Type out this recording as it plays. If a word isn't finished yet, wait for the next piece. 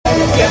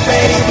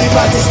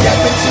about to step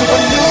into a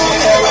new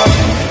era.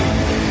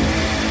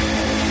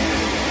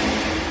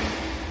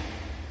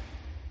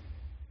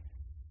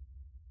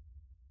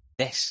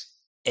 This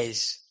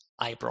is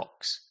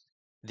Ibrox,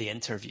 the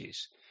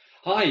interviews.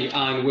 Hi,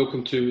 and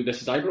welcome to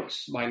This is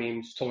Ibrox. My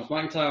name's Thomas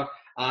McIntyre,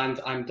 and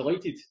I'm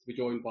delighted to be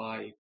joined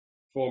by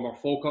former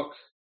Falkirk,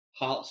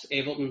 Hearts,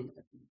 Everton,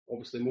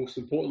 obviously most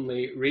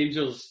importantly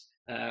Rangers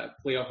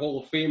player,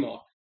 Hall of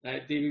Famer,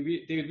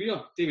 David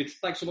Weir. David,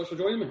 thanks so much for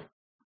joining me.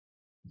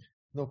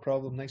 No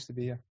problem, nice to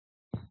be here.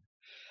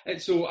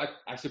 And so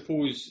I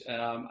suppose,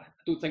 I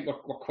don't think we're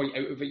quite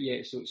out of it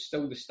yet, so it's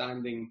still the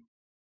starting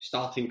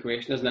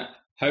question, isn't it?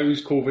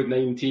 How's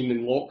COVID-19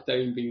 and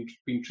lockdown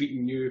been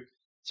treating you?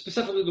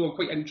 Specifically, though, I'm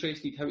quite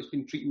interested how it's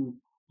been treating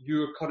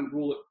your current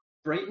role at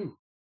Brighton.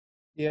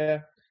 Yeah,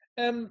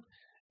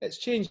 it's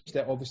changed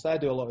it. Obviously, I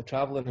do a lot of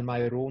travelling in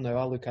my role now.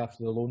 I look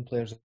after the loan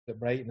players at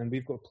Brighton, and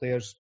we've got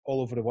players all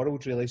over the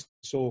world, really.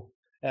 So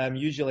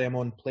usually I'm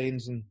on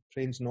planes and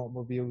trains and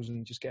automobiles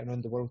and just getting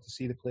around the world to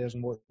see the players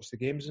and watch the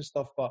games and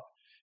stuff. But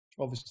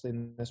obviously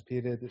in this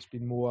period, it's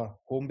been more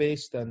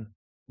home-based and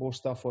more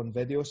stuff on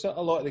video. So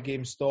a lot of the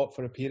games stopped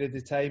for a period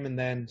of time and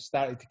then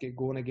started to get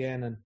going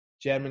again. And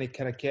Germany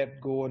kind of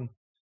kept going.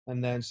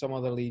 And then some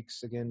other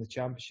leagues, again, the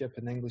Championship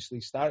and English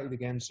League started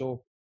again.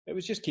 So it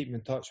was just keeping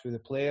in touch with the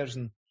players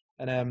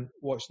and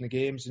watching the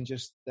games and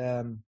just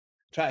try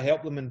to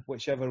help them in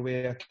whichever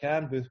way I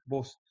can,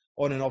 both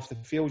on and off the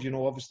field. You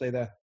know, obviously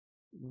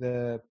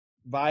the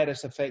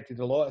virus affected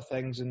a lot of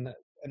things, and the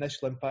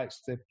initial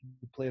impacts to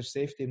the players'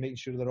 safety and making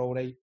sure they're all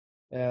right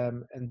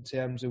in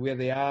terms of where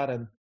they are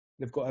and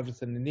they've got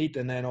everything they need,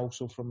 and then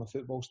also from a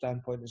football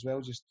standpoint as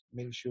well, just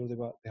making sure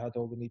they had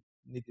all they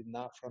needed in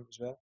that front as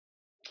well.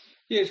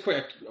 Yeah, it's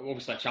quite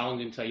obviously a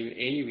challenging time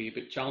anyway,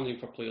 but challenging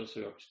for players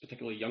who are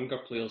particularly younger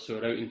players who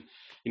are out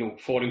in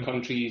foreign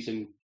countries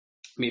and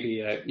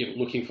maybe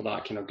looking for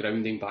that kind of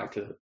grounding back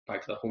to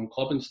the home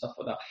club and stuff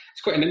like that.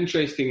 It's quite an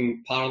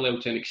interesting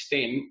parallel to an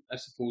extent, I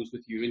suppose,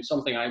 with you, and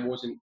something I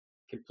wasn't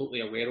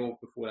completely aware of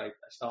before I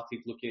started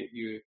looking at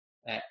you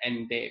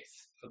in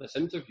depth for this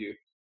interview.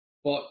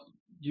 But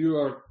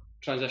your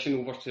transition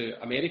over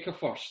to America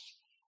first,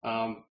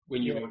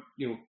 when you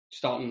were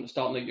starting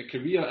out your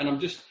career, and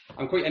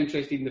I'm quite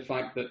interested in the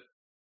fact that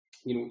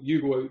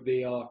you go out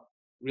there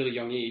really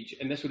young age,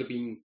 and this would have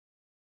been,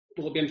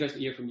 well, it'd be interesting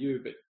to hear from you,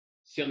 but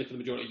certainly for the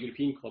majority of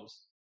European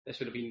clubs, this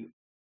would have been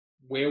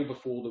well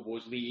before there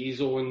was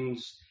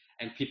liaisons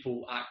and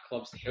people at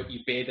clubs to help you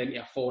bed into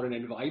a foreign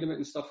environment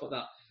and stuff like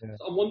that. Yeah.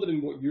 So I'm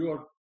wondering what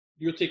your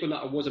take on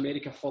that, or was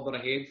America further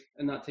ahead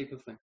in that type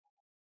of thing?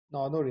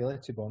 No, not really,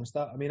 to be honest.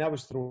 I mean, I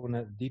was thrown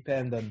at the deep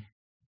end, and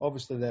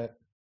obviously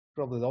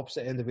probably the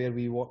opposite end of where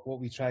what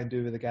we try and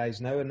do with the guys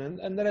now,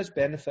 and there is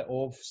benefit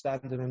of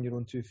standing on your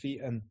own 2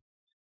 feet and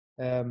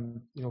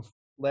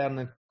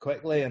learning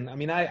quickly. And I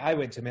mean, I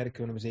went to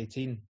America when I was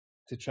 18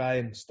 to try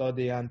and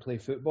study and play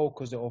football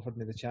because it offered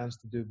me the chance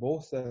to do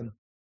both, and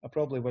I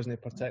probably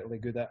wasn't particularly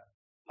good at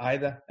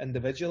either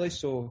individually,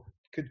 so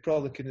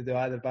couldn't do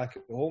either back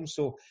at home.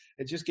 So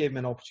it just gave me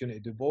an opportunity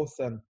to do both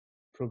and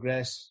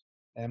progress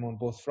on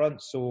both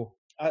fronts. So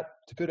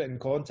to put it in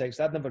context,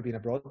 I'd never been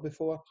abroad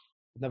before.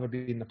 I'd never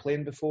been in a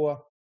plane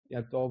before.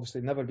 I'd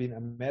obviously never been to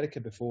America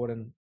before,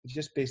 and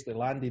just basically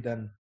landed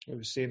in, it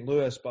was St.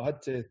 Louis, but I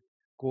had to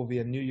go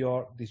via New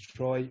York,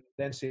 Detroit,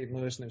 then St.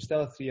 Louis, and it was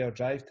still a 3-hour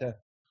drive to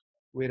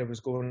where I was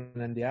going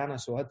in Indiana.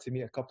 So I had to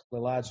meet a couple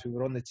of lads who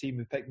were on the team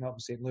who picked me up in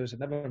St. Louis. I'd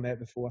never met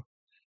before.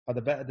 Had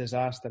a bit of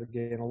disaster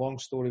again, a long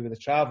story with the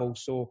travel.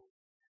 So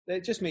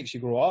it just makes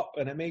you grow up,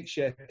 and it makes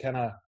you kind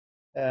of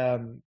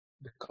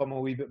become a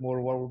wee bit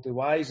more worldly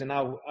wise, and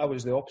I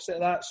was the opposite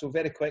of that. So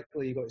very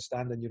quickly you got to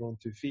stand on your own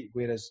 2 feet,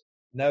 whereas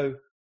now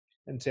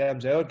in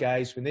terms of our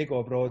guys, when they go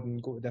abroad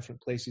and go to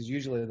different places,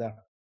 usually they're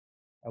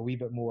a wee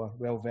bit more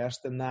well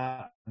versed in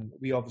that, and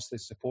we obviously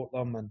support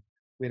them. And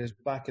whereas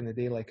back in the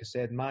day, like I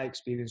said, my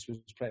experience was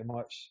pretty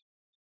much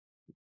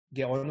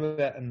get on with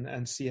it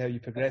and see how you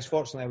progress.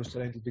 Fortunately, I was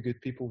surrounded by good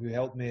people who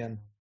helped me, and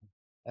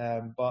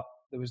but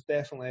there was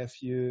definitely a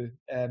few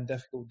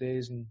difficult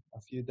days and a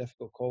few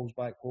difficult calls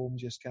back home,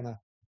 just kind of,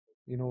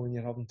 when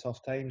you're having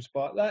tough times.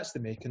 But that's the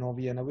making of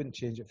you, and I wouldn't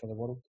change it for the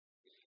world.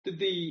 Did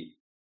the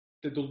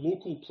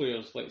local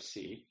players, let's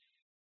say,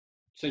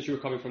 since you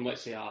were coming from,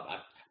 let's say, a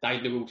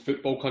dyed-in-the-world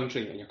football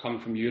country, and you're coming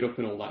from Europe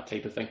and all that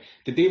type of thing,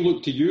 did they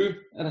look to you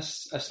in a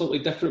slightly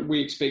different way,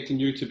 expecting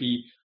you to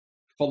be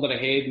further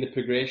ahead in the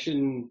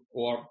progression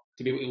or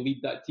to be able to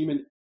lead that team?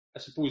 And I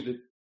suppose the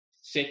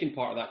second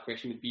part of that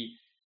question would be,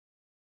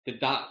 did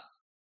that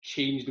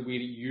change the way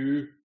that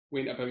you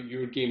went about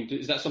your game?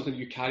 Is that something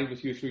you carried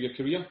with you through your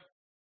career?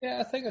 Yeah,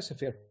 I think that's a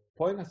fair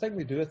point. I think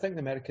they do. I think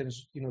the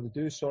Americans, they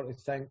do sort of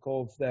think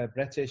of the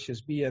British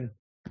as being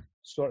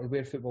sort of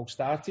where football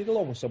started,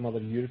 along with some other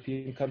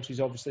European countries,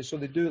 obviously. So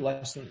they do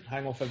listen,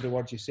 hang off every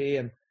word you say,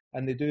 and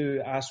they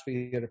do ask for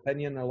your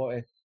opinion in a lot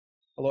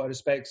of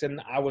respects. And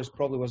I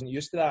probably wasn't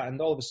used to that.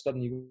 And all of a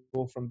sudden you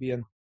go from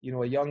being,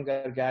 a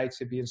younger guy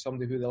to being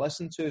somebody who they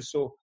listen to.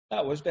 So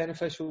that was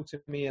beneficial to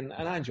me, and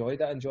I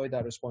enjoyed it. I enjoyed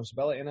that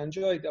responsibility, and I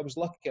was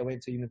lucky I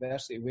went to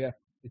university where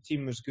the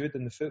team was good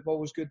and the football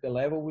was good, the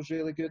level was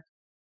really good,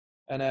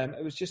 and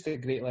it was just a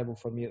great level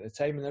for me at the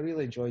time, and I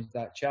really enjoyed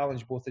that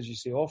challenge, both, as you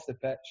say, off the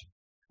pitch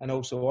and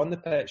also on the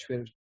pitch, where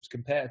it was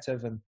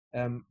competitive,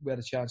 and we had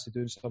a chance of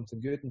doing something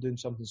good and doing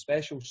something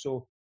special.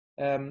 So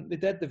they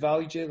did, they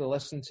valued you, they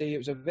listened to you. It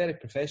was a very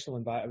professional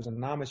environment. It was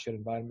an amateur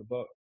environment,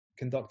 but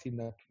conducted in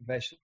a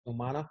professional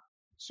manner.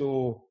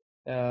 So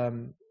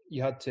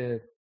you had to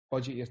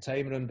budget your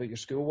time around about your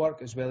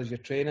schoolwork as well as your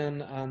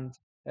training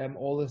and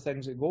all the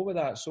things that go with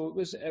that. So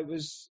it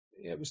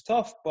was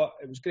tough, but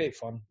it was great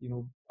fun. You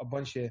know, a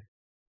bunch of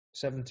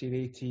 17,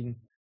 18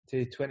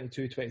 to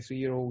 22,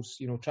 23-year-olds,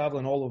 you know,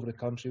 travelling all over the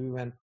country. We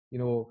went, you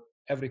know,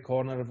 every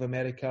corner of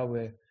America. We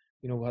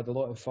had a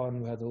lot of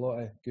fun. We had a lot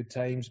of good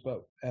times,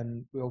 but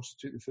we also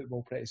took the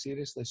football pretty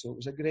seriously. So it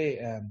was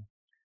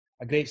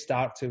a great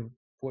start to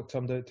what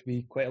turned out to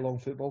be quite a long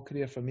football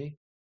career for me.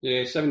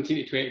 Yeah,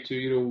 17 to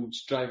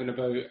 22-year-olds driving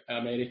about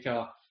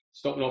America,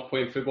 stopping off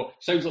playing football.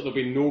 Sounds like there'll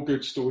be no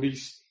good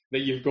stories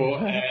that you've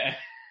got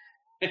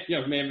in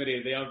your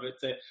memory there,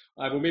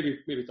 but we'll maybe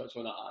touch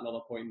on that at another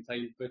point in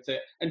time. But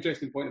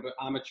interesting point about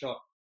amateur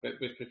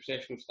with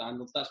professional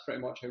standards. That's pretty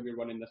much how we're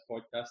running this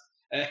podcast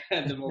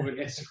at the moment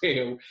as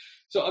well.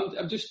 So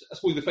I'm just, I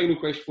suppose, the final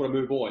question before I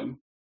move on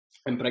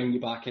and bring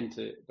you back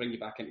into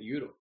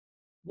Europe.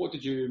 What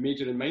did you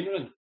major and minor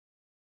in?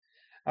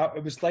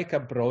 It was like a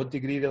broad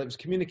degree. It was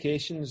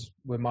communications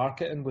with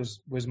marketing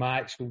was my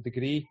actual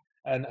degree.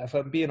 And if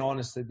I'm being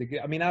honest, the degree,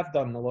 I mean, I've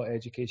done a lot of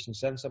education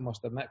since, I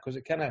must admit, because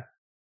it kind of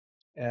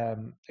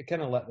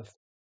lit the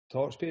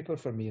torch paper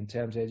for me in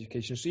terms of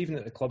education. So even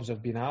at the clubs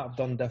I've been at, I've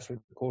done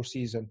different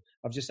courses, and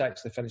I've just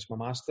actually finished my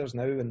masters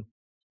now in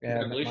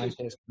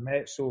Manchester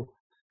Met. So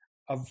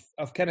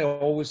I've kind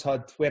of always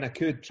had, when I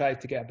could,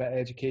 tried to get a bit of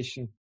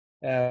education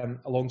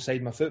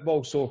alongside my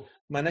football. So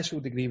my initial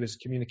degree was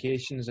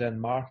communications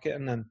and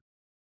marketing,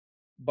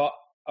 but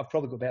I've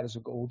probably got better as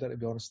I got older, to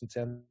be honest, in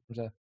terms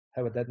of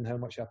how I did and how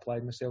much I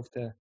applied myself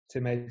to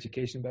my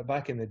education. But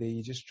back in the day,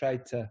 you just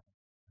tried to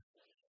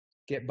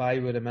get by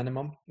with a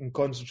minimum and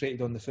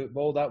concentrated on the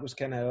football. That was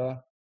kind of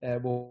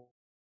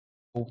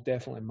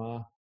definitely my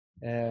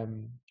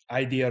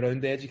idea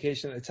around the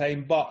education at the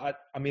time. But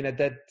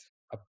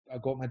I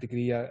got my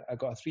degree. I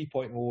got a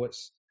 3.0.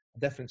 It's a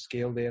different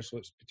scale there, so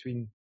it's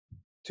between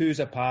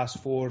 2's a pass,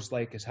 4's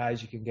like as high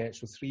as you can get,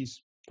 so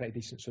 3's pretty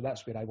decent. So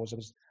that's where I was.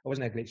 I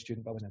wasn't a great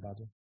student, but I wasn't a bad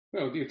one.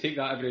 Well, you take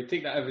that every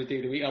day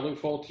of the week. I look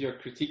forward to your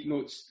critique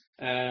notes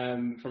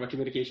from a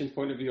communications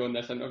point of view on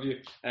this interview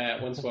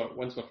once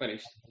we're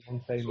finished. A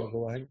long time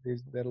ago, I think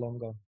they're long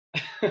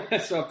gone.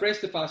 So I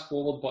pressed the fast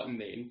forward button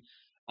then,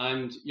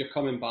 and you're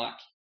coming back.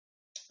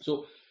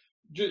 So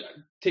just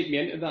take me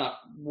into that.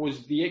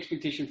 Was the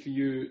expectation for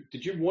you,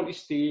 did you want to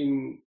stay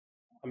in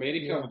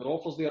America? Yeah. Were there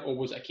offers there, or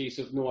was it a case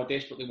of, no, I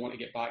desperately want to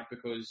get back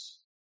because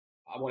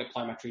I want to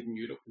ply my trade in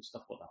Europe and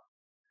stuff like that?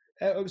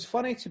 It was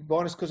funny, to be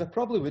honest, because I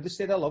probably would have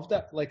stayed. I loved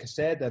it, like I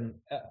said, and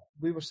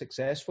we were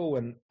successful,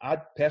 and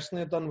I'd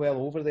personally have done well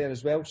over there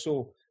as well.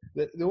 So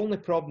the only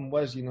problem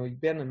was, you know,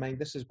 bearing in mind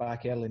this is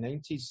back early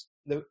 90s,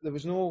 there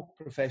was no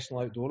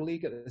professional outdoor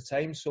league at the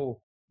time, so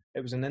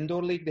it was an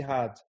indoor league they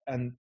had,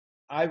 and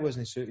I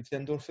wasn't suited to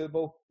indoor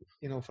football,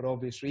 you know, for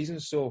obvious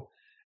reasons. So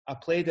I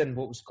played in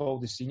what was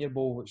called the Senior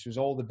Bowl, which was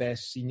all the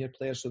best senior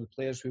players. So the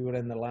players who were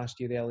in their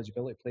last year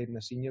eligibility played in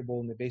the Senior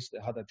Bowl, and they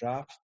basically had a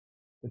draft.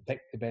 They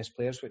picked the best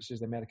players, which is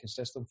the American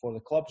system for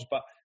the clubs.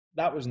 But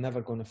that was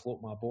never going to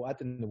float my boat. I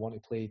didn't want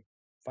to play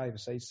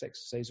 5-a-side,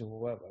 6-a-side, or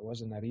whatever it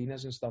was in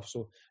arenas and stuff.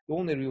 So the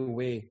only real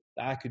way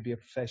that I could be a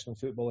professional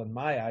footballer in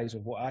my eyes,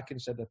 of what I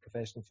consider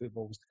professional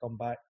football, was to come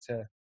back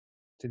to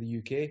the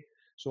UK.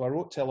 So I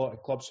wrote to a lot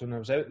of clubs when I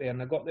was out there,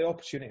 and I got the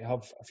opportunity to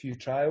have a few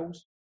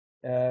trials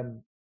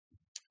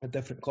at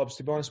different clubs,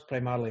 to be honest,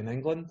 primarily in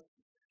England.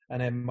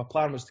 And then my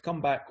plan was to come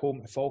back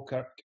home to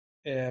Falkirk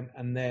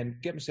and then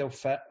get myself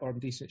fit or in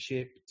decent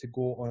shape to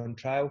go on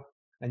trial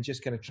and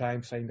just kind of try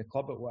and find a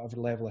club at whatever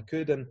level I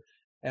could.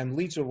 And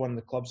Leeds were one of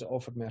the clubs that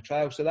offered me a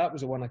trial. So that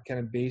was the one I kind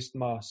of based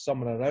my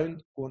summer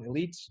around, going to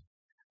Leeds.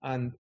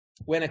 And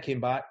when I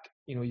came back,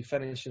 you know, you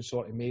finish in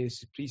sort of May,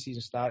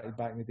 pre-season started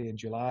back in the day in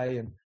July,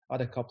 and I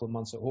had a couple of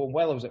months at home.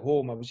 While I was at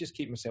home, I was just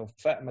keeping myself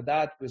fit. And my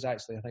dad was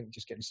actually, I think,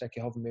 just getting sick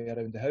of having me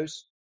around the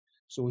house.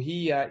 So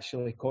he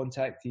actually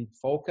contacted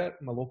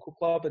Falkirk, my local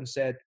club, and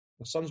said,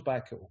 my son's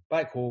back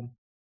home.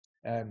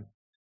 A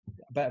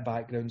bit of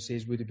background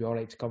says, would it be all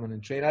right to come in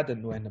and train? I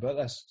didn't know anything about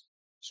this.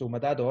 So my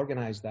dad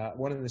organised that.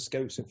 One of the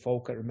scouts at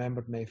Falkirk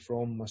remembered me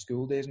from my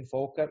school days in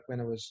Falkirk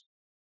when I was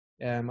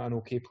an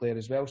okay player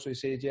as well. So he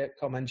said, yeah,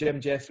 come in. Jim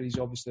Jeffries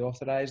obviously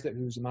authorised it,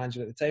 who was the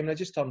manager at the time. And I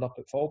just turned up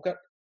at Falkirk,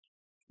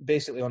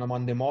 basically on a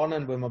Monday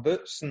morning with my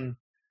boots, and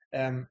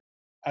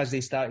as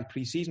they started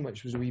pre-season,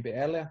 which was a wee bit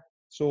earlier.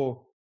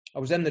 So I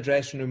was in the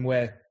dressing room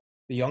with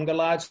the younger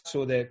lads,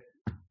 so the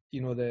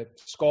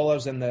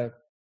scholars and the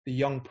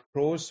young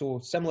pros, so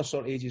similar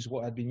sort of ages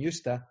what I'd been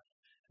used to.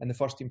 And the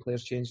first team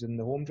players changed in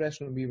the home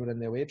dressing room. We were in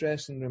the away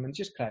dressing room and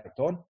just cracked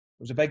on.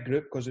 was a big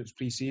group because it was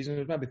pre-season.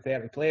 There was maybe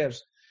 30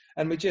 players,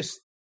 and we just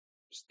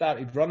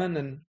started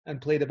running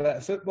and played a bit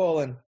of football,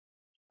 and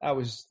that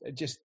was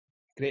just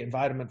a great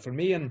environment for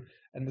me. And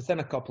within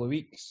a couple of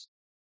weeks,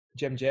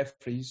 Jim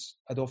Jeffries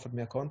had offered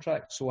me a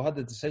contract, so I had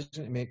the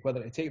decision to make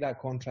whether to take that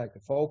contract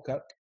at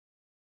Falkirk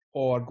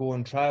or go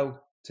on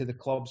trial to the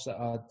clubs that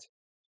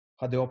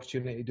had the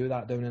opportunity to do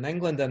that down in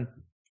England. And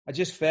I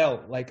just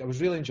felt like I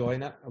was really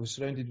enjoying it. I was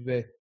surrounded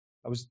by,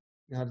 I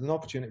had an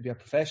opportunity to be a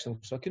professional,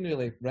 so I couldn't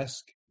really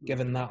risk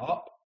giving that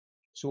up.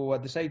 So I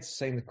decided to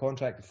sign the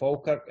contract at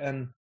Falkirk,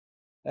 and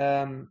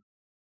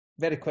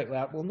very quickly,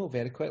 well, not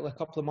very quickly, a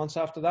couple of months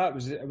after that,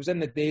 it was in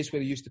the days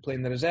where he used to play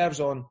in the reserves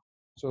on.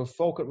 So if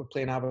Falkirk were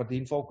playing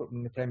Aberdeen, Falkirk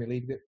in the Premier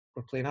League, they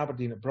were playing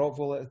Aberdeen at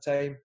Brockville at the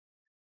time.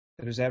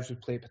 The reserves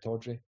would play at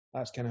Pittodrie.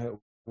 That's kind of how it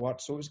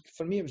worked. So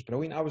for me, it was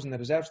brilliant. I was in the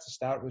reserves to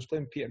start. I was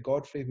playing Peter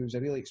Godfrey, who was a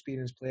really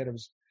experienced player. I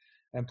was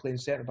playing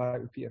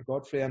centre-back with Peter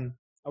Godfrey, and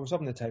I was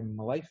having the time of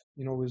my life.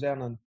 I was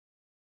earning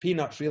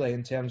peanuts, really,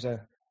 in terms of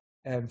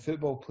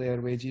football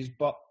player wages,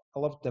 but I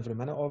loved every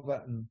minute of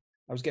it, and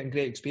I was getting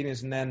great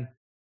experience. And then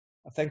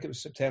I think it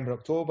was September,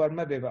 October,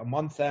 maybe about a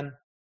month in,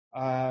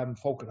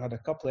 Falkirk had a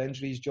couple of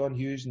injuries. John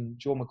Hughes and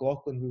Joe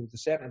McLaughlin, who were the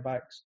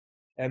centre-backs,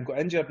 got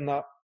injured, and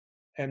that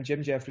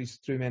Jim Jeffries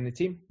threw me in the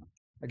team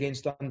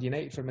against Dundee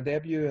United for my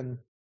debut,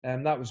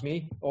 and that was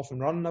me, off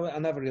and running. I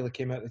never really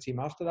came out of the team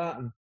after that,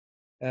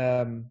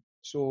 and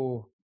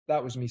so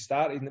that was me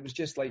starting. And it was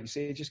just, like you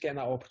say, just getting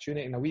that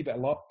opportunity and a wee bit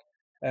of luck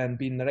and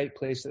being in the right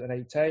place at the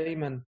right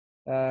time,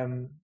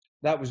 and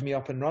that was me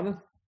up and running.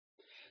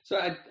 So,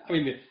 I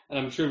mean, and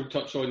I'm sure we'll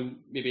touch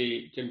on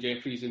maybe Jim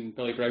Jeffries and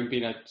Billy Brown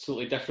being a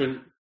slightly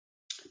different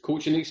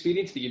coaching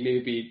experience that you may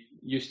be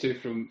used to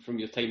from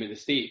your time in the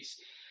States.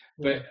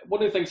 But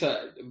one of the things that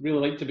I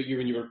really liked about you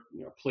when you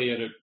were a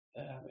player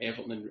at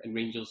Everton and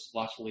Rangers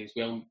latterly as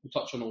well, we'll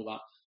touch on all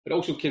that, but it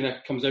also kind of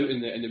comes out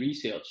in the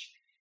research.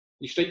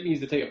 You strike me as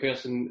the type of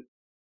person,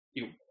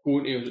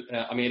 going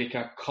to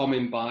America,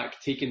 coming back,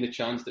 taking the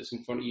chance that's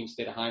in front of you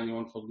instead of hanging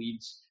on for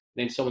Leeds.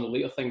 Then some of the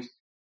later things,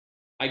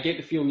 I get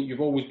the feeling that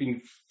you've always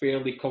been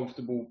fairly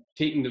comfortable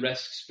taking the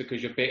risks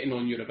because you're betting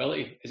on your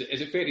ability. Is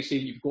it fair to say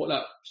that you've got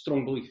that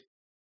strong belief?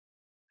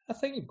 I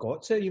think you've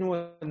got to,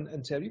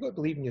 in terms, you've got to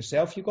believe in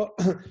yourself. You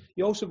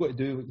also got to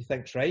do what you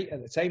think's right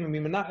at the time. I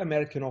mean, when that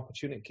American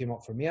opportunity came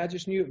up for me, I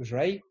just knew it was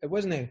right. It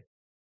wasn't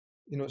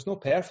it's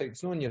not perfect.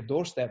 It's not on your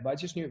doorstep, but I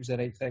just knew it was the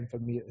right thing for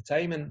me at the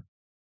time. And,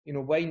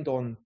 wind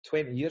on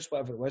 20 years,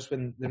 whatever it was,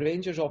 when the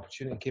Rangers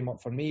opportunity came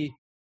up for me,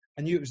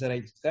 I knew it was the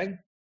right thing.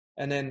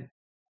 And then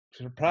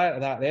prior to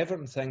that, the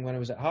Everton thing, when I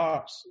was at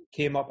Hearts,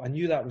 came up, I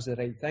knew that was the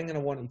right thing and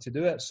I wanted to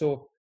do it.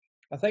 So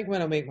I think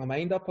when I make my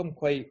mind up, I'm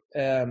quite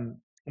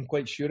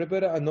sure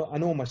about it. I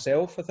know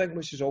myself, I think,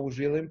 which is always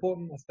really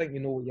important. I think you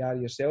know what you are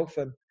yourself,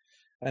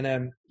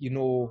 and you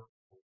know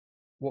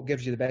what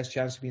gives you the best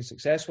chance of being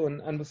successful.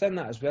 And within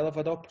that as well, I've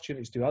had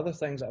opportunities to do other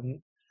things that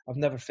I've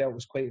never felt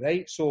was quite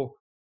right. So,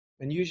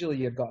 and usually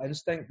your gut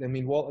instinct. I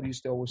mean, Walter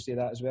used to always say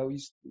that as well.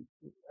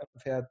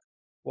 I've heard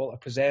Walter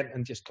present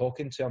and just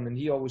talking to him, and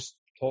he always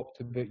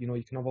talked about,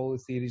 you can have all the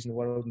theories in the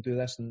world and do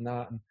this and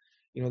that, and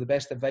the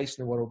best advice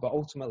in the world, but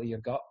ultimately your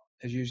gut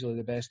is usually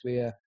the best way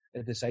of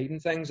deciding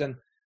things, and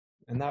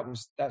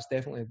that's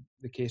definitely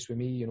the case with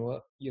me.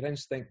 Your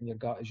instinct and your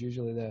gut is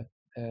usually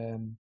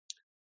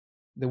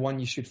the one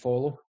you should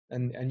follow,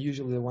 and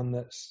usually the one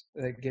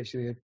that gets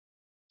you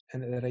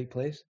into the right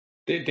place.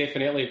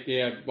 Definitely,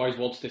 yeah, wise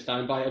words to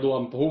stand by. Although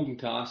I'm beholden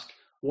to ask,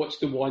 what's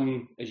the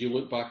one, as you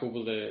look back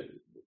over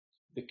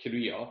the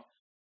career,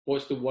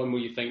 what's the one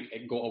where you think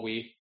it got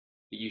away,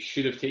 that you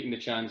should have taken the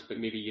chance but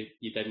maybe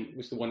you didn't?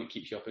 What's the one that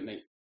keeps you up at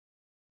night?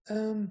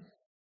 I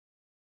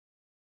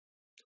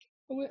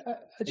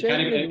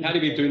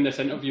can't be doing this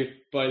interview,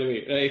 by the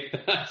way,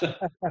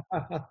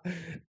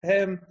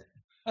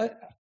 right?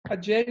 I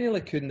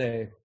genuinely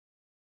couldn't.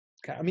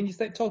 I mean, you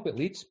talk about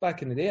Leeds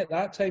back in the day. At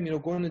that time,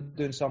 going and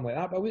doing something like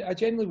that, but I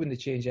genuinely wouldn't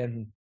change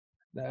anything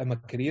in my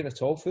career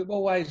at all,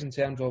 football-wise. In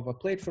terms of, I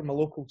played for my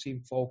local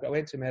team, Falkirk. I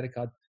went to America,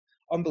 had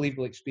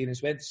unbelievable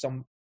experience. Went to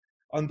some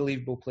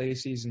unbelievable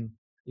places, and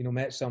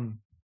met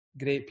some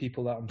great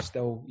people that I'm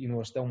still,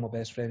 are still my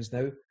best friends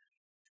now.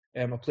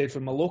 I played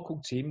for my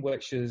local team,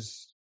 which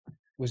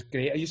was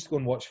great. I used to go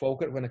and watch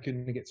Falkirk when I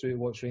couldn't get through to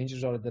watch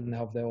Rangers, or I didn't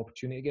have the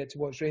opportunity to get to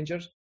watch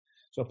Rangers.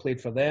 So I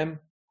played for them.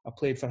 I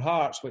played for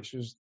Hearts, which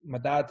was, my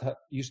dad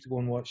used to go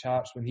and watch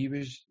Hearts when he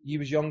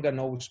was younger, and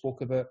always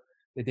spoke about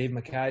the Dave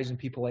Mackays and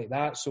people like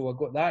that. So I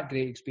got that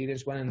great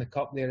experience winning the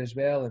cup there as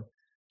well, and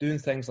doing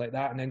things like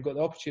that, and then got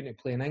the opportunity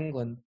to play in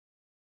England,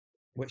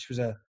 which was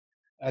a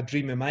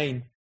dream of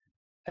mine.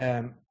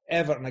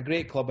 Everton, a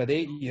great club. I had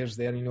 8 years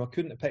there. I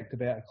couldn't have picked a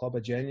better club.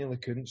 I genuinely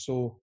couldn't.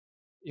 So,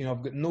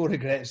 I've got no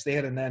regrets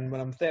there. And then when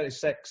I'm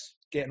 36,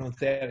 getting on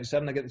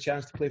 37, I get the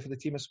chance to play for the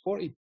team I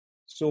supported.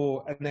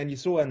 So, and then you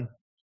throw in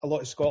a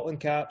lot of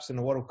Scotland caps and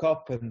the World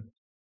Cup and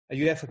a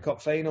UEFA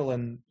Cup final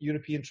and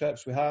European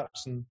trips with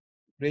Hearts and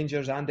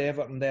Rangers and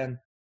Everton. Then,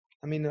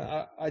 I mean,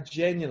 I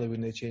genuinely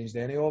wouldn't have changed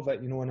any of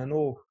it, And I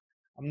know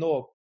I'm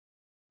not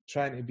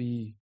trying to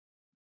be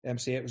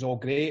say it was all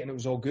great and it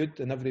was all good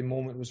and every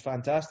moment was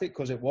fantastic,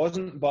 because it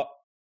wasn't. But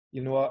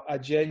I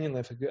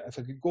genuinely, if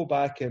I could go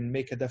back and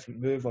make a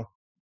different move or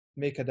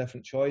make a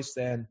different choice,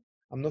 then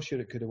I'm not sure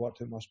it could have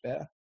worked out much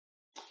better.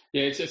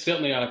 Yeah, it's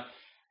certainly a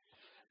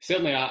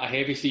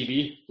heavy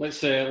CV. Let's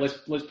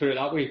put it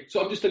that way.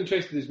 So I'm just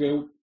interested as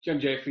well. Jim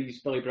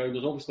Jefferies, Billy Brown.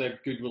 There's obviously a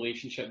good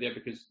relationship there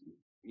because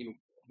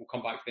we'll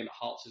come back to them at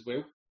Hearts as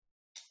well.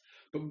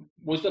 But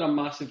was there a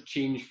massive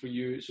change for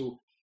you?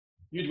 So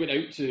you'd went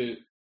out to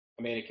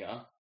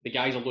America. The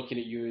guys are looking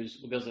at you as,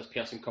 well, there's this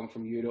person come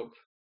from Europe.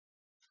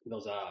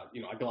 There's a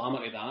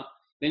glamour to that.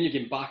 Then you're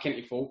getting back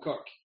into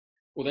Falkirk.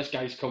 Well, this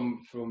guy's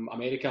come from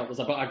America. There's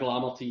a bit of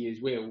glamour to you as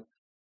well.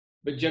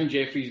 But Jim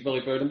Jefferies, Billy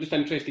Brown, I'm just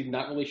interested in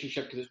that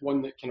relationship because it's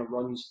one that kind of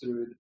runs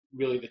through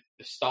really the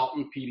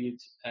starting period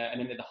and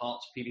into the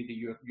Hearts period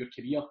of your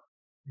career.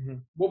 Mm-hmm.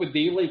 What were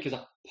they like as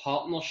a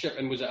partnership,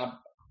 and was it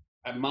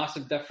a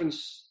massive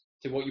difference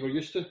to what you were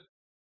used to?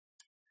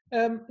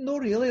 No,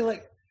 really.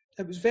 Like,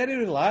 it was very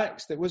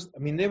relaxed. It was. I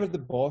mean, they were the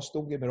boss.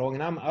 Don't get me wrong,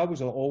 and I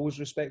was always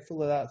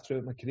respectful of that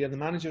throughout my career. The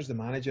manager's the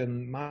manager,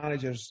 and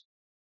manager's,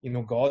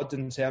 God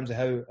in terms of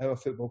how a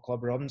football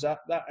club runs that.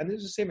 And it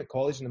was the same at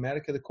college in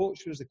America. The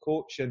coach was the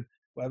coach, and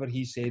whatever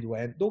he said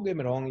went. Don't get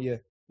me wrong, you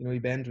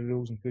bend the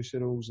rules and push the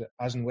rules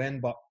as and when,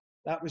 but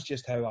that was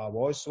just how I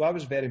was. So I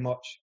was very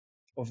much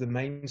of the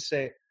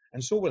mindset,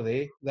 and so were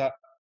they, that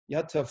you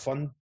had to have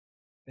fun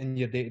in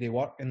your day-to-day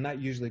work, and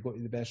that usually got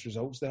you the best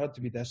results. There had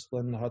to be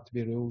discipline, there had to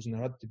be rules, and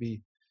there had to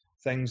be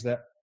things that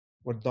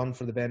were done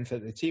for the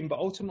benefit of the team. But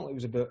ultimately, it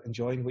was about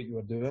enjoying what you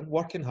were doing,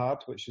 working hard,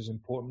 which is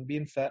important,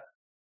 being fit,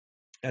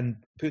 and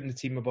putting the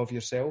team above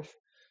yourself.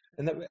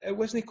 And it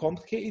wasn't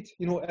complicated.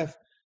 If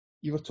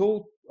you were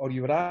told or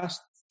you were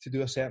asked to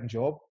do a certain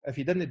job, if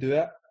you didn't do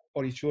it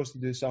or you chose to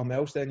do something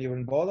else, then you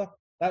wouldn't bother.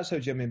 That's how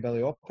Jimmy and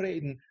Billy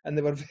operated, and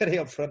they were very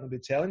upfront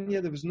about telling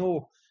you. There was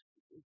no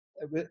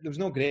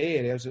grey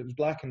areas. It was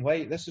black and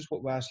white. This is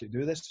what we ask you to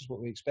do. This is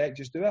what we expect.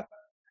 Just do it.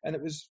 And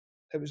it was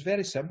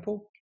very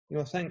simple.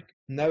 I think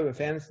now,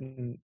 if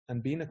anything,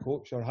 and being a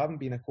coach or having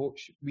been a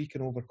coach, we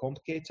can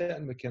overcomplicate it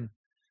and we can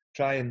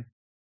try and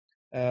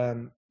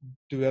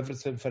do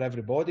everything for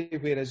everybody.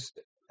 Whereas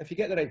if you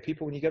get the right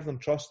people and you give them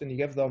trust and you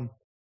give them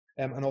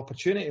an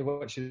opportunity,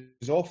 which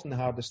is often the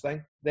hardest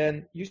thing,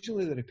 then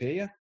usually they repay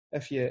you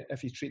if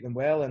you treat them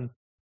well and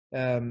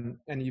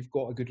you've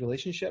got a good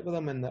relationship with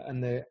them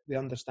and they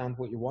understand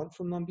what you want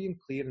from them, being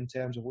clear in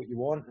terms of what you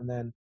want. And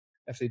then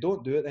if they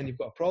don't do it, then you've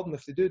got a problem.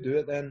 If they do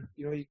it, then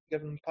you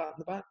give them a pat on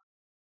the back.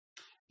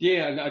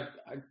 Yeah, and I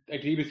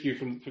agree with you.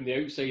 From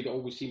the outside, it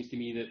always seems to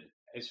me that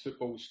as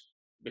football's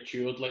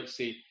matured, let's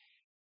say,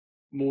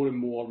 more and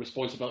more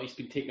responsibility has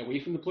been taken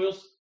away from the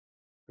players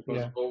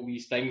because of all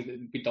these things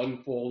that be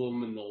done for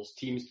them, and there's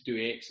teams to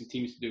do X and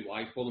teams to do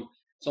Y for them.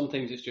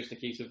 Sometimes it's just a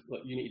case of,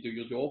 look, you need to do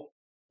your job.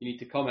 You need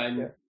to come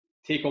in,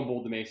 take on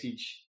board the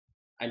message,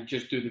 and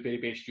just do the very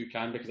best you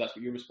can because that's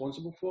what you're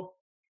responsible for.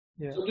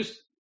 Yeah. So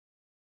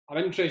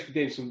I'm interested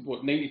in some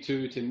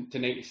 92 to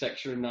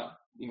 96. You're in that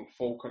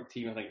Falkirk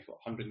team. I think it's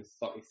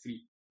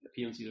 133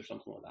 appearances or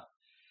something like that.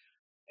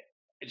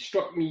 It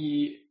struck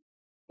me.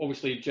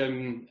 Obviously,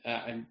 Jim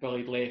and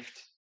Billy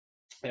left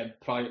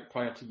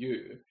prior to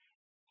you.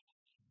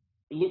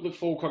 It looked like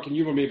Falkirk, and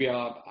you were maybe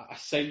a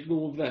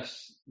signal of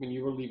this when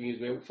you were leaving as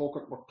well.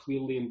 Falkirk were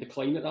clearly in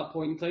decline at that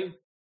point in time.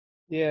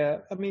 Yeah,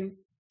 I mean,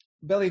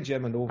 Billy and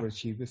Jim had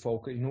overachieved with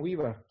Falkirk. We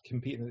were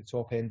competing at the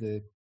top end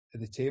of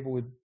the table.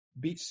 We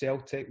beat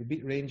Celtic, we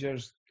beat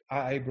Rangers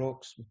at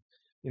Ibrox.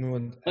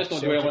 And let's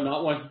not dwell on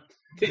that one.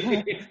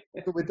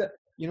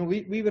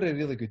 We were a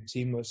really good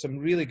team with some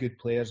really good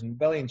players, and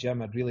Billy and Jim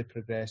had really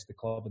progressed the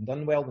club and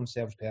done well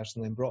themselves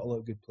personally and brought a lot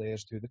of good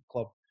players to the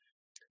club.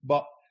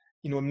 But,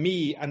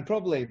 me, and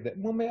probably,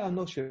 I'm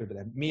not sure about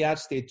them. Me, I'd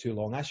stayed too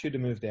long. I should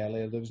have moved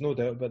earlier. There was no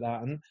doubt about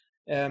that.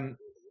 And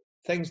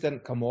things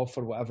didn't come off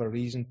for whatever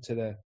reason to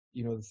the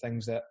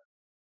things that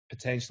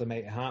potentially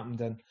might have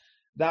happened. And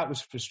that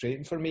was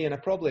frustrating for me. And I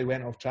probably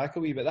went off track a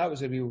wee bit. That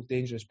was a real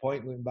dangerous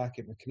point looking back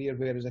at my career,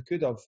 whereas I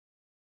could have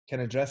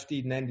kind of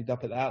drifted and ended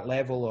up at that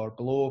level or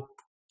below,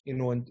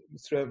 and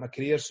throughout my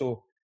career.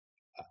 So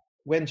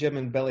when Jim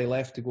and Billy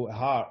left to go to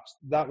Hearts,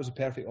 that was a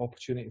perfect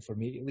opportunity for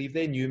me to leave.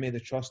 They knew me, they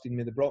trusted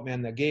me, they brought me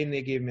in. Again,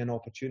 they gave me an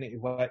opportunity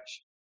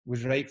which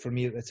was right for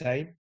me at the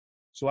time.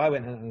 So I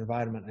went into an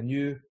environment I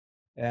knew.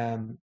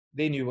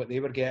 They knew what they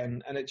were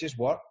getting, and it just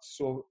worked.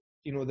 So,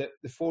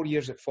 the 4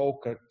 years at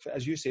Falkirk,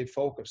 as you said,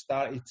 Falkirk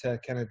started to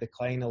kind of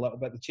decline a little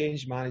bit. They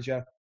changed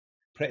manager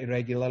pretty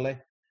regularly.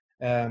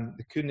 They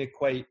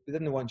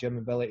didn't want Jim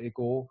and Billy to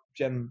go.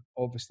 Jim,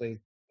 obviously,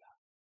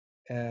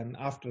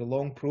 after a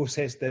long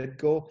process, did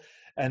go.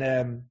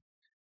 And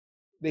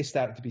they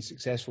started to be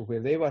successful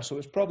where they were. So it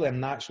was probably a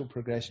natural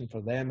progression for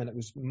them.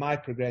 And my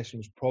progression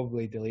was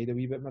probably delayed a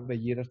wee bit, maybe a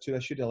year or two. I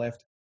should have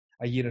left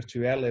a year or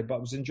two earlier, but I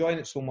was enjoying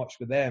it so much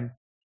with them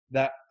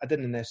that I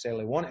didn't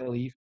necessarily want to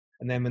leave.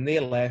 And then when they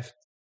left,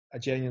 I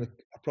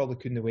probably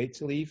couldn't wait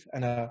to leave.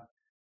 And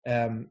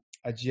the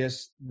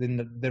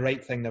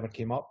right thing never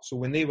came up. So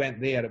when they went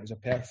there, it was a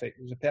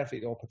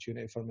perfect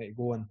opportunity for me to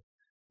go.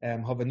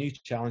 have a new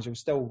challenge. I was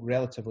still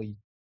relatively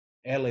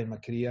early in my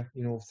career,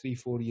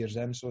 3-4 years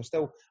in, so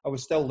I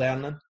was still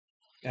learning,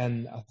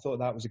 and I thought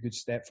that was a good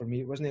step for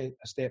me. It wasn't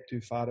a step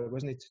too far. It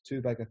wasn't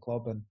too big a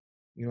club, and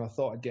I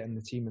thought I'd get in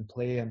the team and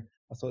play, and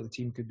I thought the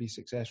team could be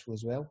successful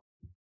as well.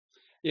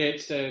 Yeah,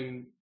 it's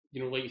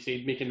like you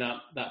said, making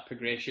that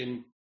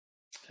progression,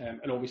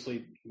 and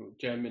obviously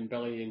Jim and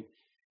Billy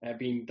and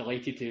being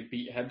delighted to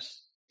beat Hibs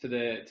to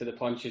the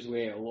punch as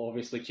well,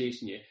 obviously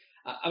chasing you.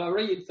 Am I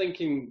right in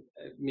thinking,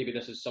 maybe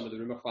this is some of the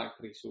rumour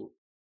factory, so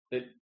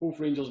that both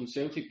Rangers and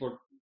Celtic were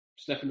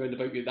sniffing round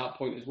about you at that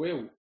point as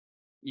well?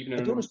 Even I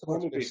don't know so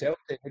much about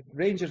Celtic.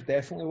 Rangers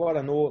definitely were.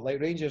 I know,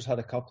 Rangers had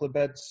a couple of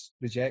bids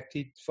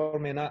rejected for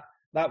me, and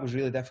that was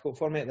really difficult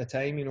for me at the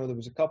time. There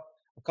was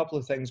a couple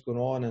of things going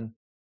on, and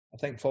I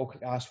think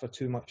Falkirk asked for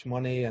too much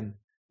money, and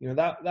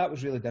that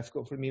was really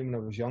difficult for me when I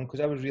was young,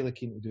 because I was really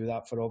keen to do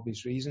that for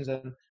obvious reasons.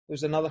 And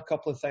there's another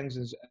couple of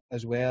things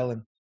as well,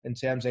 and in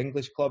terms of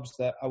English clubs,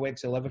 that I went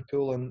to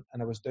Liverpool and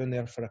I was down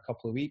there for a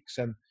couple of weeks,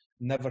 and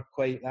never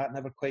quite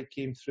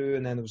came through.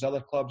 And then there was other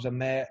clubs I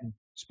met and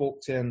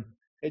spoke to, and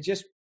it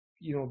just,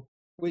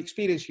 with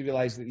experience you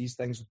realise that these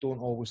things don't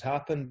always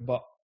happen.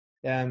 But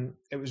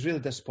it was really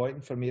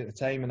disappointing for me at the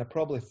time, and I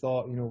probably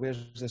thought, where's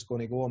this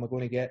going to go? Am I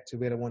going to get to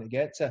where I want to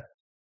get to?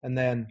 And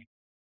then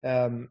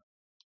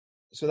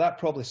so that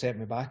probably set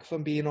me back, if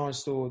I'm being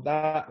honest. So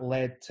that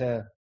led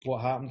to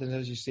what happened. And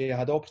as you say, I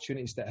had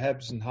opportunities at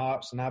Hibs and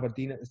Hearts and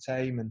Aberdeen at the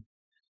time,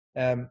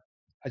 and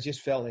I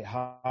just felt like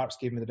Hearts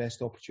gave me the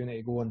best opportunity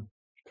to go and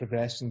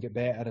progress and get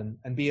better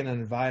and be in an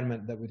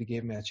environment that would have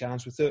given me a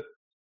chance without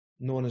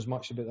knowing as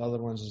much about the other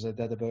ones as I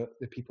did about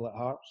the people at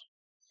Hearts.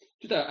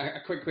 Just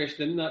a quick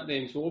question in that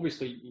then. So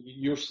obviously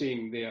you're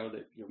saying there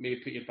that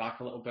maybe put you back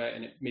a little bit,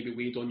 and it maybe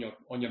weighed on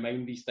your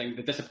mind, these things,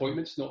 the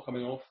disappointments not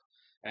coming off,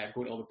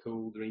 going to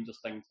Liverpool, the Rangers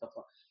thing, stuff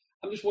like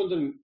that. I'm just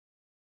wondering,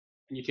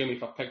 and you tell me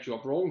if I've picked you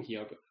up wrong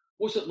here, but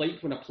what's it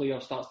like when a player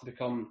starts to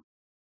become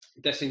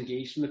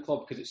disengaged from the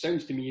club? Because it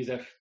sounds to me as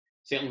if,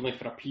 certainly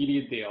for a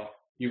period there,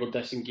 you were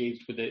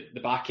disengaged with the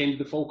back end of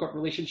the Falkirk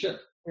relationship.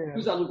 Yeah. What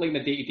does that look like in the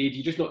day-to-day? Do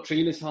you just not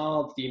train as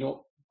hard? Do you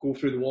not go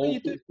through the wall? Well, you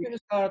do train as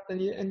hard,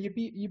 and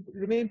you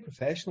remain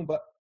professional,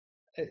 but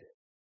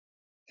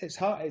it's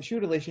hard. It's your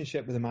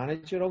relationship with the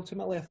manager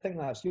ultimately. I think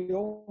you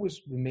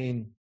always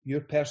remain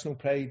your personal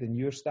pride and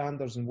your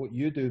standards and what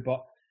you do,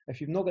 but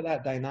if you've not got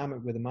that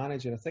dynamic with the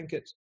manager, I think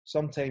it's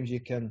sometimes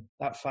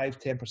that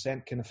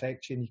 5-10% can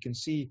affect you, and you can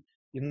see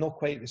you're not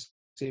quite the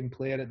same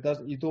player.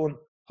 You don't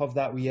have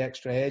that wee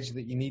extra edge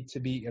that you need to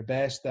be at your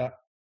best. That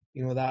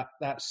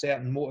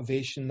certain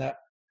motivation that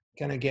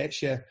kind of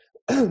gets you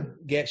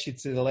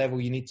to the level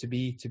you need to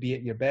be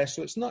at your best.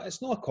 So it's not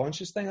a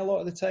conscious thing a lot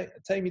of the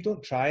time. You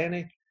don't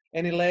try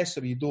any less,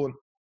 or you don't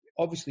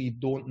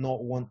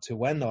not want to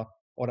win or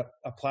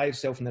apply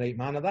yourself in the right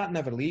manner. That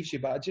never leaves you.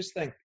 But I just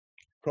think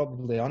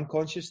probably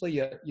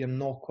unconsciously you're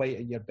not quite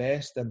at your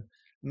best, and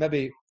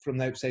maybe from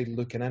the outside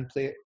looking in,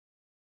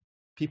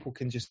 people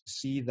can just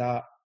see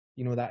that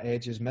that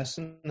edge is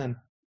missing, and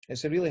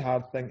it's a really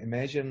hard thing to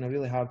measure and a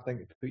really hard thing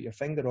to put your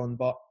finger on.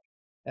 But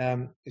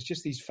it's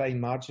just these fine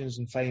margins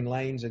and fine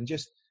lines, and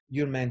just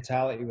your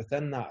mentality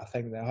within that, I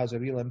think, that has a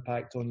real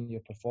impact on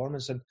your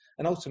performance, and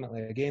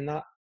ultimately again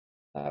that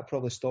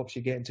probably stops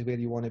you getting to where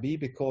you want to be,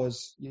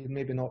 because you're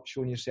maybe not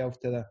showing yourself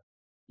to the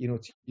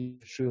to your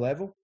true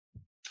level.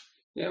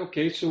 Yeah,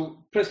 okay,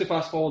 so press the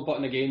fast forward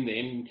button again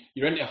then.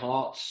 You're into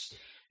Hearts,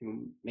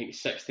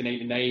 96 to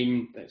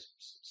 99,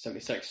 that's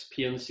 76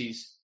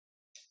 appearances.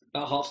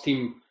 That Hearts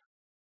team,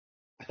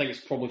 I think it's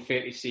probably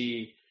fair to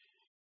say,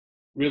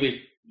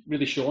 really,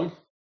 really shone,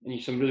 and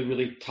you've some really,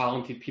 really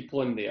talented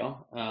people in there.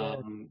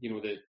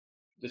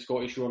 The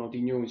Scottish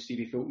Ronaldinho and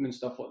Stevie Fulton and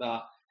stuff like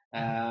that,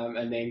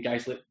 and then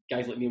guys like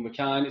Neil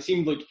McCann. It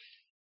seemed like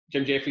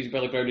Jim Jeffries and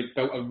Billy Brown had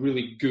built a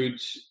really good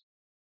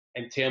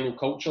internal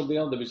culture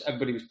there.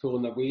 Everybody was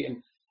pulling their weight,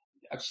 and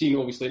I've seen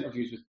obviously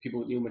interviews with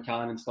people like Neil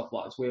McCann and stuff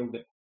like that as well.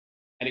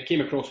 And it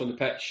came across on the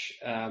pitch,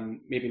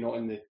 maybe not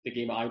in the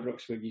game at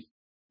Ibrox where you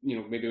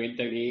maybe went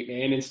down to 8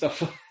 men and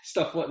stuff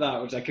like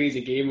that, which is a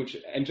crazy game, which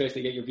is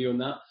interesting to get your view on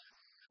that.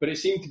 But it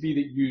seemed to be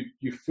that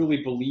you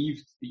fully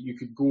believed that you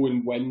could go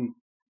and win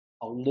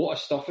a lot of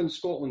stuff in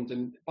Scotland,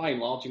 and by and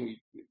large, you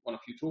won a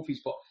few trophies.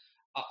 But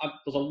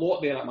there's a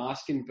lot there I'm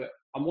asking, but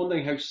I'm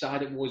wondering how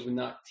sad it was when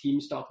that team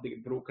started to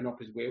get broken up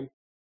as well.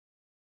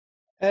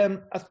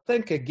 I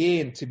think,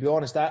 again, to be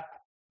honest,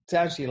 to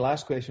answer your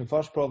last question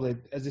first, probably,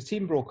 as the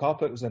team broke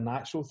up, it was a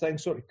natural thing.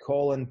 Sort of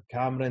Colin,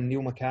 Cameron,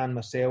 Neil McCann,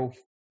 myself.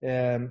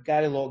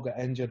 Gary Locke got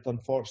injured,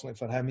 unfortunately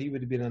for him. He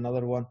would have been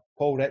another one.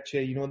 Paul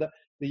Ritchie,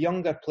 the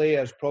younger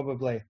players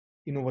probably,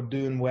 were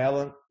doing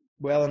well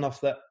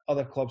enough that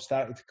other clubs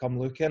started to come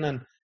looking,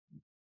 and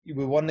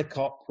we won the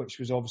cup, which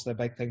was obviously a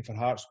big thing for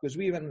Hearts, because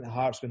we went into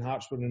Hearts when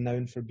Hearts were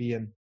renowned for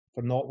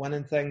not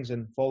winning things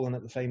and falling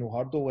at the final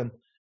hurdle, and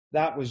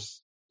that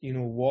was,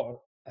 what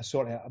a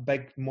sort of a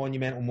big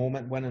monumental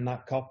moment, winning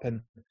that cup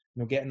and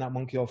getting that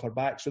monkey off our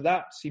back. So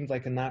that seemed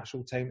like a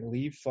natural time to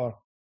leave for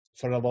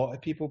for a lot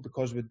of people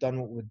because we'd done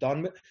what we'd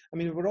done. But I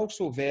mean, we were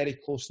also very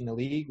close in the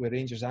league with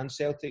Rangers and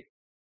Celtic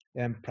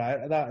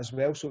prior to that as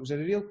well. So it was a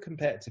real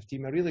competitive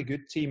team, a really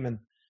good team,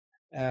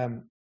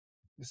 and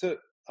without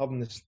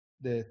having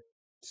the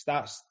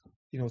stats,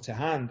 to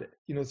hand,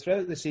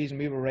 throughout the season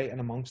we were right in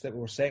amongst it. We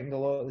were second a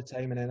lot of the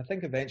time, and then I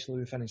think eventually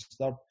we finished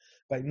third,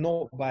 but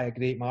not by a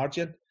great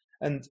margin.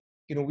 And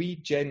we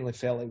genuinely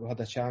felt like we had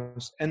a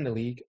chance in the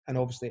league and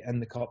obviously in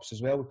the cups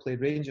as well. We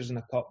played Rangers in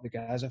a cup, the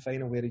Gaza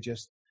final, where he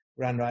just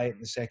ran riot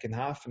in the second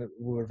half, and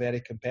we were very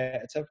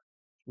competitive.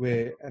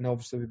 And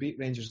obviously we beat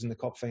Rangers in the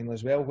cup final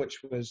as well, which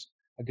was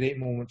a great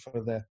moment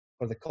for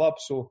the club.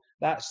 So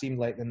that seemed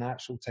like the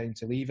natural time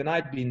to leave. And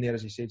I'd been there,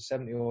 as you said,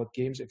 70 odd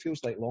games. It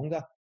feels like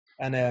longer.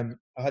 And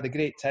I had a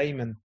great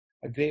time and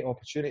a great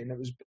opportunity, and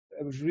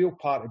it was real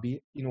part of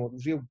it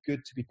was real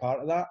good to be part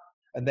of that.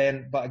 And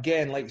then, but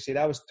again, like I said,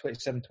 I was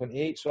 27,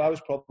 28, so I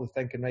was probably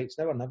thinking, right, it's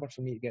now or never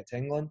for me to get to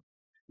England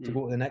to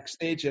go to the next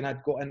stage. And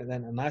I'd got into the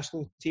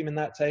international team in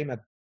that time.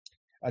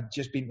 I'd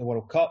just been to the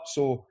World Cup,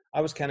 so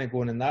I was kind of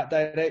going in that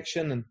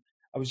direction, and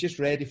I was just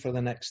ready for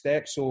the next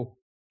step. So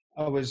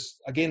I was,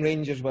 again,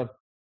 Rangers were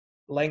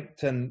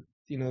linked, and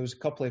there was a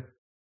couple of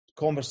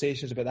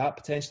conversations about that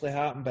potentially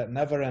happening, but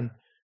never.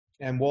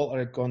 And Walter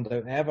had gone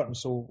down to Everton,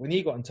 so when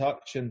he got in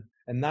touch, and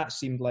that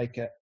seemed like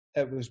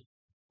it was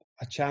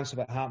a chance of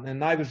it happening.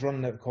 And I was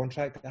running out of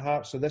contract at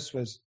Hearts, so this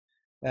was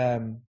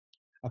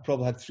I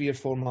probably had 3 or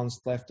 4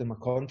 months left in my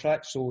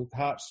contract, so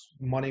Hearts'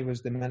 money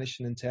was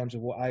diminishing in terms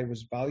of what I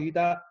was valued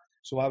at.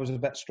 So I was a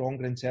bit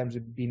stronger in terms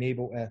of being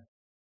able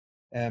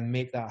to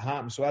make that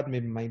happen. So I'd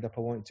made my mind up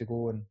I wanted to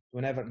go, and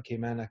when Everton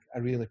came in, I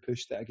really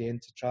pushed it again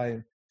to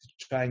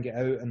try and get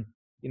out. And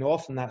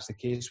often that's the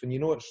case when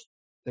it's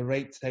the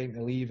right time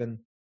to leave, and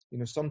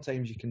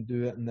sometimes you can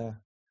do it in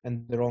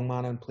the wrong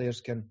manner, and players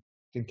can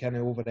kind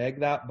of over-egg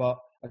that. But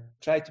I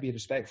tried to be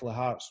respectful of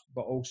Hearts,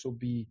 but also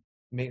be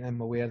making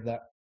them aware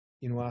that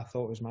I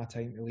thought it was my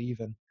time to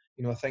leave, and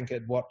I think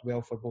it worked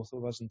well for both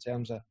of us in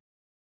terms of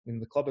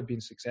the club had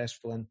been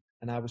successful,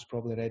 and I was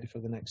probably ready for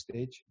the next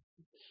stage.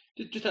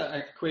 Just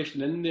a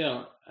question in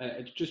there.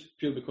 It's just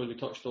purely because we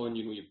touched on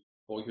your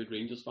boyhood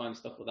Rangers fan,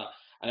 stuff like that,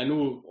 and I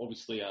know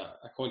obviously a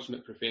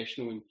consummate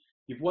professional, and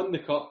you've won the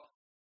cup.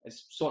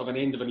 It's sort of an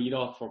end of an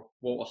era for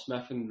Walter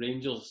Smith and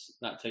Rangers,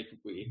 that type of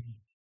way.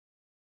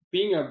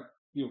 Being a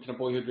kind of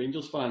boyhood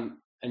Rangers fan,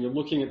 and you're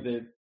looking at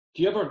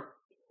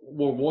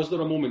was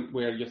there a moment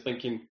where you're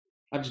thinking,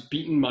 I've just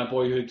beaten my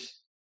boyhood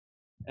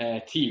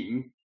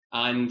team,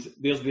 and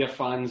there's their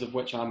fans of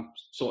which I'm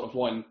sort of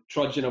one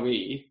trudging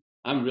away.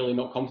 I'm really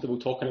not comfortable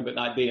talking about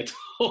that day at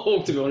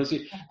all, to be honest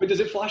with you. But does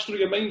it flash through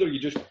your mind, or are you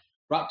just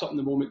wrapped up in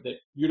the moment that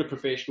you're a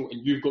professional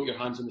and you've got your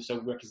hands on the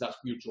silverware because that's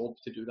your job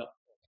to do that?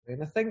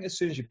 And I think as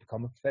soon as you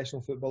become a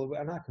professional footballer,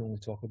 and I can only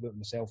talk about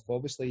myself,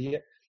 obviously,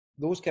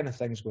 those kind of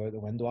things go out the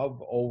window. I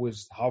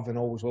always have and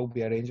always will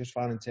be a Rangers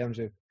fan in terms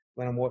of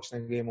when I'm watching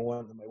a game, I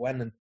want them to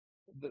win, and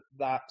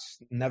that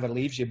never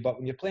leaves you. But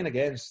when you're playing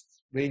against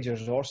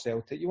Rangers or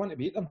Celtic, you want to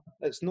beat them.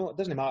 It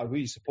doesn't matter who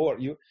you support.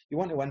 You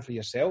want to win for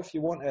yourself.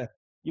 You want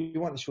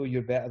to show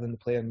you're better than the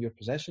player in your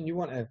position. You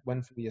want to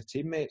win for your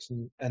teammates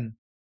and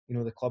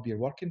the club you're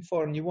working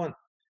for, and you want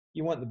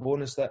the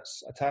bonus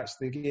that's attached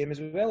to the game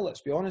as well.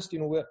 Let's be honest, we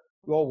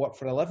all work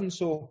for a living,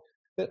 so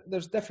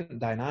there's different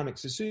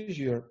dynamics. As soon as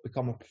you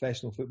become a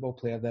professional football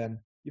player, then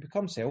you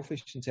become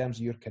selfish in terms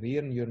of your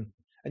career and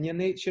your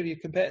nature. Your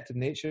competitive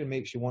nature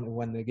makes you want to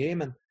win the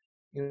game, and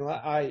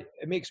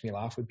it makes me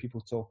laugh when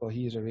people talk, oh,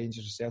 he is a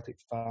Rangers or Celtic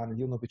fan and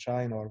he'll not be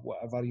trying or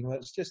whatever.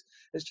 It's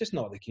just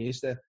not the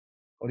case.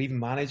 Or even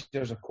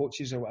managers or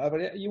coaches or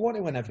whatever. You want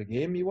to win every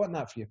game. You want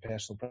that for your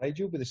personal pride.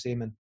 You'll be the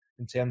same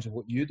in terms of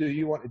what you do.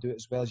 You want to do it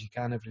as well as you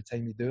can every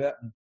time you do it.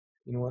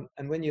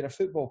 And when you're a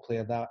football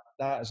player,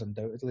 that is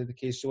undoubtedly the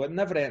case. So it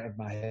never entered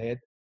my head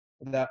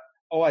that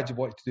all I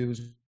wanted to do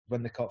was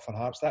win the cup for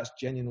Hearts. That's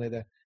genuinely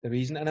the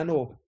reason. And I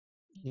know,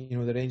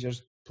 the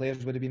Rangers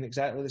players would have been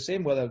exactly the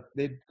same, whether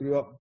they grew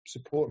up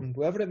supporting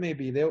whoever it may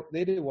be. They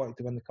wanted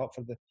to win the cup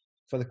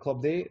for the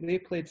club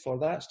they played for.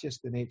 That's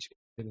just the nature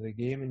of the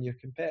game, and your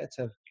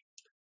competitive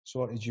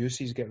sort of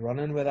juices get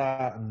running with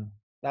that, and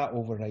that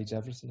overrides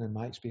everything in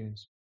my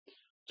experience.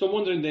 So I'm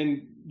wondering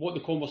then what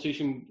the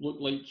conversation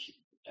looked like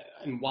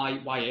and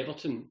why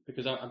Everton,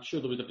 because I'm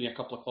sure there would have been a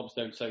couple of clubs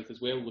down south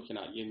as well looking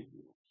at you.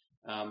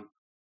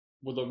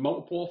 Were there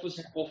multiple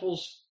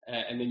offers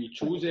and then you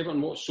chose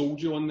Everton? What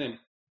sold you on them?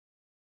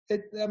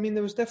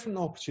 There was different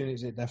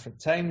opportunities at different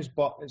times,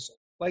 but it's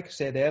like I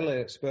said earlier,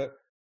 it's about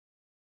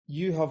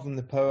you having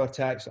the power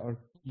to actually, or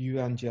you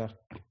and your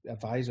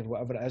advisor,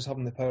 whatever it is,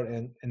 having the power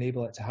to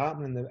enable it to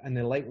happen, and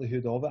the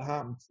likelihood of it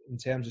happened in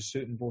terms of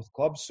suiting both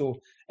clubs.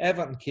 So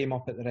Everton came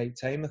up at the right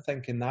time, I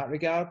think, in that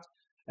regard.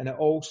 And it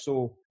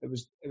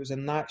was a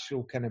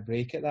natural kind of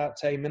break at that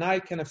time. And I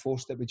kind of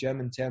forced it with Jim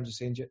in terms of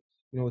saying,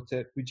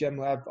 with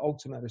Jim, I have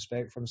ultimate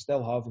respect for him,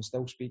 still have and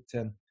still speak to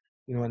him,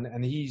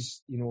 and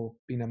he's,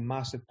 been a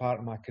massive part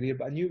of my career,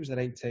 but I knew it was the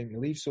right time to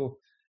leave. So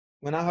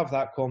when I have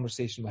that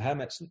conversation with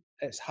him,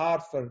 it's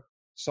hard for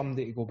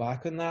somebody to go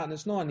back on that, and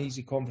it's not an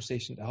easy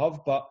conversation to have,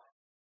 but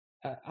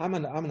I'm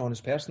an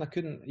honest person. I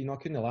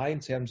couldn't lie in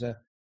terms of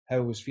how I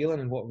was feeling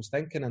and what I was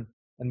thinking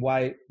and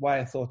why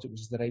I thought it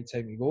was the right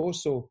time to go.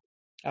 So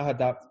I had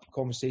that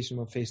conversation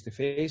with him face to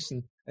face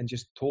and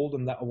just told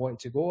him that I wanted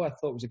to go. I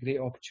thought it was a great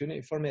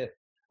opportunity for me.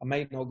 I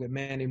might not get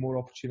many more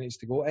opportunities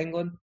to go to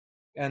England,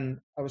 and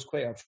I was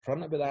quite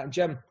upfront about that. And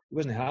Jim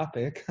wasn't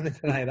happy, I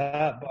can't deny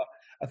that, but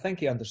I think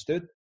he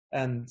understood,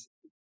 and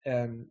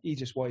he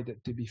just wanted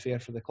it to be fair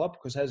for the club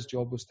because his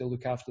job was to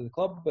look after the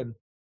club, and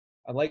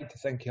I'd like to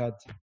think he had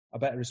a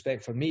bit of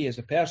respect for me as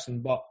a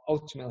person, but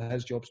ultimately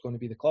his job's going to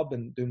be the club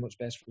and doing what's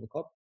best for the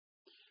club.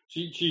 So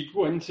you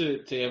go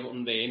into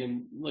Everton then,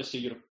 and let's say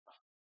you're a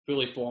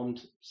fully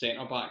formed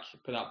centre-back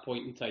at that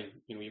point in time.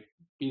 You know, you've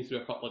been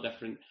through a couple of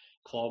different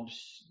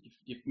clubs,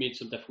 you've made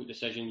some difficult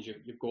decisions,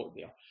 you've got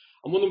there.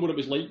 I'm wondering what it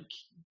was like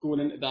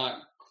going into that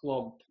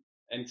club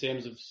in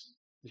terms of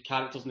the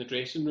characters in the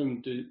dressing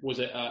room. Was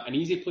it an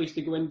easy place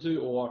to go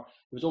into, or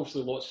there was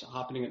obviously lots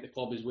happening at the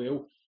club as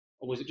well,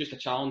 or was it just a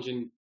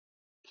challenging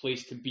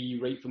place to be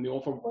right from the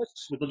offer?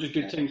 Was there just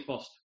good times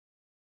first?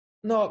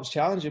 No, it was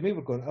challenging.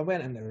 I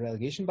went into a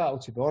relegation battle,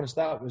 to be honest.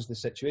 That was the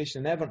situation.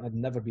 And Everton had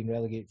never been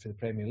relegated for the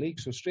Premier League.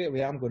 So straight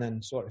away, I'm going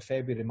in sort of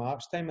February,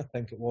 March time, I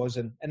think it was.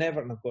 And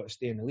Everton have got to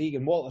stay in the league.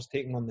 And Walter's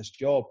taken on this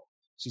job.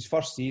 It's his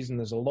first season.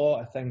 There's a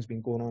lot of things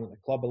been going on at the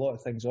club, a lot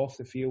of things off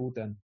the field.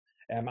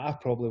 And I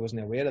probably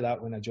wasn't aware of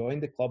that when I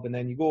joined the club. And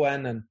then you go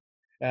in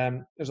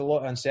and there's a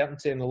lot of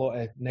uncertainty and a lot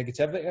of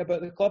negativity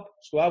about the club.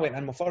 So I went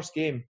in my first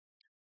game.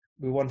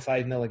 We won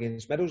 5-0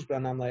 against Middlesbrough.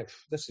 And I'm like,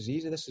 this is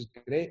easy. This is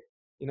great.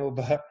 You know,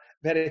 but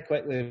very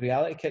quickly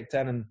reality kicked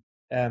in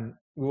and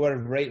we were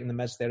right in the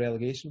midst of the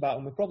relegation battle,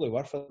 and we probably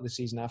were for the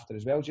season after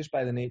as well, just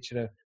by the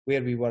nature of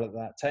where we were at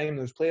that time.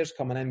 There was players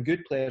coming in,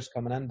 good players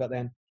coming in, but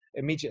then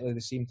immediately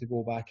they seemed to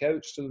go back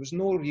out. So there was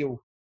no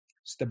real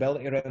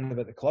stability around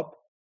about the club.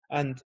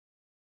 And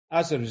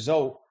as a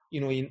result,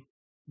 you know,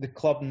 the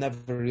club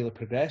never really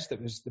progressed.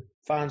 It was the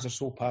fans are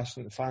so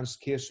passionate, the fans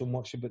care so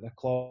much about their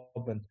club,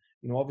 and,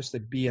 you know, obviously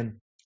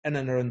being in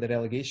and around the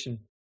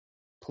relegation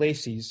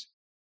places,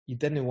 you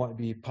didn't want to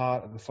be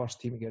part of the first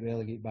team to get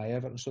relegated by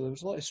Everton. So there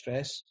was a lot of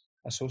stress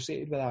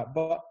associated with that.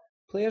 But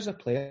players are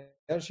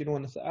players, you know,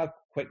 and I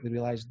quickly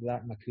realised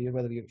that in my career,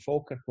 whether you're at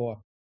Falkirk or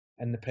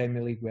in the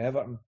Premier League with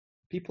Everton,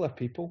 people are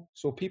people.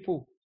 So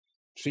people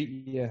treat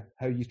you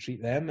how you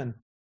treat them. And,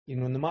 you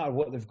know, no matter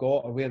what they've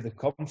got or where they've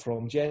come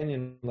from,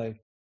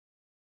 genuinely,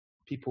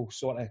 people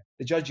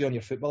they judge you on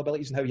your football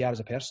abilities and how you are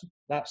as a person.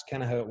 That's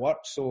kind of how it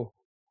works. So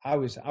I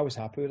was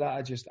happy with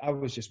that. I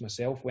was just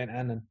myself, went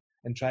in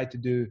and tried to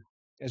do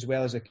as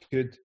well as I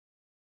could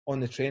on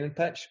the training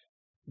pitch,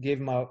 gave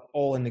my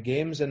all in the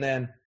games, and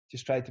then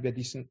just tried to be a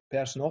decent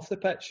person off the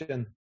pitch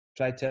and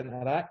tried to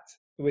interact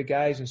with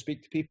guys and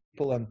speak to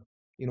people and,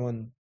 you know,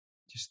 and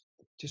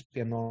just be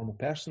a normal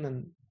person.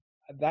 And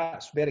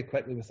that's very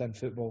quickly within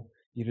football,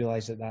 you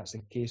realise that that's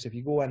the case. If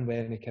you go in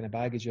with any kind of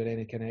baggage or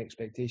any kind of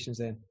expectations,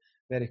 then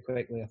very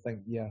quickly I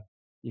think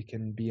you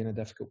can be in a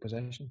difficult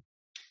position.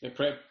 Yeah,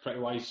 pretty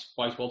wise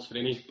words for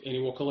any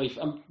walk of life.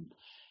 I'm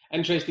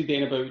interested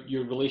then about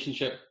your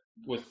relationship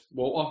with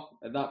Walter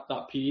at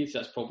that period. So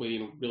that's probably, you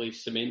know, really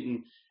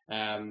cementing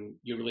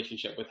your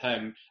relationship with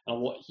him,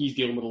 and he's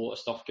dealing with a lot of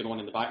stuff going on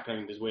in the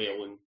background as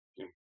well, and,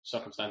 you know,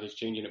 circumstances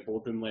changing at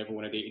boardroom level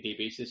on a day-to-day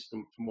basis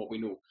from what we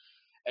know.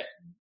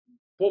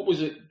 What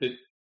was it that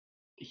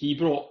he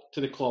brought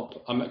to the club?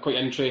 I'm quite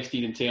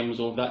interested in terms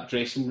of that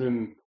dressing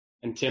room,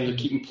 in terms of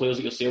keeping players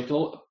like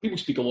yourself. People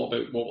speak a lot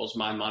about Walter's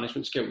man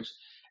management skills,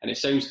 and it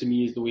sounds to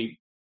me as though he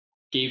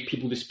gave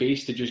people the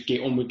space to just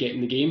get on with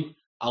getting the game.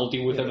 I'll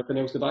deal with everything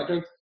else in the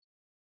background.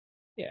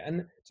 Yeah,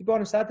 and to be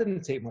honest, I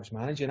didn't take much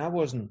managing. I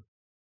wasn't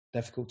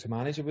difficult to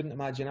manage. I wouldn't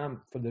imagine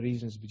for the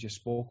reasons we just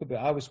spoke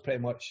about. I was pretty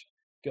much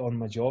get on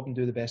my job and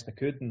do the best I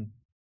could, and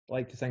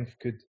like to think I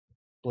could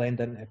blend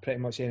into pretty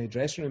much any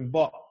dressing room.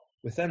 But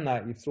within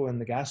that, you throw in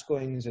the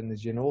Gascoignes and the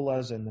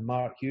Ginolas and the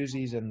Mark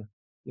Hugheses and,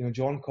 you know,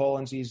 John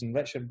Collinses and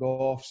Richard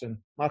Goffs and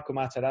Marco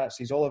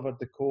Materazzis, Oliver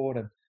Decore,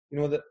 and, you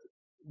know, that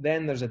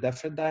then there's a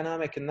different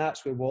dynamic, and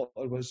that's where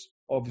Walter was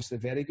obviously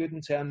very good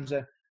in terms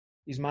of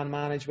his man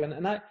management.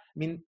 And I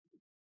mean,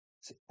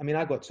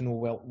 I got to know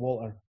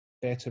Walter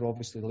better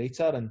obviously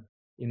later, and,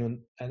 you know,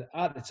 and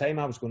at the time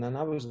I was going in,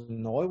 I was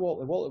in awe of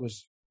Walter. Walter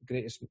was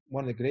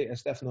one of the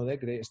greatest, if not the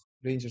greatest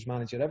Rangers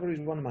manager ever. He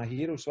was one of my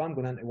heroes, so I'm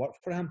going in to work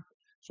for him.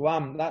 So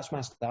that's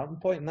my starting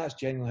point, and that's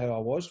genuinely how I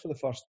was for the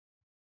first,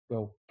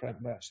 well, pretty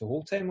much the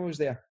whole time I was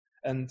there.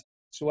 And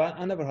so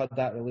I never had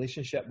that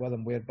relationship with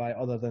him whereby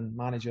other than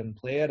manager and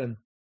player,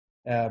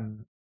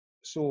 and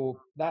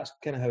so that's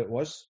kind of how it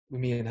was with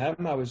me and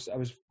him. I was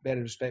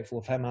very respectful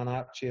of him and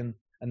Archie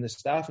and the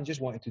staff, and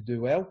just wanted to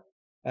do well,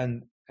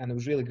 and I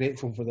was really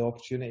grateful for the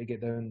opportunity to get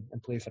down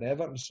and play for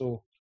Everton.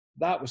 So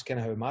that was kind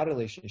of how my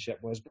relationship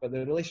was. But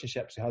the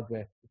relationships I had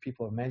with the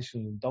people I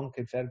mentioned,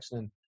 Duncan Ferguson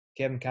and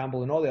Kevin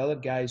Campbell and all the other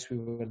guys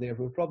who were there,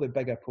 who were probably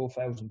bigger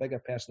profiles and bigger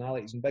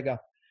personalities and bigger,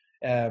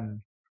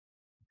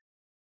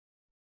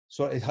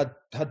 so it had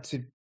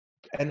to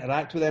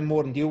interact with them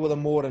more and deal with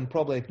them more and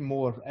probably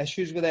more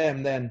issues with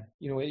them, then,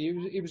 he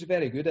was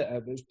very good at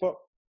it. But it was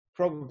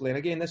probably, and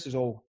again, this is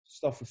all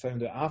stuff we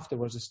found out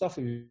afterwards, the stuff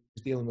he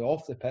was dealing with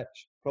off the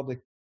pitch probably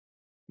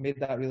made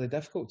that really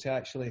difficult to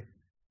actually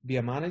be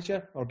a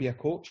manager or be a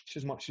coach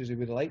as much as he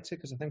would have liked to,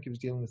 because I think he was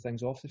dealing with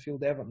things off the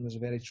field. Everton was a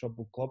very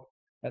troubled club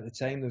at the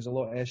time. There was a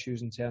lot of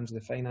issues in terms of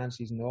the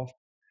finances and the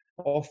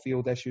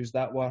off-field issues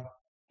that were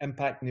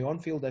impacting the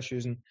on-field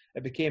issues, and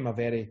it became a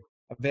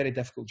very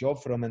difficult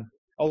job for him. And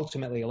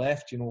ultimately he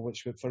left,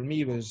 which for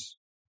me was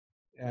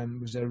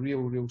a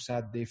real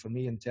sad day for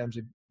me, in terms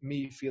of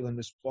me feeling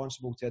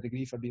responsible to a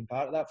degree for being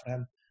part of that, for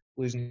him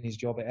losing his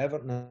job at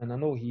Everton. And I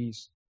know he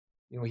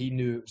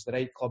knew it was the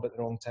right club at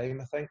the wrong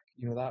time. I think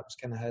that was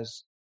kind of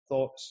his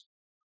thoughts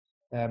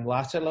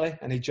latterly,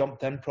 and he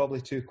jumped in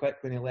probably too quick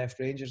when he left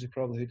Rangers. He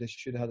probably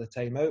should have had a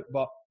time out,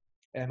 but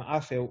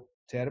I felt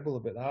terrible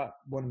about that.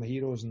 One of my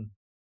heroes, and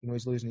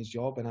he's losing his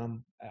job,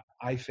 and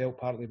I felt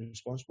partly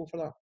responsible for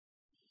that.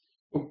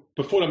 Well,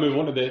 before I move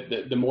on to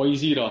the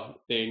Moyes era,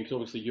 then, because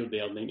obviously you're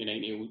there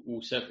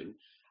 1999-07,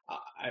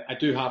 I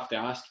do have to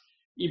ask,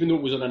 even though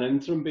it was on an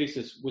interim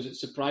basis, was it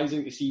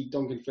surprising to see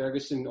Duncan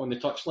Ferguson on the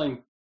touchline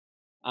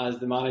as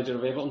the manager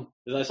of Everton?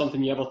 Is that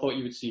something you ever thought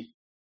you would see?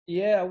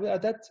 Yeah, I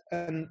did,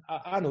 and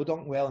I know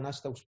Duncan well, and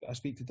I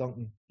speak to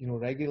Duncan,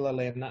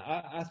 regularly, and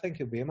I think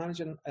he'll be a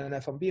manager. And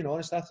if I'm being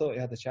honest, I thought he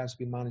had a chance to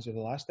be manager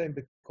the last time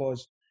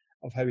because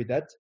of how he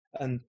did.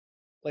 And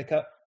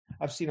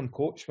I've seen him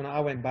coach. When I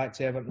went back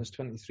to Everton as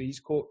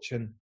 23s coach,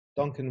 and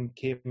Duncan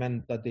came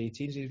in the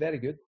 18s, he's very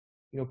good.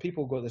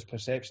 People got this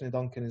perception of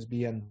Duncan as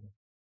being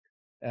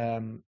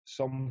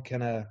some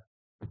kind of,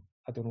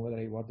 I don't know what the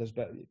right word is,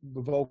 but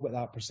we've all got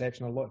that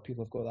perception. A lot of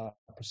people have got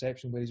that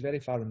perception, where he's very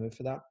far removed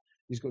for that.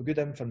 He's got good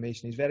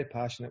information. He's very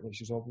passionate,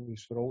 which is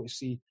obvious for all to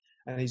see.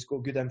 And he's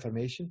got good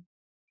information.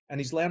 And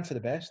he's learned for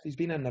the best. He's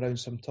been in and around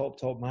some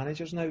top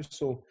managers now.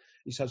 So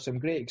he's had some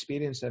great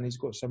experience, and he's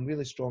got some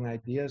really strong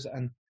ideas.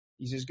 And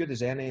he's as good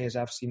as any as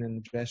I've seen in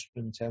the dressing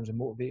room in terms of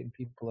motivating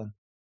people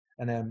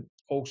and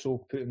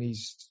also putting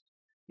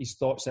his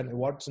thoughts into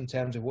words in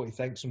terms of what he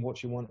thinks and what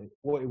he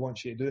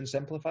wants you to do, and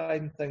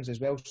simplifying things as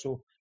well.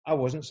 So I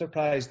wasn't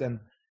surprised, and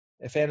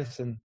if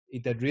anything, he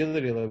did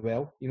really, really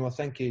well. I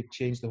think he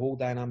changed the whole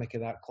dynamic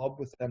of that club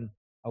within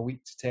a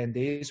week to 10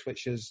 days,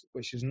 which is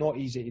not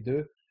easy to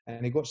do,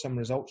 and he got some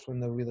results when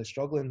they were really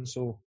struggling.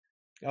 So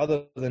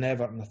other than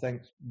Everton, I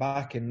think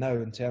back in now,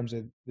 in terms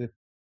of the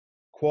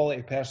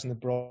quality person they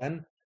brought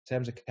in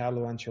terms of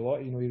Carlo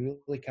Ancelotti, he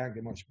really can't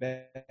get much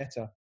better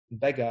and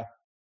bigger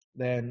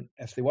than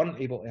if they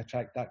weren't able to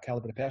attract that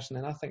calibre of person.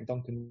 And I think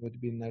Duncan would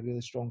be in a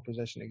really strong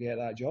position to get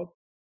that job.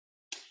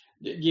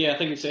 Yeah, I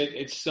think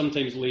it's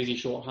sometimes lazy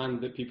shorthand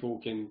that people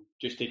can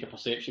just take a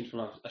perception from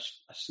a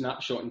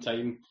snapshot in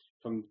time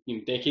from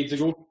decades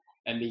ago,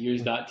 and they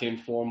use that to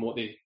inform what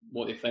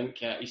they think.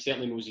 He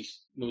certainly knows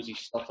his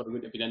stuff, or he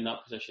wouldn't have been in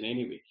that position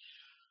anyway.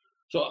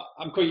 So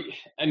I'm quite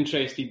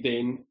interested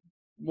then.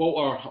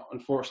 Walter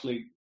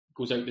unfortunately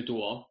goes out the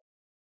door,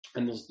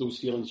 and there's those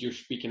feelings you're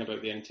speaking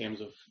about there in terms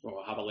of,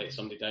 have I let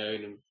somebody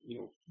down, and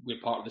we're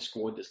part of the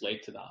squad that's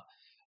led to that.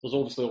 There's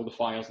obviously all the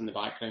fires in the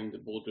background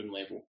at boardroom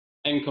level.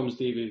 In comes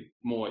David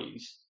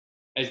Moyes.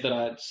 Is there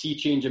a sea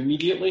change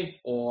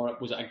immediately, or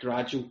was it a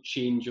gradual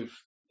change of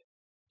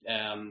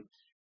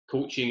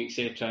coaching,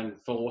 etc., and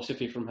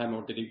philosophy from him,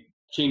 or did he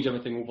change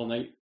everything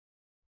overnight?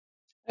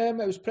 It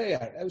was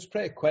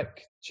pretty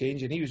quick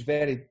change, and he was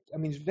very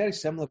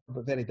similar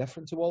but very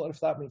different to Walter, if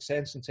that makes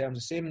sense, in terms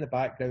of same in the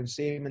background,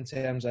 same in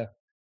terms of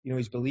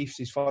his beliefs,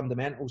 his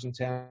fundamentals in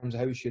terms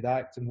of how he should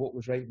act and what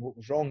was right and what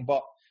was wrong.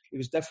 But he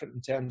was different in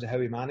terms of how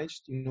he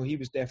managed. He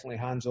was definitely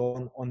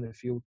hands-on on the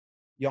field,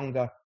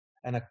 younger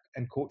and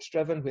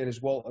coach-driven,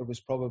 whereas Walter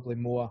was probably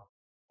more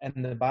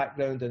in the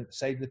background and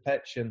side of the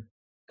pitch, and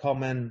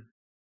come in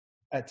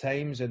at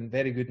times and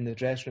very good in the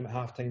dressing room at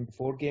half-time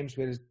before games,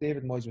 whereas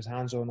David Moyes was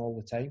hands-on all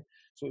the time.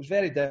 So it was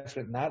very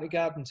different in that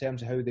regard in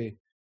terms of how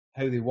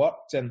they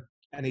worked, and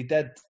he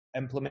did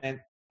implement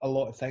a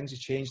lot of things. He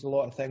changed a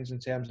lot of things in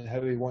terms of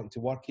how he wanted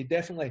to work. He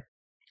definitely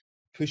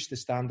pushed the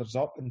standards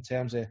up in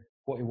terms of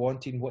what he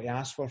wanted and what he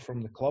asked for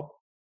from the club,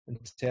 in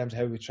terms of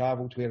how we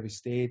travelled, where we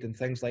stayed and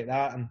things like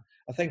that. And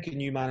I think a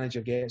new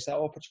manager gets that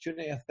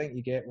opportunity. I think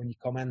you get when you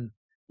come in,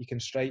 you can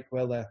strike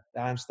while the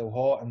iron's still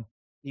hot, and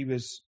he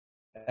was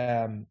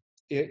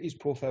his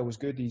profile was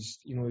good. He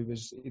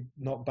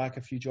knocked back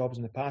a few jobs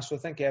in the past, so I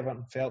think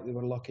Everton felt they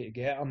were lucky to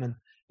get him, and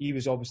he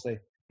was obviously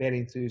very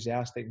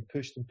enthusiastic and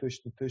pushed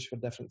for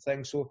different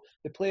things. So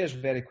the players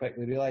very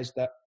quickly realised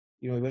that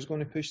he was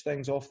going to push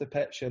things off the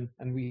pitch, and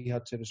we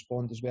had to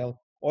respond as well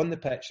on the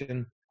pitch.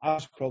 And I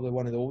was probably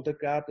one of the older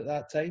guard at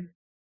that time,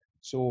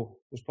 so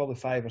there's probably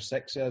 5 or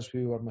 6 of us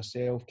who were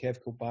myself, Kev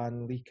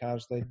Kilban, Lee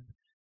Carsley,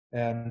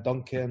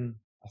 Duncan,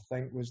 I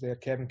think was there,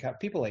 Kevin Catt,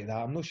 people like that.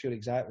 I'm not sure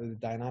exactly the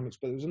dynamics,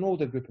 but it was an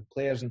older group of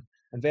players, and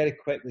very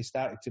quickly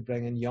started to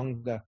bring in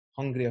younger,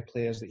 hungrier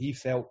players that he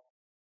felt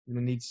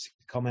needs to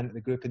come into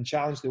the group and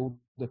challenge the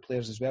older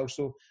players as well.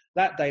 So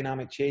that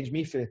dynamic changed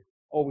me for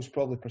always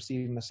probably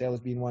perceiving myself as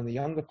being one of the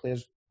younger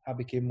players. I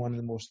became one of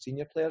the most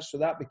senior players. So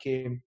that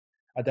became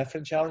a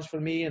different challenge for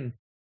me, and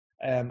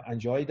I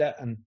enjoyed it.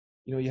 And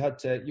you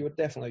were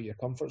definitely out of your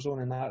comfort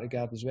zone in that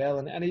regard as well.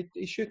 And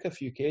he shook a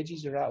few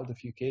cages, he rattled a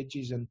few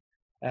cages, and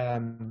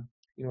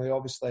he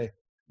obviously,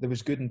 there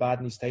was good and bad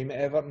in his time at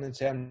Everton in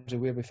terms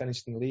of where we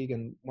finished in the league,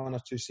 and 1 or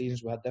 2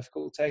 seasons we had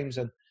difficult times,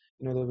 and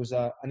there was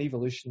an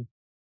evolution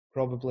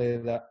probably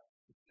that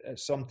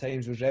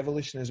sometimes was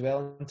revolution as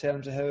well in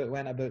terms of how it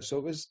went about. So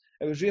it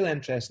was really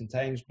interesting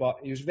times, but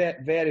he was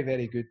very, very,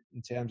 very good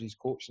in terms of his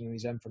coaching and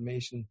his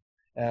information,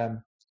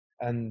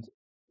 and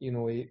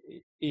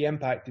he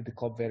impacted the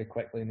club very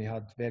quickly, and he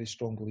had very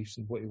strong beliefs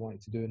in what he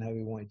wanted to do and how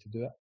he wanted to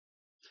do it.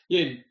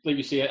 Yeah, like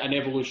you say, an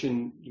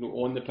evolution,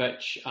 on the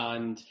pitch,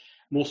 and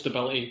more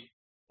stability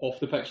off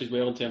the pitch as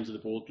well in terms of the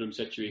boardroom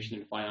situation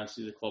and finances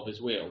of the club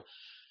as well.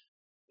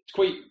 It's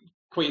quite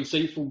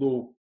insightful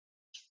though,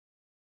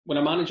 when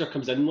a manager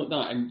comes in like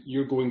that and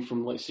you're going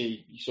from, let's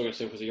say, you saw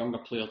yourself as a younger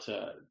player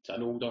to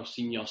an older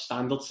senior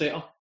standard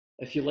setter,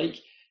 if you like.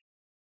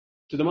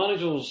 Do the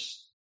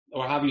managers,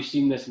 or have you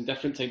seen this in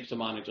different types of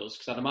managers?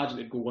 Because I'd imagine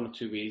it'd go one of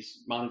two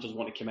ways. Managers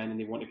want to come in and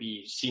they want to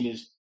be seen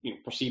as,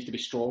 perceived to be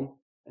strong,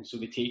 and so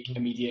they take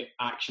immediate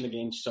action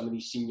against some of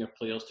these senior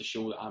players to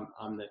show that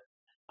I'm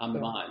the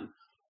man.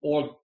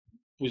 Or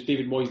was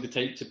David Moyes the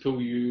type to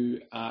pull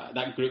you,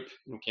 that group,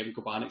 Kevin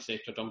Coban,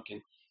 etc.,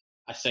 Duncan,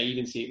 aside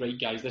and say, right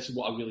guys, this is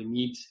what I really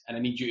need, and I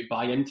need you to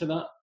buy into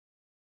that?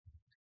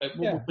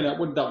 What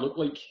did that look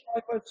like?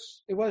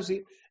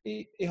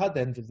 He had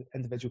the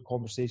individual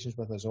conversations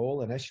with us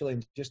all initially,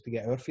 and just to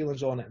get our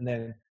feelings on it, and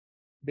then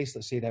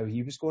basically said how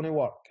he was going to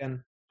work.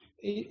 And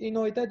he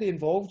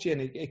involved you,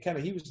 and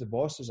he was the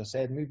boss, as I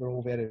said, and we were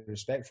all very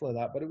respectful of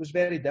that. But it was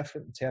very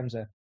different in terms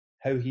of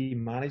how he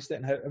managed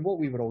it and what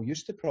we were all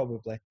used to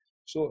probably.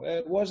 So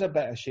it was a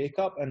bit of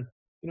shake-up, and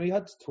you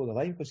had to toe the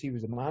line because he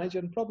was the manager,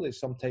 and probably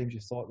sometimes you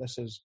thought, this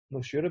is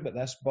not sure about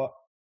this, but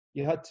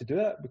you had to do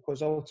it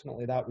because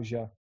ultimately that was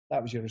your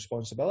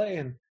responsibility,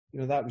 and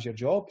that was your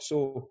job.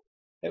 So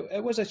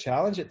it was a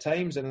challenge at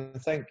times, and I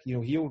think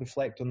he'll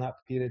reflect on that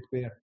period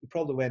where he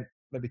probably went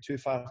maybe too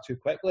far too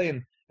quickly,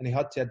 and he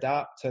had to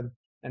adapt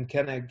and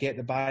kind of get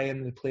the buy-in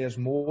of the players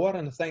more.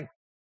 And I think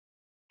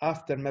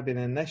after maybe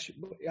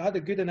he had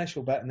a good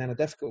initial bit and then a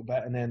difficult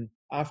bit, and then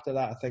after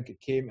that I think it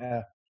came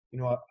to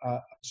a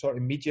sort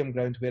of medium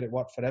ground where it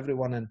worked for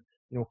everyone, and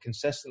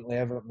consistently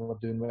Everton were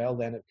doing well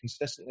then.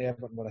 Consistently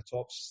Everton were a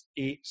top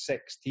 8-6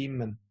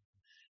 team, and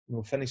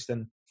finished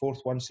in 4th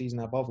one season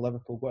above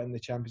Liverpool, got in the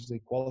Champions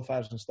League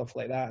qualifiers and stuff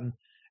like that,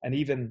 and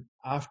even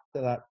after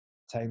that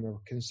time we were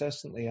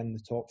consistently in the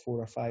top 4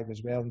 or 5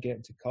 as well, and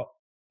getting to cup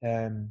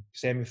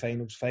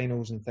semi-finals,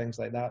 finals and things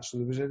like that. So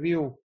there was a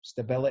real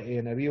stability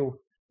and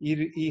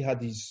he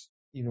had his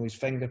his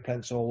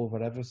fingerprints all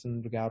over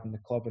everything regarding the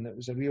club, and it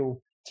was a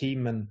real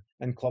team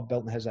and club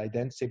built on his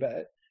identity.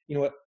 But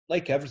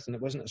like everything,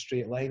 it wasn't a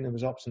straight line. There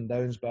was ups and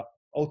downs, but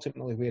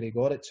ultimately where he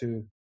got it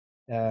to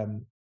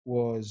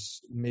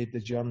was made the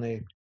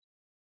journey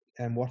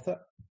worth it.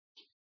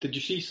 Did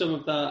you see some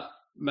of that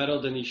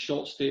mirrored in his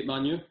short stay at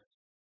Man U?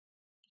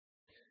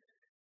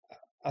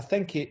 I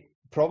think he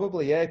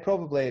probably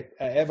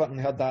Everton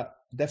had that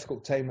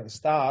difficult time at the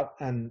start,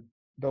 and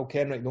Bill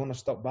Kenwright, the owner,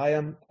 stuck by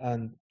him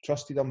and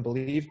trusted him,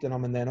 believed in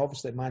him, and then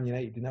obviously at Man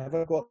United he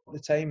never got the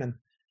time,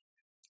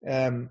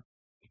 and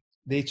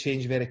they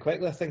changed very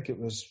quickly. I think it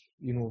was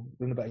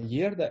around about a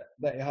year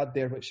that he had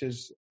there, which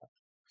is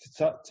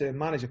to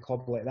manage a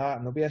club like that,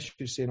 and there'll be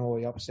issues saying,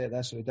 he upset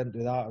this or he didn't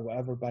do that or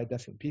whatever by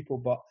different people,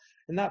 but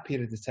in that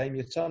period of time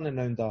you're turning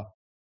around a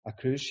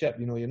cruise ship.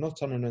 You're not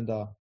turning around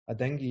a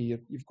dinghy.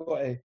 It's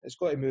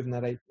got to move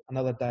in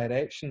another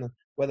direction,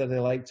 whether they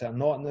liked it or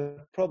not. And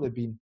there's probably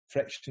been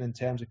friction in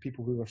terms of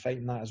people who were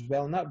fighting that as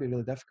well, and that'd be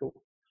really difficult.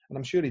 And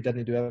I'm sure he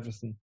didn't do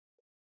everything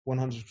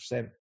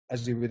 100%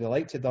 as he would have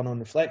liked to have done on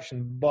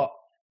reflection, but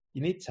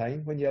you need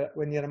time when you're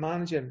a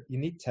manager. You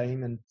need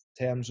time in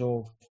terms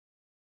of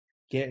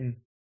getting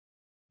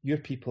your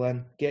people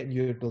in, getting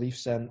your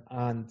beliefs in,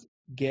 and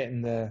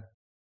getting the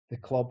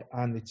club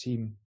and the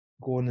team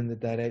going in the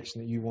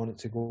direction that you want it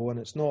to go. And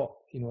it's not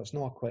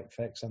a quick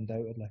fix,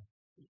 undoubtedly.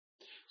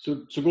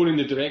 So going in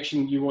the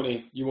direction you want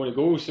to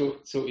go, so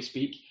to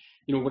speak.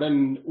 We're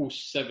in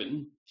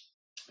 07.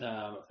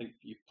 I think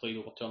you've played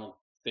over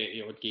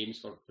 30 odd games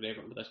for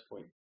Everton at this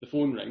point. The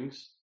phone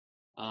rings,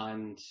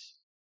 and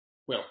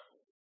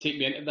take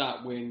me into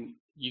that when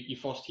you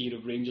first hear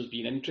of Rangers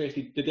being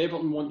interested. Did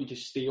Everton want you to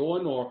stay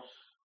on, or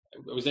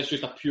was this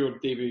just a pure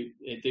David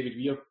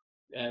Weir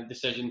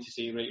decision to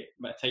say, right,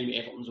 my time at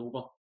Everton's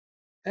over?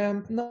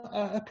 No,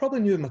 I probably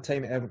knew my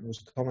time at Everton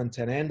was coming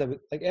to an end.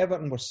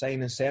 Everton were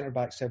signing centre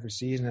backs every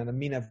season, and I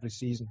mean every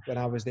season when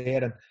I was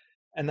there,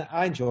 and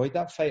I enjoyed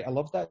that fight. I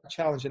loved that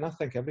challenge, and I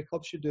think every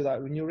club should do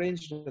that. When your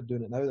Rangers are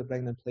doing it now, they're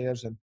bringing in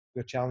players and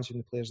we're challenging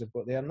the players they've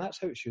got there, and that's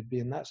how it should be,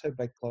 and that's how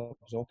big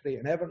clubs operate.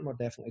 And Everton were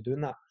definitely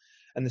doing that.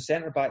 And the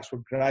centre backs were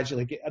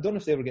gradually I don't know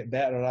if they were getting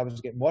better or I was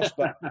getting worse,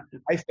 but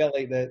I felt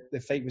like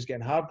the fight was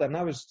getting harder. And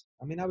I was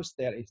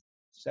 30,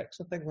 36,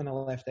 I think, when I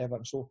left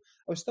Everton. So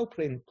I was still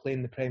playing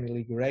the Premier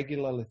League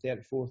regularly,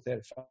 34,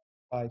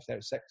 35,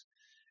 36.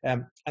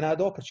 And I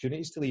had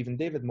opportunities to leave. And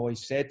David Moyes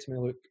said to me,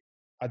 look,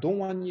 I don't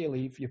want you to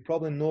leave. You're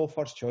probably no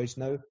first choice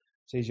now.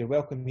 Says you're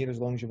welcome here as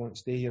long as you want to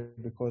stay here,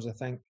 because I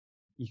think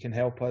you can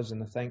help us,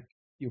 and I think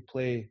you'll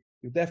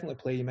definitely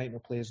play. You might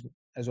not play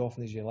as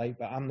often as you like,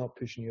 but I'm not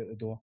pushing you out the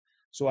door.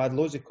 So I had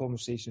loads of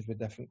conversations with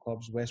different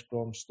clubs, West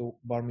Brom, Stoke,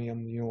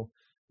 Birmingham,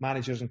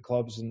 managers and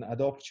clubs, and I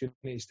had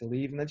opportunities to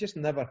leave, and I just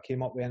never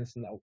came up with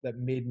anything that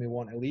made me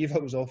want to leave. I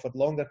was offered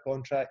longer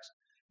contracts,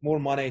 more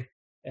money,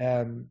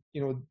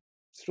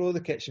 throw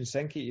the kitchen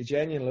sink at you.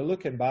 Genuinely,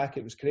 looking back,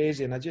 it was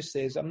crazy, and I just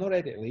says, I'm not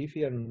ready to leave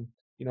here, and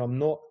I'm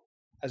not,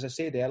 as I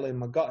said earlier,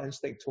 my gut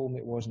instinct told me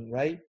it wasn't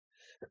right.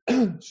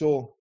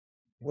 So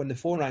when the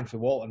phone rang for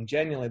Walter, and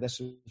genuinely this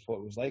is what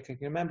it was like. I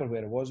can remember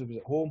where I was. I was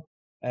at home,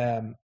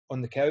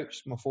 on the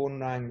couch. My phone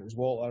rang. It was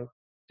Walter.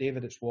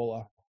 David, it's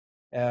Walter.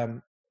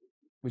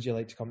 Would you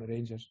like to come to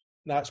Rangers?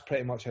 And that's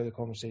pretty much how the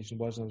conversation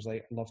was. And I was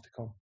like, I'd love to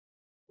come.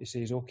 He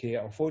says, okay,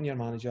 I'll phone your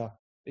manager.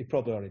 He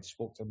probably already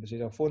spoke to him, but he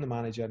says, I'll phone the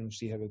manager and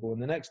see how we go.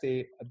 And the next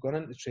day, I'd gone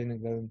into the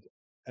training ground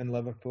in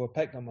Liverpool,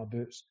 picked up my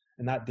boots,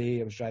 and that day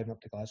I was driving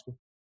up to Glasgow.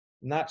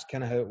 And that's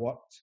kind of how it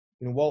worked.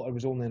 Walter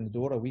was only in the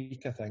door a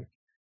week, I think.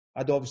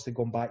 I'd obviously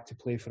gone back to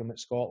play for him at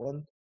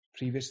Scotland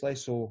previously,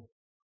 so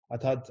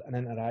I'd had an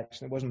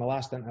interaction. It wasn't my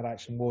last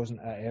interaction, wasn't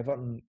at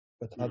Everton,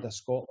 but I had a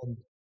Scotland.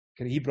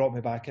 He brought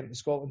me back into the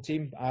Scotland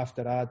team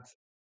after I'd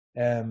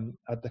had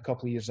a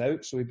couple of years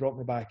out, so he brought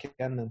me back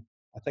in, and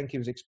I think he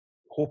was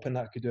hoping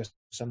that I could do a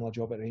similar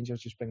job at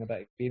Rangers, just bring a bit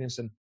of experience.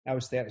 And I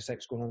was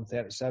 36 going on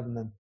 37,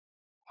 and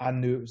I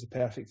knew it was the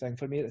perfect thing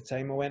for me at the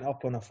time. I went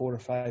up on a 4 or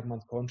 5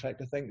 month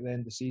contract, I think, at the end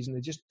of the season.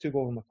 They just took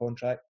over my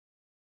contract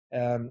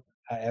at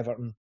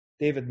Everton.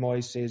 David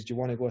Moyes says, do you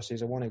want to go? I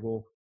says, I want to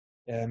go.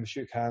 We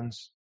shook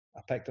hands.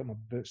 I picked up my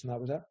boots, and that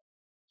was it.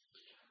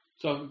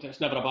 So it's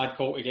never a bad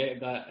call to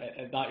get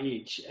at that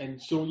age. And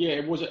so, yeah,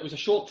 it was a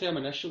short term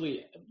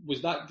initially.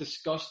 Was that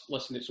discussed?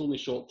 Listen, it's only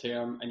short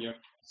term, and you're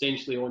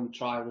essentially on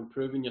trial and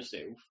proving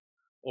yourself.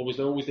 Or was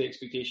there always the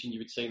expectation you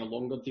would sign a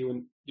longer deal?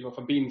 And if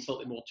I'm being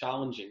slightly more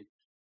challenging,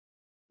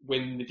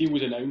 when the deal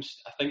was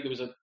announced, I think there was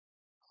a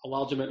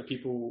large amount of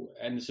people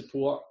in the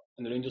support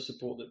and the Rangers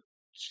support that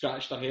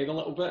scratched their head a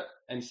little bit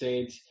and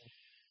said,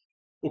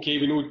 okay,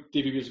 we know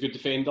David Weir's a good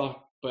defender,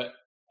 but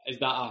is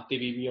that a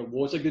David Weir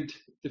was a good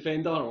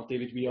defender, or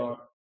David Weir,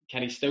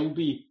 can he still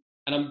be?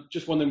 And I'm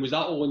just wondering, was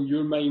that all in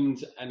your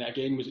mind? And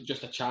again, was it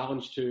just a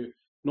challenge to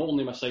not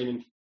only my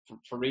signing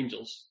for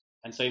Rangers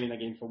and signing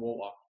again for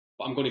Walter,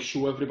 but I'm going to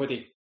show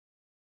everybody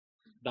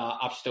that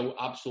I've still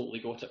absolutely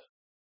got it?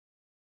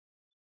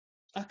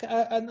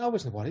 I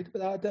wasn't worried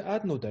about that. I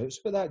had no doubts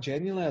about that.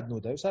 Genuinely, I had no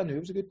doubts. I knew he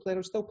was a good player. I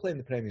was still playing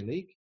the Premier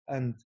League,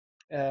 and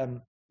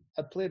I'm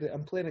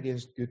playing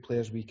against good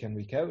players week in,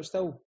 week out. I was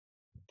still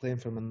playing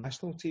for my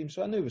national team,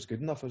 so I knew it was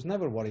good enough. I was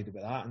never worried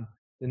about that. And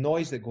the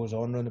noise that goes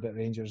on around about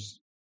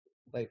Rangers,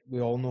 like, we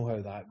all know how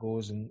that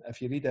goes. And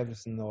if you read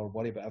everything or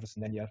worry about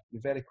everything, then you're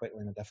very quickly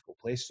in a difficult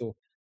place. So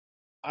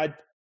I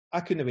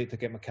couldn't wait to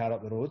get my car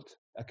up the road.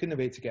 I couldn't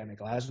wait to get into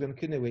Glasgow, and I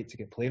couldn't wait to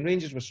get playing.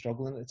 Rangers were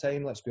struggling at the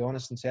time, let's be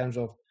honest, in terms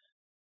of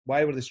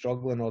why were they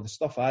struggling? Or the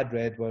stuff I'd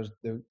read was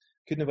they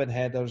couldn't win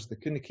headers, they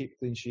couldn't keep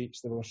clean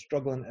sheets, they were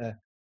struggling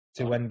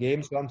to win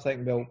games. So I'm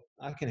thinking, well,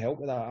 I can help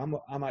with that.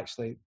 I'm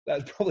actually,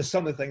 that's probably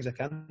some of the things I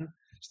can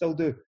still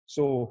do.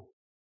 So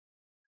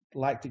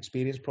lacked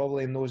experience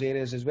probably in those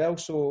areas as well.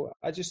 So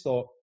I just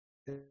thought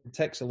it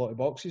ticks a lot of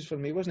boxes for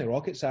me. It wasn't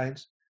rocket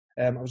science.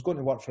 I was going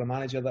to work for a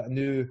manager that I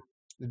knew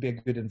would be a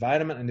good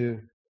environment. I knew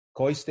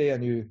Coiste, I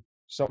knew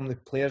some of the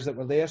players that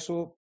were there.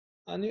 So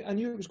I knew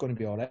it was going to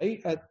be all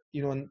right.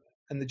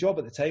 And the job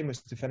at the time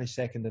was to finish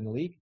second in the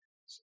league.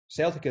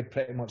 Celtic had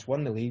pretty much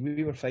won the league.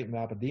 We were fighting with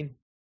Aberdeen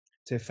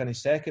to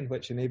finish second,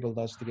 which enabled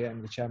us to get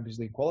into the Champions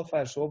League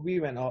qualifier. So we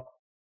went up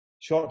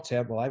short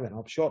term. Well, I went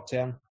up short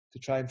term to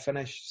try and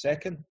finish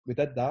second. We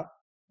did that.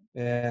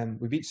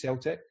 We beat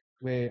Celtic.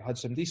 We had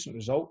some decent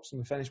results,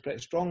 and we finished pretty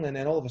strongly. And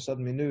then all of a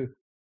sudden, we knew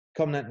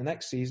coming into the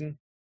next season,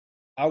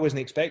 I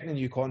wasn't expecting a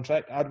new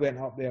contract. I'd went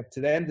up there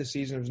to the end of the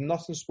season. There was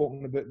nothing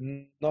spoken about,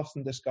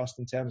 nothing discussed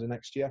in terms of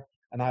next year,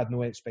 and I had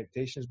no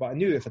expectations. But I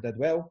knew if I did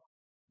well,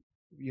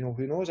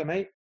 who knows, I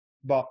might.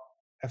 But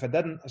if I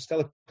didn't, I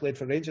still played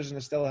for Rangers, and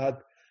I still had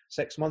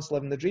 6 months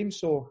living the dream.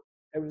 So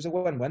it was a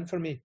win-win for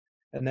me.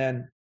 And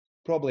then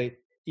probably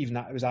even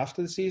that, it was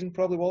after the season,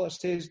 probably Walter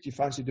says, do you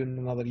fancy doing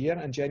another year?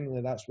 And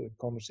genuinely, that's what the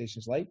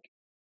conversation's like.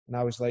 And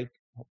I was like,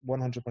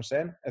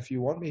 100%. If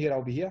you want me here,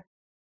 I'll be here.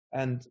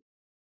 And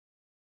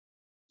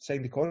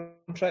signed the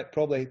contract,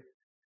 probably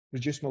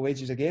reduced my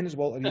wages again, as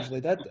Walter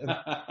usually did.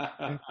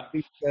 And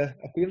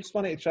appearance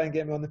money to try and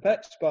get me on the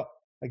pitch. But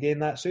again,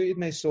 that suited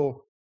me.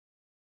 So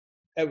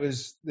it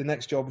was, the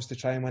next job was to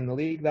try and win the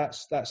league.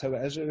 That's how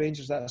it is at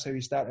Rangers. That's how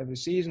we start every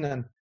season.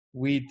 And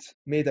we'd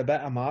made a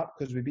bit of mark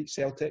because we beat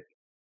Celtic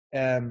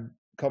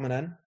coming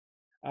in,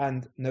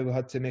 and now we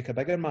had to make a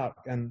bigger mark.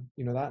 And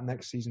that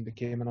next season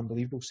became an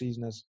unbelievable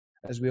season,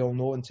 as we all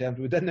know, in terms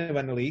we didn't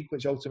win the league,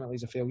 which ultimately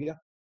is a failure.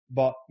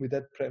 but we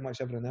did pretty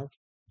much everything else.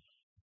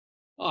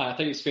 I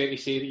think it's fair to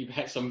say that you've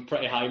hit some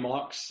pretty high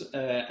marks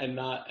in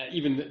that.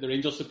 Even the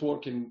Rangers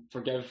support can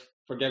forgive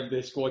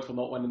the squad for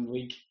not winning the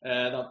league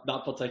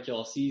that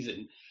particular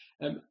season.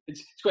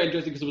 It's quite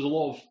interesting because there was a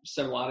lot of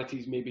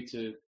similarities maybe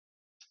to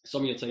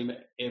some of your time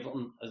at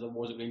Everton as there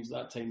was at Rangers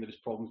at that time. There was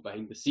problems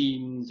behind the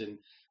scenes and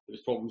there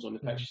was problems on the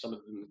pitch. Some of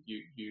them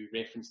you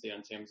referenced there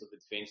in terms of the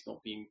defence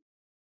not being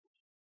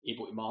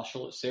able to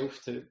marshal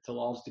itself to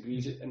large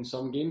degrees in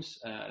some games.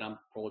 And I'm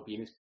probably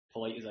being as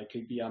polite as I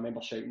could be. I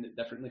remember shouting it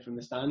differently from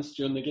the stands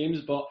during the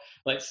games, but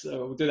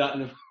we'll do that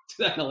in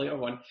a later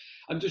one.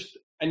 I'm just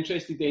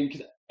interested then,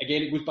 because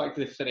again it goes back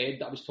to the thread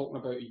that I was talking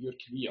about in your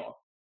career,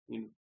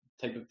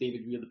 type of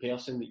David Weir, the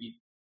person that you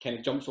kind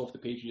of jumps off the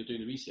page when you're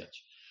doing the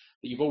research,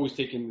 that you've always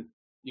taken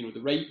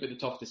the right but the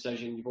tough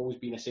decision. You've always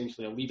been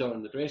essentially a leader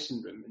in the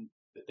dressing room and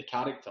the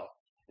character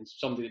and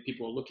somebody that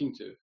people are looking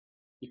to.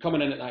 You're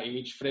coming in at that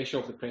age, fresh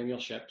off the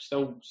Premiership,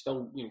 still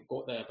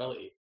got the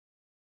ability.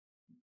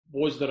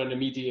 Was there an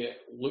immediate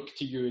look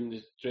to you in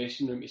the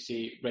dressing room to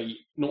say, right,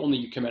 not only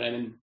are you coming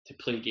in to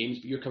play games,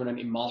 but you're coming in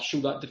to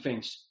marshal that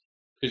defence?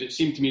 Because it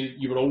seemed to me that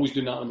you were always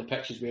doing that on the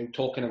pitch as well,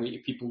 talking away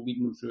to people,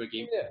 leading them through a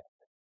game.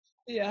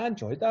 Yeah, I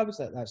enjoyed that. I was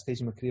at that stage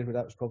in my career where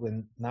that was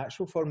probably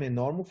natural for me and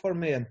normal for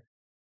me,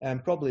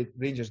 and probably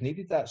Rangers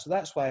needed that. So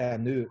that's why I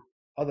knew,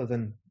 other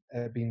than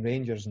being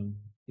Rangers and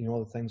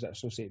all the things that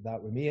associate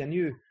that with me, I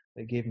knew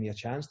it gave me a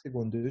chance to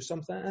go and do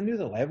something. I knew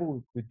the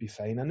level would be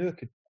fine. I knew I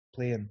could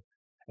play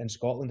in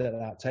Scotland at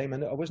that time.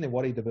 I wasn't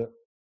worried about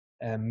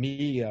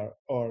me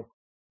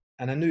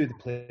and I knew the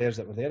players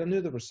that were there. I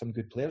knew there were some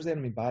good players there. I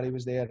mean, Barry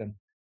was there,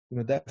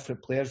 and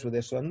different players were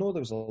there. So I know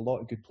there was a lot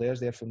of good players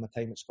there from my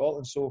time at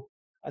Scotland. So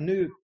I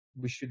knew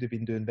we should have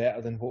been doing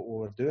better than what we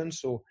were doing.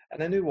 So,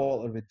 and I knew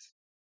Walter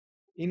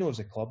he knows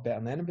the club better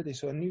than anybody.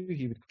 So I knew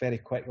he would very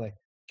quickly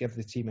give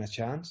the team a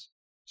chance.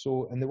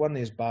 So, and they weren't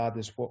as bad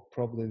as what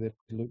probably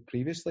they looked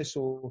previously.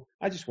 So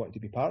I just wanted to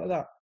be part of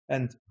that.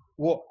 And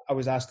what I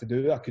was asked to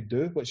do, I could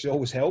do, which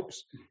always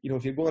helps.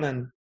 If you're going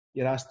in,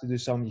 you're asked to do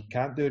something you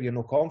can't do, or you're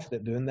not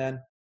confident doing,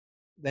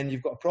 then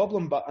you've got a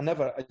problem. But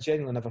I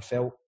genuinely never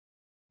felt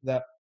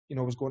that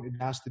I was going to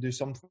be asked to do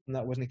something that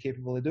I wasn't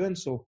capable of doing.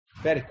 So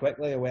very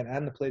quickly I went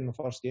in. I played my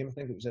first game. I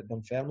think it was at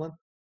Dunfermline.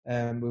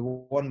 We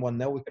won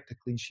 1-0. We kept a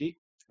clean sheet.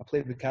 I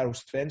played with Carl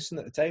Svensson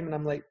at the time, and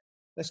I'm like,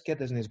 this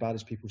kid isn't as bad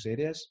as people say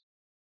he is.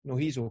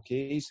 He's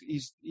okay.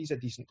 He's a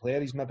decent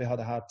player. He's maybe had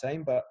a hard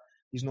time, but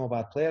he's not a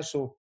bad player.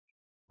 So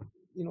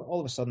all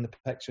of a sudden the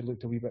picture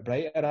looked a wee bit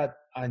brighter.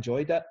 I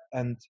enjoyed it,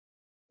 and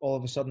all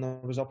of a sudden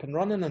I was up and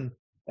running,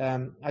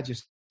 and I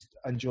just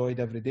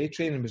enjoyed every day.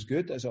 Training was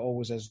good, as it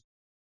always is.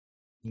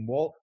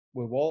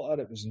 With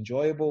Walter, it was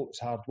enjoyable. It was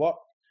hard work.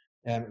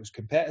 It was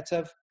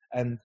competitive,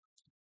 and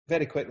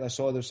very quickly I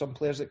saw there were some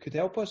players that could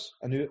help us.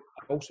 I knew,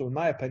 also in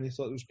my opinion,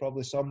 thought there was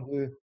probably some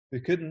who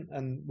couldn't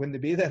and wouldn't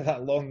be there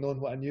that long,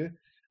 knowing what I knew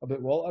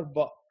about Walter.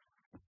 But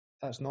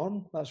that's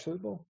normal. That's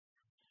football.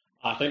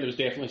 I think there was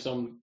definitely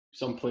some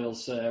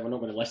players. We're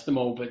not going to list them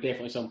all, but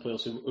definitely some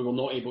players who were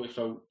not able to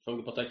fill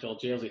the particular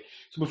jersey.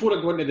 So before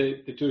I go into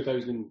the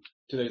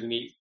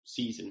 2008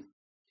 season,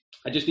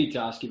 I just need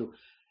to ask you,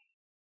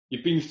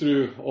 you've been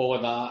through all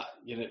of that.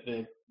 You're at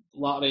the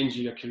latter end of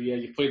your career.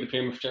 You've played the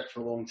Premiership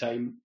for a long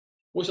time.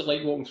 What's it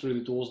like walking through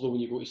the doors, though,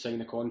 when you go to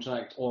sign a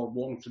contract, or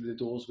walking through the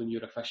doors when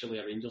you're officially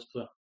a Rangers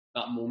player?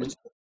 That moment.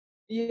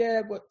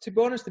 Yeah, but to be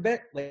honest, a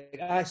bit like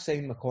I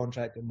signed my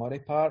contract at Murray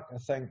Park. I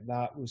think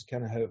that was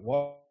kind of how it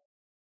was.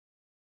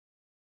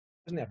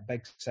 It wasn't a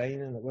big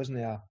signing. It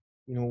wasn't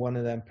one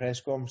of them press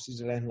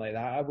conferences or anything like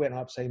that. I went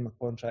up, signed my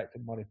contract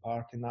at Murray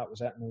Park, and that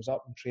was it. And I was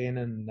up in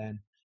training, and then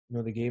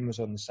the game was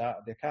on the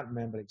Saturday. I can't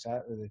remember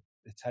exactly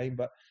the time,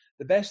 but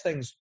the best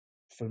things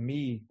for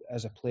me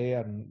as a player,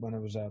 and when I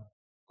was a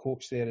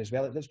coach there as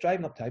well, it was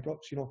driving up to Ibrox.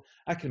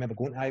 I can remember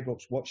going to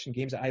Ibrox, watching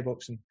games at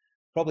Ibrox, and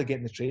probably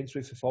getting the train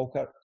through for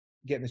Falkirk,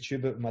 getting the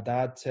tube out with my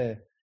dad to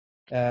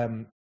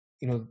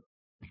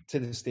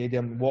the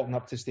stadium, walking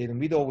up to the stadium.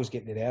 We'd always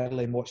get there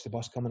early and watch the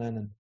bus coming in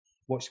and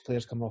watch the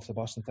players coming off the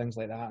bus and things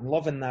like that, and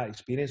loving that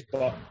experience.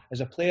 But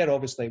as a player,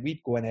 obviously,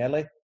 we'd go in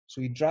early. So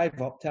you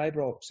drive up to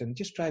Ibrox, and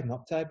just driving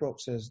up to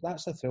Ibrox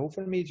that's a thrill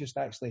for me. Just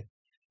actually,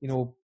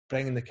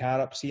 bringing the car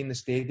up, seeing the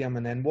stadium,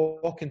 and then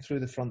walking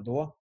through the front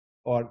door.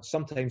 Or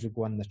sometimes we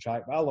go on the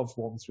track, but I love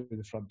walking through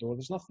the front door.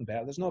 There's nothing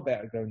better. There's no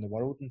better ground in the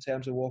world in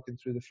terms of walking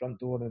through the front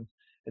door and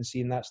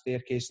seeing that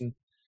staircase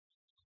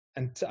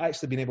and to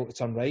actually being able to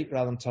turn right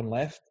rather than turn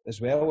left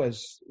as well.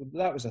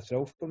 That was a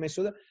thrill for me.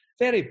 So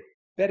very,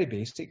 very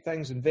basic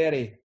things and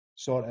very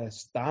sort of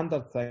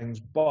standard things,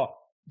 but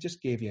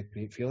just gave you a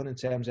great feeling in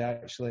terms of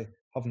actually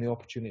having the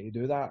opportunity to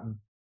do that. And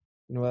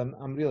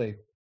I'm really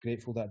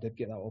grateful that I did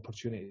get that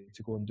opportunity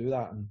to go and do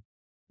that, and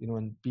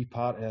be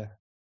part of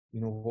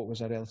what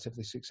was a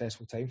relatively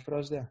successful time for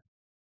us there.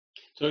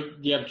 So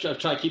yeah, I've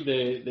tried to keep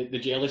the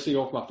jealousy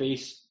off my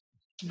face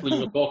when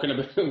you were talking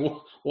about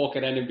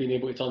walking in and being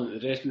able to turn at the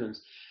dressing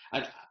rooms.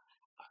 And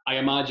I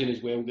imagine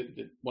as well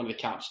that one of the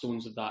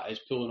capstones of that is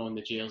pulling on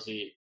the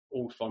jersey,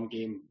 Old Firm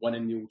game,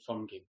 winning the Old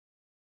Firm game.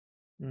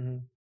 Mm-hmm.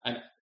 And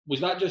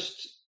was that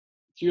just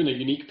you in a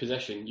unique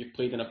position? You've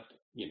played in a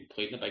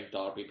played in a big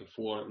derby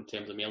before in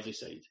terms of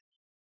Merseyside.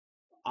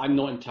 I'm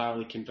not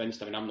entirely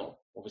convinced. I mean, I'm not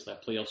obviously a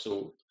player,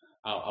 so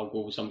I'll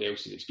go with somebody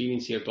else's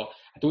experience here, but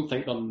I don't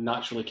think they're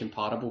naturally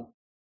comparable.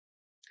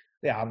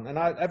 Yeah, and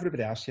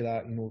everybody asks you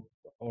that,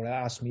 or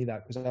asks me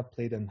that, because I've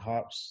played in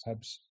Hearts,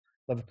 Hibs,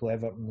 Liverpool,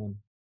 Everton,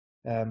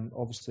 and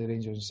obviously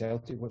Rangers and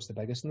Celtic. What's the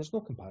biggest? And there's no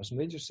comparison.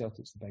 Rangers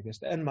Celtic's the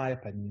biggest, in my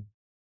opinion,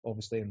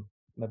 obviously, and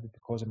maybe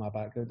because of my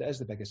background, it is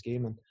the biggest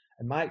game.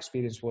 And my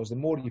experience was the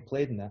more you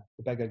played in it,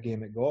 the bigger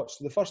game it got.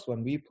 So the first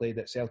one we played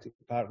at Celtic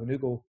Park, when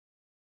Ugo,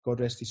 God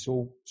rest his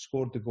soul,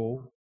 scored the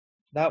goal,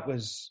 it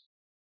was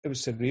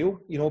surreal,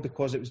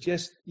 because it was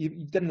just, you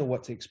didn't know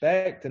what to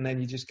expect, and then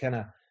you just kind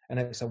of, and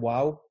it's a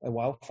wow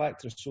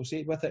factor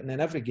associated with it. And then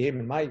every game,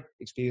 in my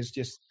experience,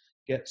 just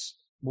gets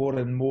more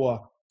and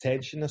more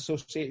tension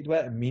associated with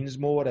it. It means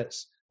more.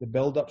 It's the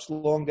build-up's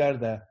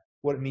longer,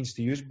 what it means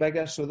to use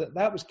bigger. So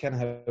that was kind of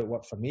how it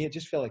worked for me. It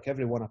just felt like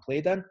every one I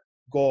played in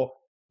got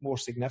more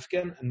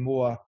significant and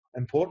more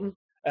important.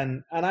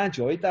 And I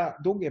enjoyed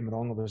that. Don't get me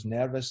wrong, I was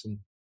nervous and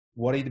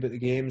worried about the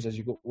games as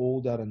you got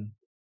older, and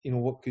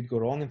what could go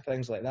wrong and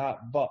things like that.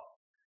 But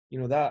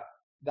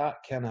that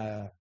kind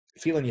of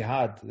feeling you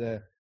had,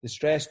 the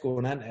stress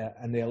going into it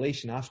and the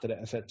elation after it,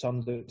 if it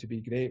turned out to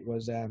be great,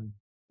 was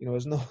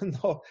was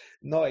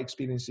not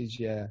experiences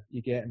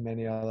you get in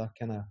many other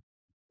kind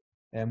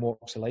of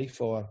walks of life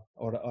or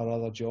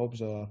other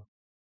jobs or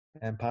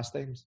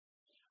pastimes.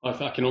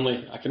 I can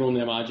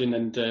only imagine,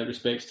 and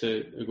respects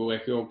to Ugo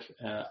Ehiogu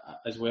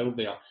as well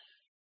there.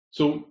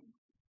 So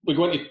we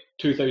go into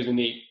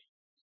 2008,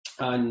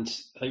 and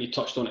I think you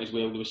touched on it as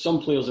well. There were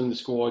some players in the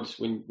squads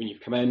when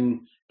you've come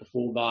in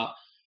before that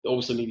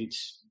obviously needed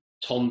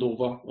turned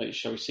over, like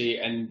shall we say,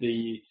 and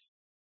the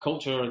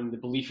culture and the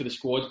belief of the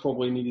squad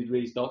probably needed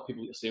raised up.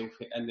 People like yourself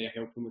in there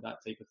helping with that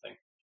type of thing.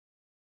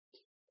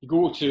 You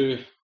go to,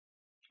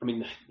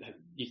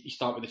 you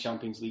start with the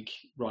Champions League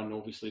run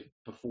obviously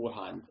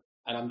beforehand,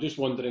 and I'm just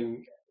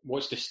wondering,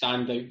 what's the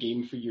standout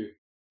game for you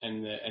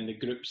in the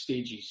group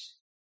stages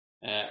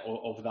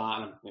of that?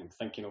 And I'm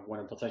thinking of one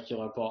in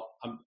particular, but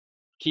I'm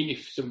keen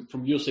to,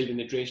 from your side in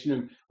the dressing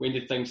room, when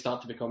did things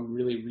start to become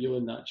really real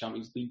in that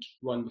Champions League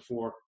run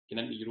before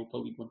getting into the Europa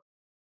League one?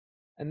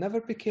 It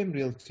never became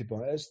real, to be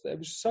honest. It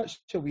was such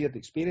a weird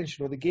experience.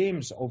 The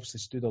games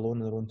obviously stood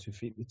alone on their own 2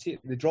 feet.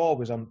 The draw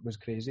was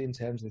crazy in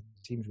terms of the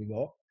teams we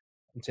got,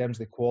 in terms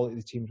of the quality of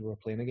the teams we were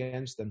playing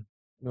against, and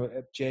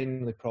it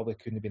genuinely probably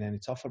couldn't have been any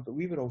tougher. But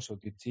we were also a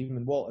good team,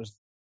 and Walter's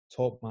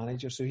top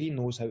manager, so he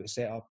knows how to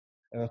set up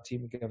our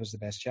team to give us the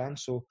best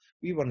chance. So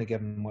we weren't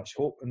given much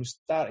hope, and we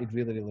started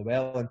really, really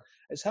well. And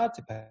it's hard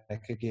to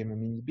pick a game.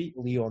 You beat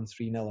Lyon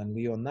 3-0 in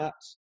Lyon.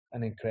 That's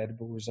an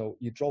incredible result.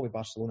 You draw with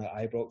Barcelona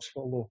at Ibrox,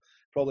 although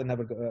probably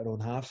never got out of our own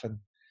half. And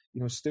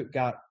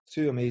Stuttgart,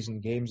 2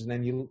 amazing games, and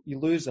then you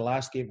lose the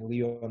last game to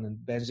Lyon, and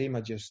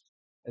Benzema just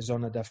is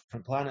on a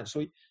different planet.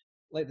 So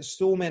there's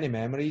so many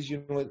memories.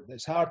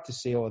 It's hard to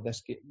say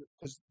this game,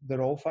 because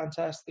they're all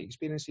fantastic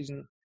experiences.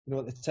 And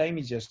at the time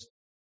you just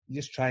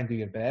try and do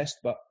your best.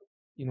 But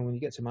when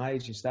you get to my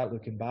age, you start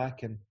looking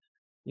back, and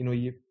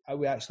we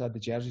actually had the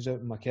jerseys out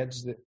with my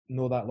kids that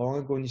know that long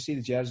ago, and you see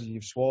the jerseys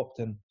you've swapped,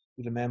 and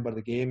you remember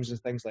the games and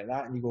things like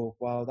that, and you go,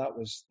 wow, that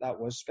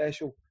was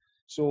special.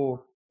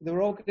 So they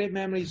were all great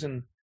memories,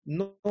 and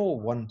no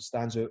one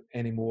stands out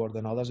any more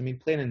than others.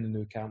 Playing in the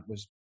Nou Camp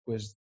was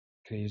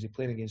crazy.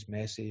 Playing against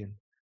Messi and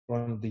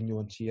Ronaldinho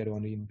and Thierry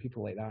Henry and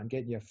people like that, and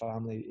getting your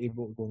family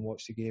able to go and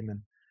watch the game,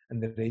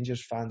 and the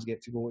Rangers fans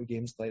get to go to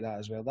games like that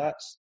as well.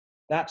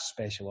 That's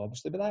special,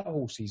 obviously, but that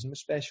whole season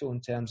was special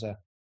in terms of,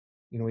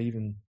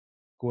 even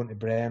going to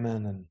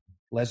Bremen and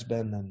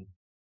Lisbon and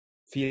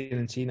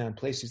Fiorentina and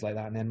places like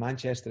that, and then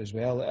Manchester as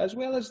well as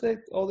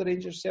all the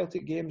Rangers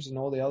Celtic games and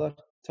all the other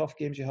tough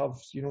games you have.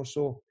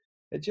 So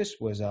it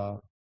just was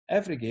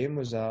every game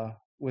was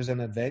an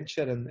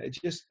adventure, and it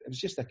was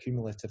just a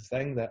cumulative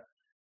thing that,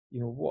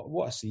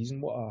 what a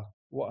season, what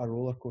a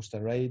roller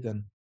coaster ride,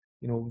 and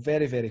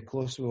very, very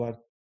close we were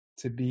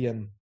to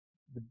being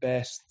the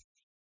best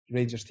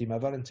Rangers team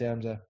ever in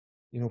terms of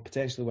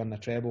potentially winning a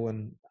treble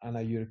and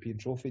a European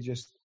trophy,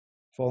 just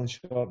falling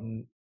short,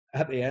 and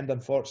at the end,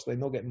 unfortunately,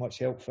 not getting much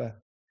help for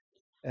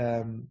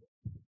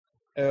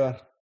our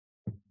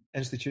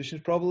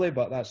institutions probably,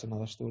 but that's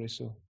another story.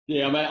 So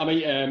yeah,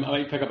 I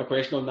might pick up a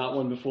question on that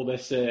one before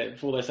this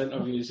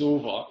interview is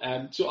over.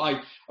 So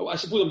I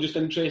suppose I'm just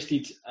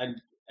interested,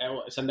 and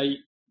it's a night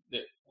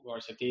or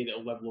it's a day that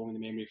will live long in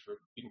the memory for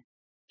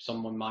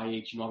someone my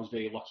age. I was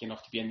very lucky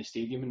enough to be in the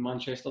stadium in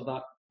Manchester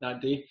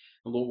that day.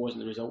 Although it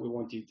wasn't the result we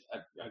wanted,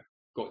 I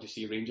got to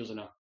see Rangers in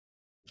a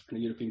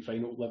European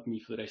final. It will live with me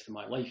for the rest of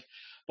my life.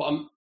 But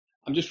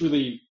I'm just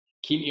really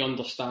keen to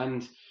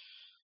understand.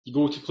 You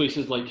go to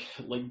places like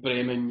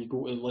Bremen, you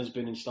go to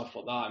Lisbon and stuff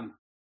like that, and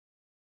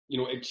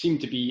it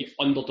seemed to be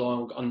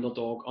underdog, and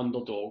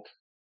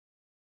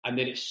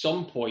then at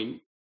some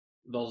point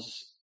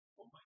there's,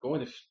 oh my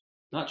God, if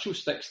Nacho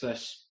sticks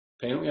this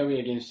penalty away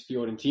against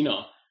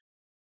Fiorentina,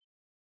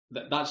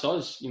 that's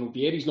us. You know,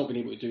 Vieri's not been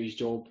able to do his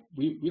job.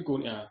 We're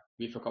going to a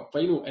UEFA Cup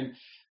final, and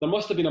there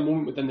must have been a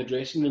moment within the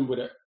dressing room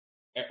where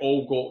it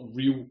all got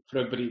real for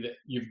everybody, that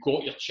you've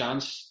got your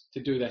chance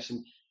to do this.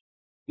 And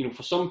you know,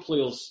 for some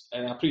players,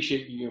 and I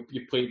appreciate you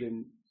played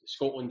in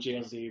Scotland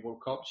jersey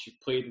World Cups, you've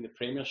played in the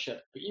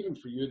Premiership, but even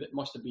for you, that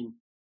must have been,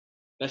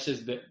 this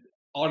is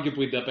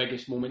arguably the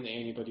biggest moment that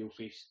anybody will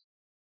face.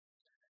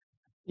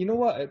 You know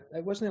what?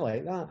 It wasn't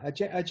like that.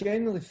 I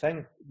genuinely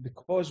think,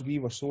 because we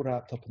were so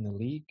wrapped up in the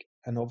league,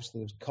 and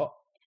obviously there's cup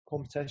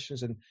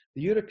competitions and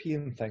the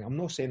European thing, I'm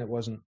not saying it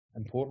wasn't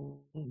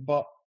important,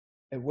 but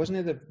it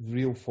wasn't the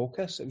real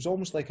focus. It was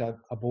almost like a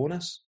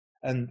bonus.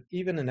 And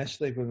even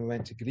initially when we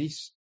went to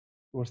Greece,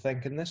 we were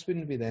thinking this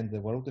wouldn't be the end of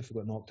the world if we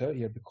got knocked out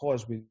here,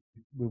 because we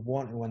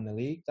want to win the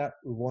league.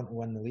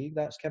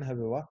 That's kind of how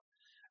we were.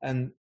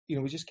 And you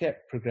know, we just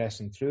kept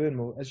progressing through,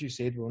 and as you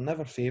said, we were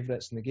never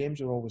favourites, and the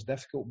games were always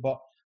difficult, but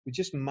we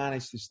just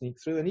managed to sneak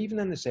through. And even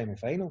in the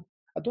semi-final,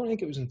 I don't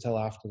think it was until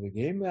after the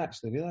game we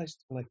actually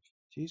realised, like,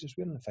 Jesus,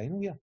 we're in the final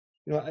here.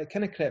 You know, it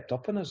kind of crept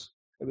up on us.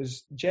 It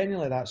was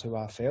genuinely, that's how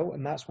I felt,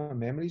 and that's my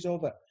memories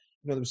of it.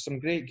 You know, there was some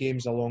great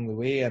games along the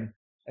way, and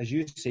as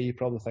you say, you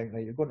probably think,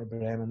 right, you're going to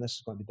Bremen, this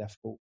is going to be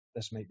difficult,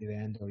 this might be the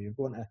end, or you're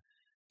going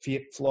to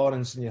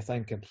Florence and you're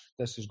thinking,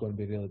 this is going to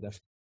be really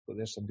difficult,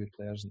 there's some good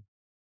players in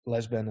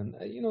Lisbon,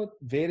 and you know,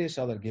 various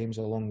other games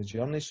along the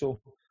journey.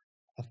 So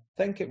I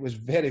think it was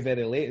very,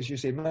 very late, as you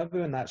say, maybe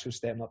when Nacho's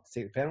stepping up to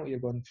take the penalty, you're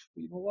going,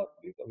 you know what,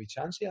 we've got a wee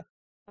chance here.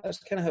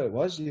 That's kind of how it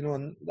was, you know,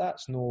 and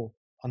that's no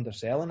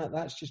underselling it.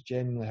 That's just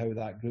genuinely how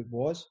that group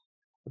was.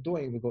 I don't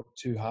think we got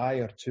too high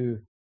or too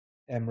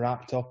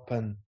wrapped up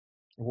in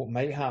what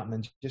might happen,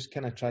 and just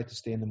kind of tried to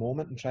stay in the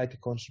moment and tried to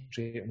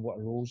concentrate on what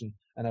our roles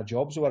and our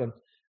jobs were. And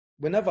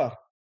we never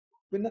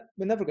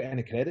got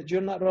any credit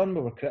during that run.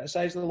 We were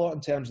criticised a lot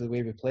in terms of the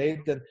way we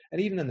played, and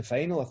even in the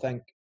final, I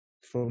think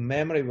from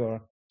memory, we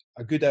were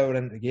a good hour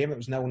into the game. It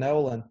was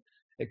 0-0, and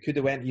it could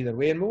have went either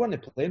way. And we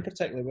weren't playing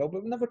particularly well,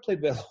 but we never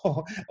played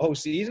well all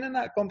season in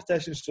that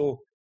competition,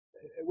 so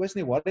it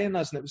wasn't worrying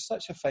us. And it was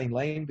such a fine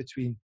line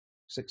between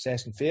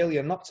success and failure.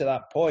 And up to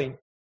that point,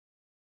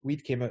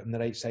 we'd came out on the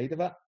right side of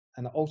it,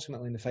 and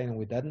ultimately in the final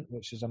we didn't,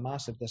 which is a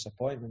massive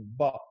disappointment.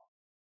 But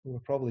we were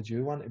probably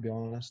due one, to be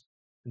honest,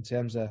 in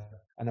terms of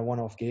in a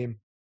one-off game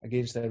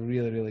against a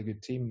really, really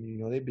good team.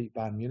 You know, they beat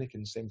Bayern Munich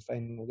in the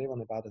semi-final. They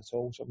weren't bad at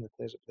all, some of the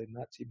players that played in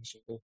that team.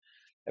 So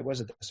it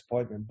was a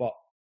disappointment, but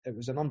it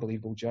was an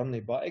unbelievable journey.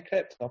 But it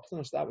crept up to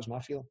us. That was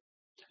my feeling.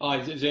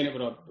 Zenit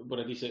were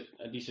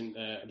a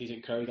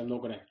decent crowd. I'm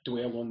not going to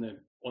dwell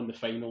on the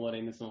final or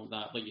anything like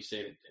that. Like you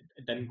said,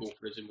 it didn't go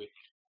for us,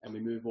 and we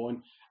move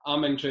on.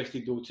 I'm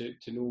interested though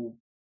to know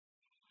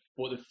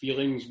what the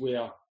feelings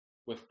were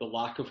with the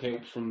lack of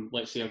help from,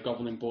 let's say, our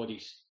governing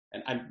bodies,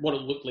 and what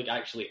it looked like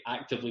actually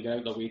actively going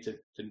out their way to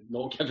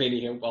not give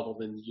any help other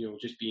than, you know,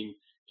 just being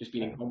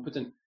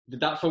incompetent.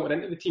 Did that filter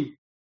into the team?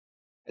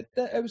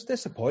 It was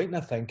disappointing,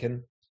 I think,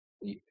 and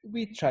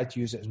we tried to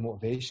use it as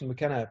motivation.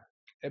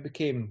 It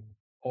became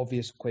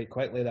obvious quite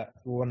quickly that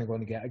we weren't going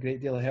to get a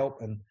great deal of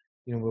help, and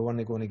you know, we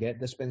weren't going to get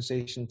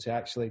dispensation to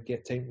actually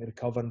get time to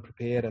recover and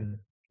prepare and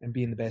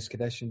be in the best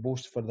condition,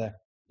 both for the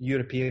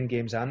European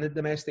games and the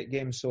domestic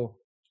games. So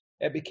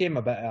it became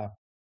a bit of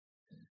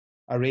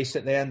a race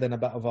at the end, and a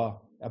bit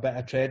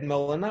of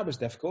treadmill, and that was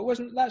difficult.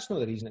 That's not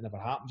the reason it never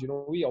happened. You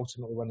know, we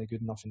ultimately weren't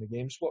good enough in the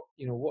games. What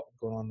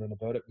going on around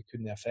about it, we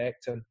couldn't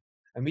affect, and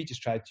we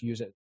just tried to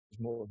use it as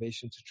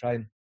motivation to try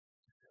and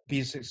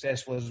be as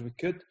successful as we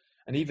could.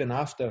 And even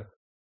after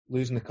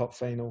losing the cup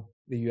final,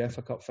 the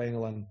UEFA Cup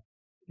final, and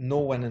no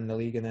win in the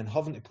league, and then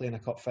having to play in a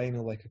cup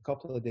final like a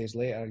couple of days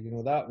later, you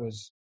know, that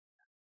was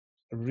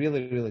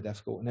really, really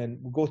difficult. And then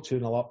we'll go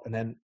 2-0 up, and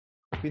then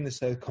Queen of the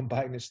South come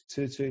back and it's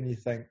 2-2, and you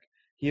think,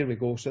 here we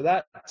go. So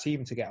that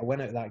team, to get a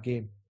win out of that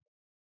game,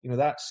 you know,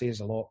 that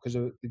says a lot, because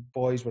the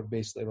boys were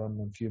basically running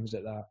on fumes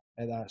at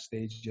that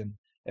stage, and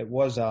it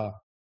was a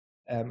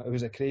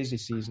crazy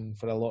season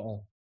for a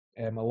lot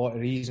of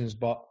reasons,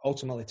 but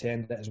ultimately to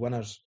end it as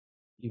winners,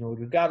 you know,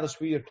 regardless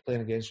who you're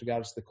playing against,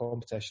 regardless of the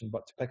competition,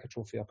 but to pick a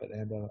trophy up at the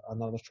end, or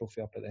another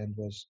trophy up at the end,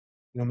 was,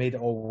 you know, made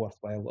it all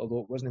worthwhile.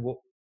 Although it wasn't what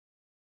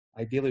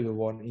ideally we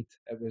wanted,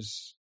 it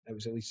was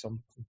at least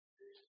something.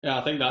 Yeah,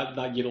 I think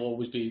that year will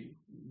always be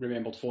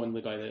remembered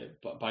fondly by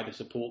the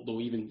support,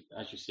 though, even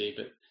as you say.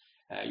 But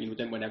you know,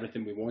 didn't win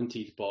everything we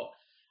wanted. But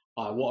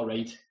what a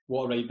ride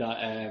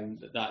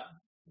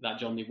that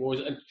journey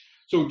was. And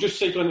so, just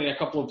cycling in a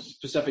couple of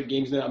specific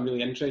games now that I'm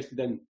really interested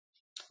in,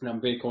 and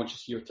I'm very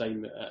conscious of your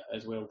time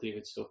as well,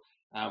 David. So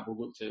we'll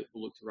look to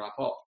wrap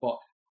up. But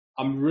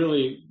I'm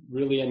really,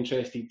 really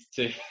interested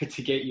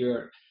to get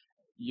your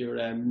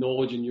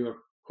knowledge and your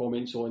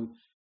comments on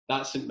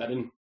that St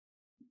Mirren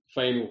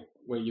final,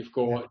 where you've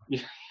got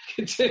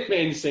two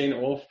men sent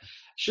off.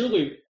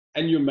 Surely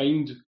in your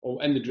mind,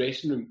 or in the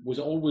dressing room, was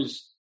it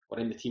always, or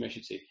in the team I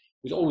should say,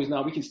 was it always,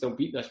 nah, we can still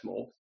beat this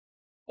mob?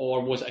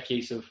 Or was it a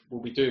case of,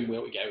 we'll be doing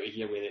well to get out of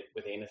here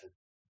with anything?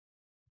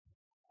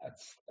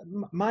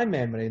 My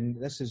memory,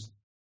 and this is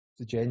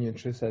the genuine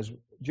truth, is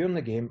during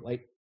the game,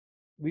 like,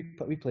 we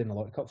played in a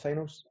lot of cup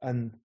finals,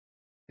 and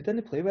we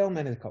didn't play well in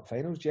many of the cup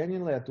finals.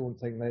 Genuinely, I don't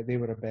think that they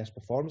were our best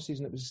performances,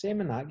 and it was the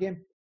same in that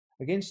game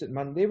against St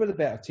Mirren. They were the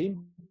better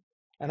team,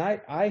 and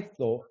I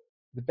thought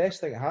the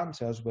best thing that happened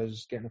to us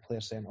was getting a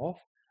player sent off.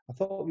 I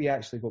thought we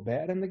actually got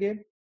better in the game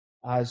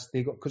as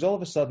they got, because all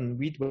of a sudden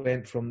we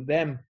went from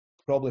them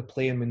probably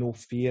playing with no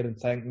fear and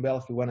thinking, well,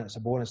 if we win it, it's a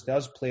bonus, to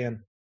us playing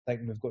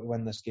thinking we've got to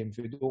win this game. If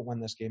we don't win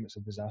this game, it's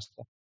a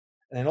disaster.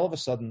 And then all of a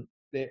sudden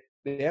the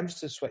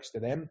emphasis switched to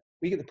them.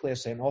 We get the player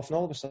sent off, and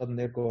all of a sudden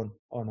they're going,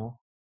 oh no,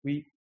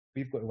 we've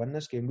got to win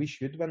this game. We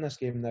should win this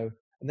game now.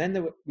 And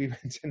then we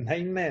went to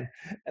 9 men,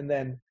 and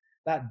then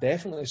that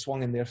definitely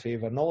swung in their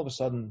favour. And all of a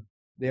sudden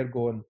they're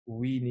going,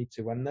 we need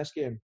to win this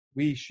game.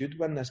 We should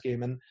win this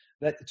game. And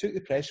that took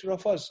the pressure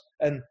off us.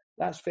 And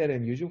that's very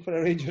unusual for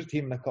a Rangers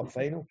team in a cup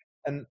final.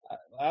 And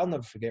I'll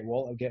never forget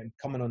Walter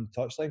coming on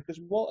the touchline, because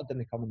Walter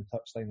didn't come on the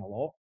touchline a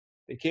lot.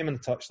 He came on the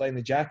touchline,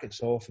 the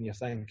jacket's off, and you're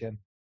thinking,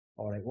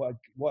 all right,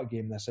 what a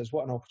game this is,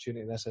 what an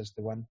opportunity this is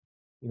to win.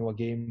 You know, a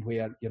game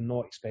where you're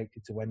not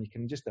expected to win. You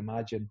can just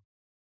imagine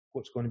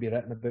what's going to be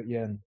written about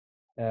you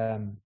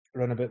and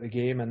run about the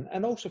game.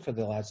 And also for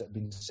the lads that have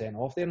been sent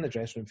off, they're in the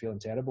dressing room feeling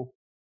terrible,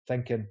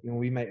 thinking, you know,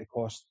 we might have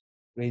cost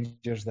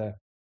Rangers the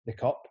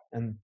cup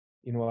and,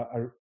 you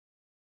know,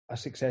 a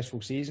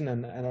successful season,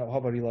 and it'll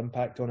have a real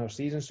impact on our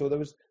season. So there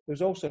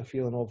was also a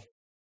feeling of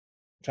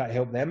trying to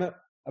help them out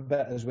a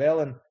bit as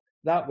well, and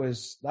that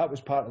was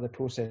part of the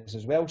process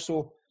as well.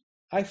 So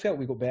I felt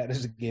we got better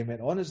as the game went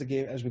on, as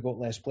we got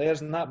less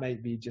players, and that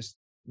might be just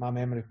my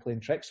memory playing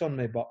tricks on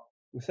me. But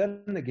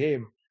within the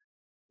game,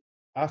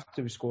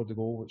 after we scored the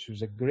goal, which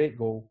was a great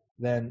goal,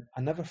 then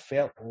I never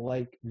felt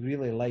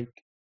really like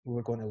we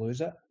were going to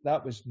lose it.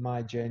 That was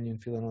my genuine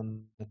feeling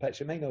on the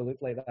pitch. It might not look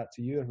like that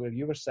to you or where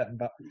you were sitting,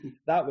 but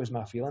that was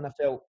my feeling. I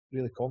felt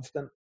really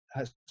confident.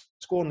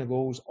 Scoring the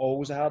goal was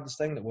always the hardest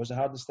thing. It was the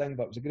hardest thing,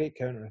 but it was a great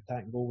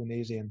counter-attacking goal with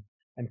Nazy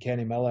and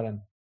Kenny Miller.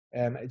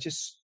 And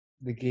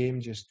the game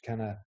just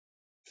kind of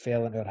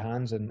fell into our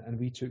hands, and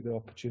we took the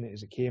opportunity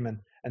as it came.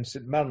 And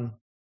St Mirren,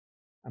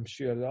 I'm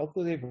sure,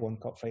 although they've won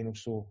cup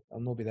finals, so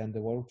it'll not be the end of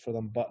the world for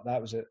them, but that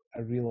was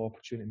a real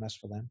opportunity miss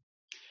for them.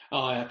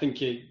 I think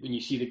when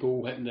you see the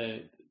goal hitting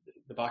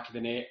the back of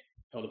the net,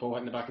 or the ball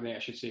hitting the back of the net, I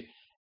should say,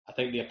 I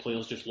think their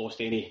players just lost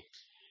any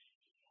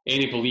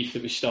belief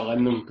that was still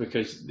in them,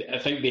 because I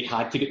think they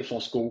had to get the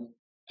first goal,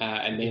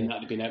 and then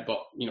that had been it. But,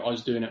 you know,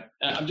 us doing it,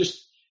 I'm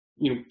just,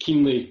 you know,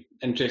 keenly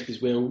interested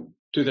as well.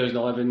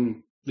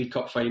 2011 League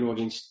Cup final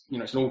against, you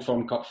know, it's an Old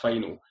Firm Cup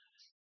final.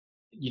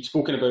 You'd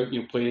spoken about, you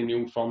know, playing in the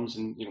Old Firms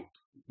and, you know,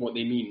 what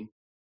they mean,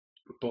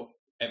 but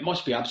it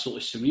must be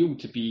absolutely surreal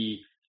to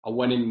be a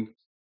winning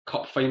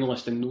cup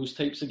finalist in those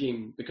types of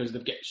games, because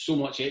they've got so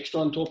much extra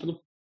on top of them.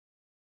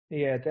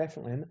 Yeah,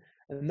 definitely.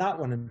 And that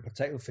one in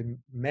particular, for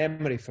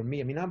memory for me,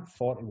 I mean, I'm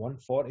 41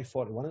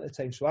 at the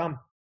time, so I'm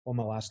on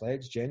my last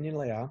legs,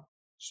 genuinely am.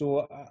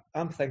 So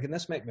I'm thinking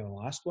this might be my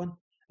last one.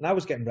 And I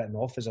was getting written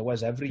off as I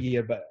was every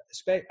year, but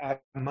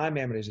my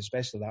memory is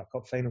especially that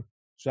cup final.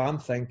 So I'm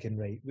thinking,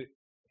 right,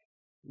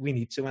 we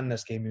need to win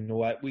this game. You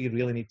know, we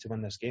really need to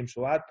win this game.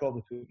 So I'd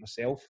probably put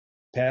myself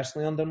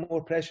personally under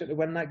more pressure to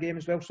win that game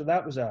as well. So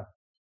that was a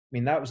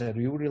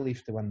real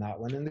relief to win that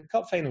one. And the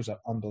cup finals are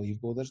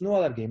unbelievable. There's no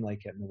other game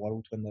like it in the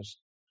world when there's,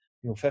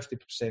 you know,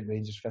 50%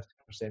 Rangers,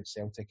 50%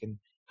 Celtic. And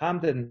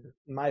Hampden,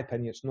 in my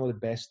opinion, it's not the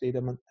best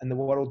stadium in the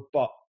world,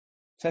 but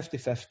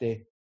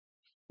 50-50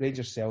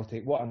 Rangers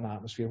Celtic, what an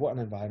atmosphere, what an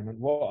environment,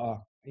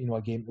 what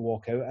a game to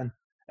walk out in.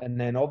 And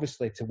then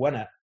obviously to win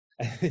it,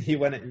 you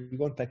win it, you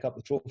go and pick up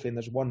the trophy, and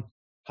there's one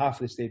half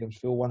of the stadium's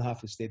full, one half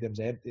of the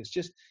stadium's empty.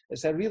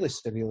 It's a really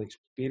surreal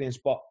experience.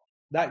 But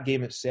that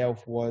game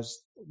itself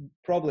was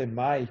probably in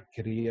my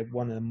career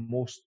one of the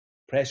most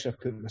pressure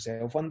I put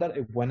myself under,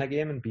 to win a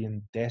game and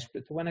being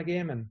desperate to win a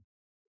game. And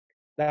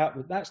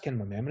that's kind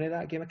of my memory of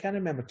that game. I can't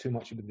remember too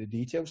much about the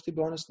details, to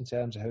be honest, in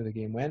terms of how the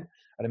game went.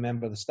 I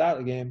remember the start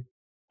of the game,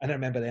 and I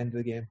remember the end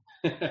of the game,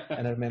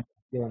 and I remember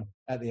going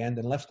at the end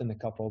and lifting the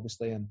cup,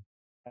 obviously,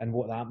 and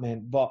what that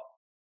meant. But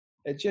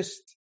it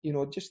just, you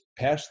know, just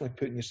personally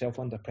putting yourself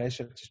under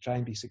pressure to try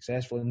and be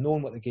successful, and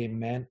knowing what the game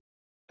meant,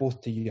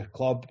 both to your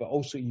club, but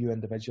also you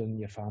individually and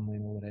your family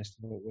and all the rest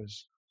of it,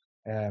 was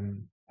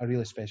a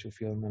really special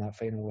feeling when that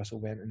final whistle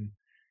went and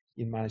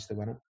you managed to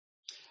win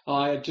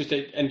it. Just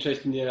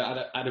interesting there.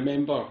 I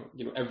remember,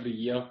 you know, every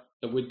year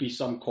there would be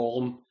some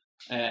column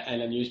in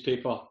a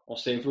newspaper or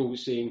several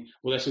saying,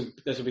 well,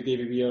 this will be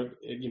David Weir.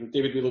 You know,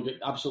 David Weir will get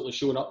absolutely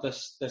showing up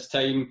this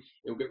time.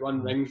 He'll get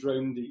run rings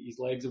round. His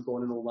legs have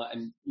gone and all that,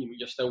 and you know,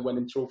 you're still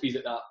winning trophies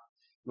at that,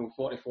 you know,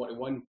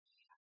 40-41.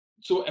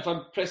 So if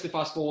I press the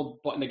fast forward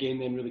button again,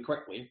 then really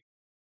quickly,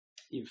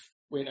 you've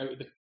went out of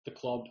the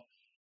club.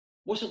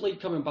 What's it like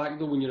coming back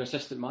though when you're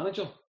assistant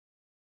manager? I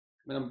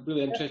mean, I'm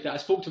really interested. I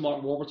spoke to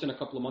Mark Warburton a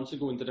couple of months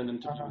ago and did an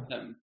interview with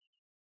him,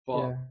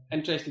 but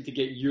interested to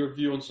get your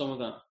view on some of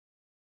that.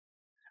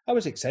 I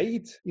was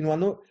excited. You know, I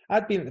know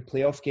I'd been at the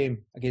playoff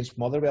game against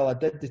Motherwell. I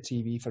did the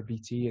TV for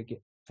BT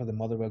for the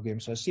Motherwell game,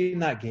 so I seen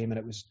that game, and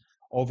it was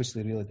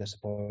obviously really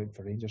disappointing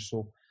for Rangers.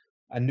 So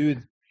I knew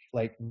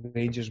like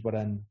Rangers were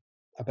in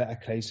a bit of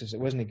crisis. It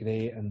wasn't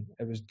great, and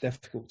it was a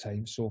difficult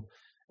time. So,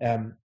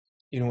 when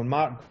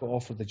Mark got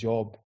offered the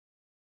job,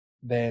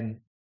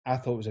 then I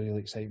thought it was a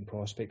really exciting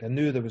prospect. I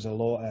knew there was a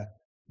lot of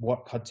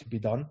work had to be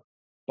done,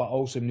 but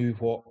also knew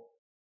what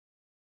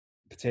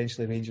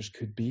potentially Rangers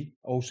could be.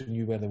 Also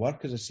knew where they were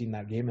because I'd seen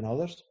that game and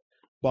others.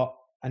 But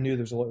I knew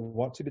there was a lot of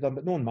work to be done.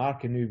 But knowing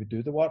Mark, I knew he would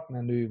do the work, and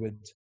I knew he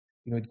would,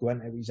 he'd go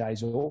into it with his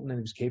eyes open, and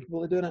he was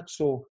capable of doing it.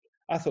 So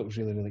I thought it was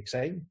really, really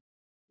exciting.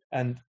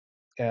 And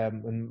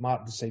when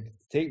Mark decided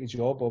to take the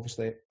job,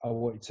 obviously I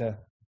wanted to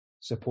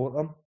support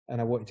him and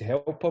I wanted to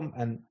help him,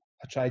 and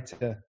I tried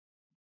to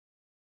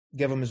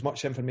give him as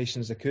much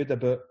information as I could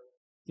about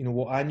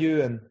what I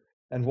knew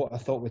and what I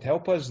thought would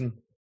help us. And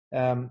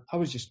I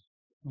was just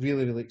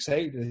really, really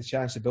excited with the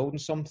chance of building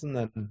something.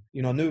 And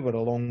I knew we were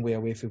a long way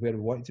away from where we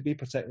wanted to be,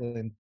 particularly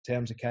in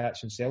terms of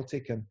catching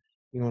Celtic and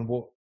and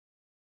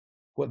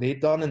what they'd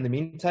done in the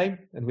meantime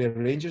and where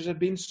Rangers had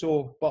been.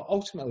 So, but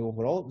ultimately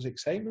overall it was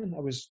exciting. I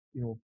was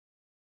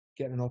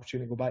getting an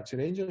opportunity to go back to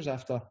Rangers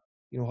after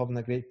having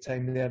a great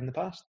time there in the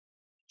past.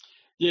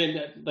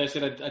 Yeah, like I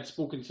said, I'd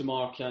spoken to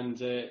Mark, and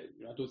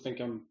I don't think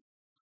I'm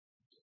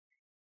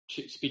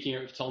speaking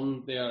out of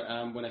turn there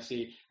when I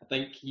say I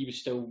think he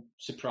was still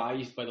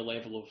surprised by the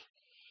level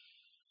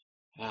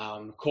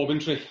of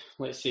commentary,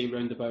 let's say,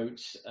 round about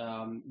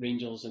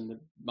Rangers and the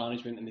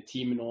management and the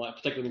team and all that,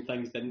 particularly when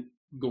things didn't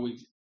go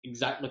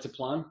exactly to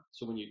plan.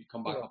 So when you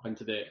come back up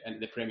into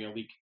the Premier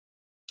League,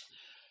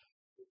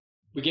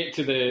 we get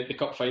to the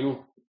cup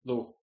final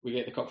though. We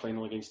get the cup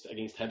final against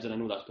Hibs, and I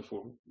know that's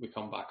before we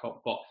come back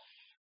up, but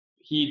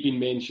he'd been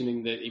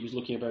mentioning that he was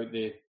looking about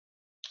the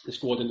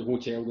squad in the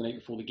hotel the night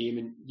before the game,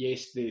 and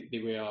yes,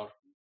 they were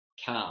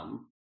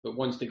calm, but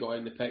once they got out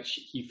on the pitch,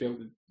 he felt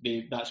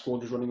that that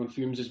squad was running on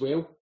fumes as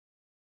well.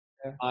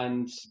 Yeah.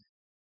 And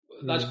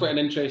that's quite an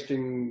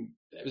interesting.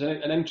 It was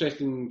an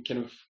interesting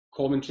kind of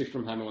commentary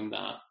from him on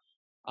that,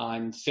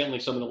 and certainly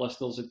some of the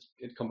listeners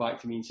had come back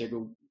to me and said,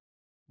 "Well,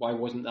 why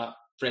wasn't that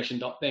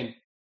freshened up then?"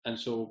 And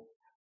so,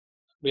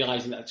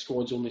 realising that the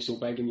squad's only so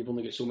big and you've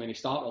only got so many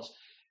starters.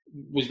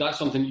 Was that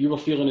something you were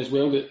feeling as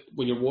well, that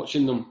when you're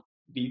watching them,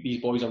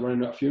 these boys are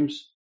running out of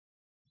fumes?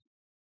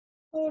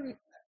 Well,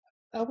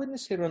 I wouldn't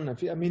say running out of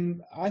fumes. I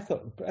mean, I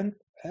thought, and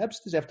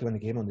Hibs deserve to win the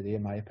game on the day,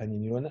 in my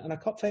opinion. And a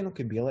cup final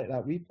can be like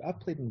that. I've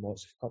played in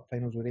lots of cup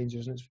finals with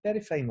Rangers, and it's very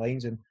fine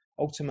lines, and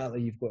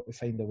ultimately you've got to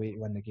find a way to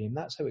win the game.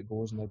 That's how it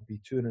goes, and there'll be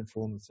to and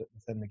fro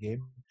within the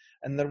game.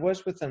 And there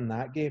was within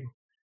that game.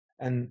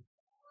 And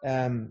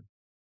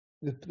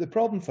the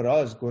problem for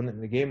us going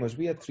into the game was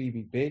we had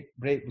 3-week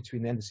break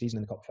between the end of the season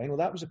and the cup final.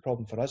 That was a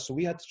problem for us, so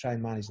we had to try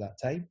and manage that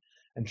time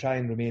and try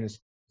and remain as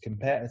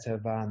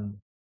competitive and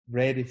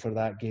ready for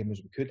that game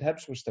as we could.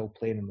 Hibs were still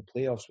playing in the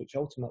playoffs, which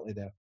ultimately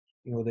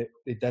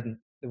they didn't.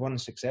 They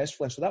weren't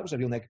successful, and so that was a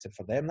real negative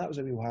for them. That was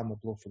a real hammer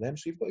blow for them.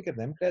 So you've got to give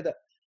them credit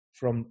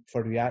for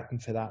reacting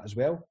for that as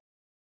well.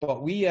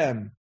 But we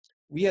had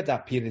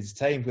that period of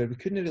time where we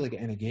couldn't really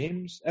get any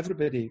games.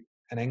 Everybody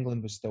in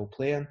England was still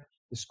playing.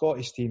 The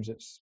Scottish teams,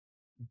 it's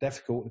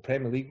difficult. The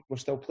Premier League were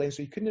still playing,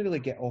 so you couldn't really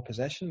get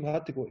opposition. We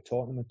had to go to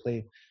Tottenham and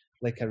play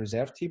like a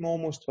reserve team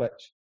almost,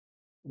 which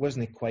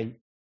wasn't quite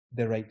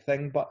the right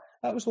thing, but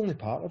that was only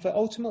part of it.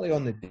 Ultimately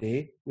on the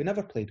day, we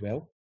never played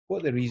well. What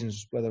are the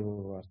reasons? Whether we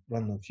were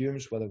running on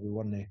fumes, whether we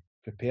weren't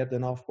prepared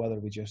enough, whether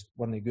we just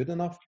weren't good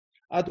enough,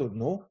 I don't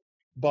know.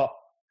 But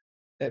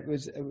it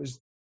was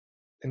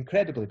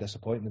incredibly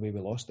disappointing the way we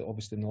lost it,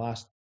 obviously in the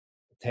last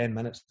 10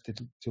 minutes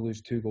to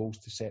lose 2 goals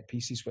to set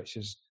pieces, which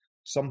is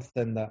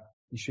something that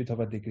you should have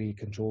a degree of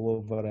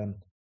control over,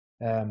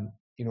 and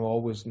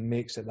always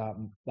makes it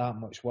that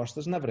much worse.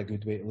 There's never a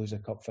good way to lose a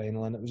cup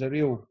final, and it was a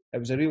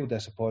real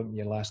disappointment,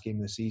 your last game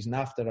of the season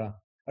after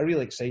a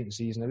really exciting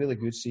season, a really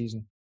good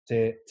season.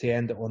 To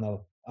end it on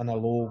a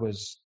low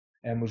was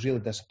really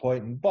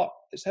disappointing. But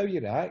it's how you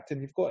react,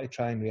 and you've got to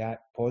try and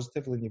react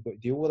positively, and you've got to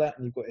deal with it,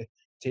 and you've got to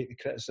take the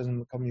criticism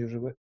that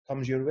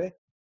comes your way.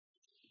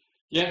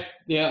 Yeah,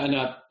 and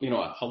a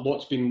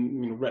lot's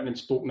been written and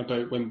spoken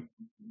about when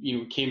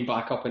came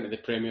back up into the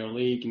Premier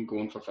League and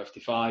going for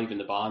 55 and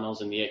the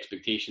banners and the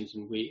expectations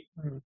and weight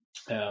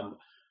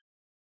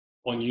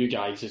on you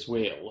guys as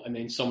well, and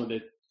then some of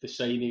the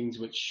signings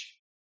which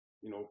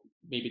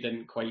maybe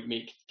didn't quite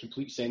make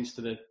complete sense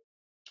to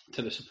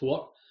the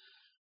support.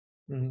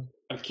 I'm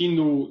keen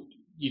though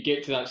you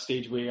get to that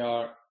stage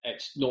where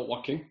it's not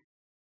working.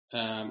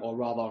 Or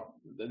rather,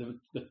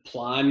 the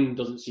plan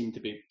doesn't seem to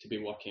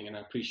be working, and I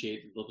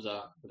appreciate that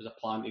there was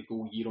a plan to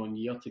go year on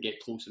year to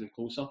get closer and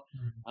closer.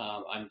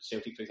 And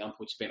Celtic, for example,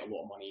 had spent a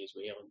lot of money as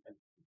well and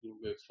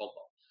moved further.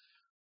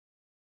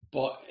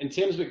 But in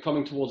terms of it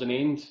coming towards an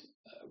end,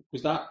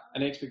 was that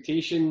an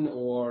expectation,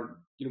 or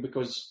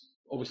because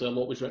obviously a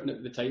lot was written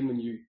at the time when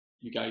you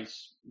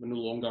guys were no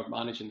longer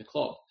managing the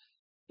club?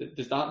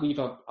 Does that leave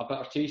a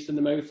bitter taste in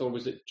the mouth, or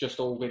was it just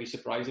all very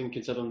surprising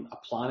considering a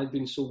plan had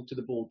been sold to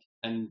the board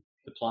and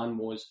the plan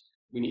was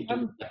we need to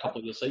do a couple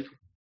of year cycle?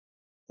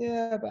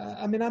 Yeah, but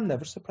I mean, I'm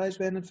never surprised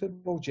when in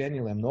football.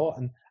 Genuinely, I'm not,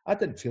 and I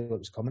didn't feel it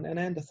was coming to an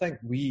end. I think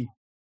we,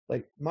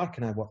 like Mark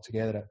and I work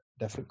together at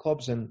different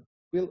clubs, and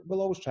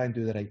we'll always try and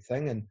do the right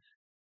thing. And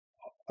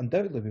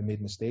undoubtedly we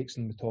made mistakes,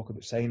 and we talk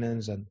about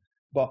signings,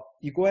 but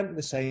you go into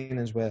the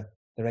signings with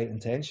the right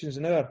intentions.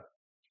 And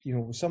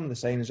with some of the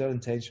signings, our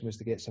intention was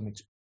to get some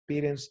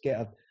experience,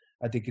 get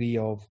a degree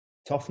of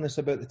toughness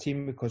about the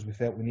team, because we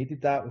felt we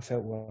needed that. We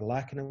felt we were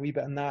lacking a wee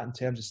bit in that in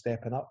terms of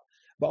stepping up.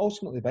 But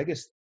ultimately, the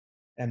biggest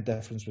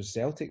difference was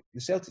Celtic.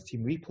 The Celtic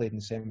team we played in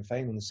the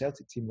semi-final and the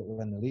Celtic team that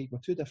were in the league were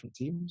two different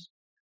teams.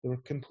 They were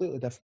a completely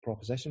different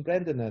proposition.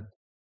 Brendan had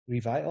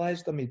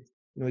revitalised them.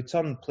 He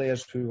turned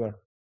players who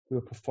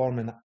were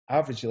performing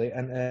averagely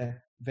into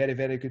very,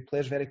 very good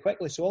players very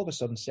quickly. So all of a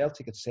sudden,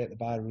 Celtic had set the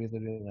bar really,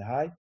 really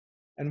high.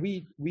 And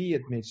we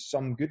had made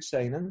some good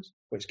signings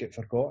which get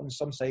forgotten,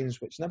 some signings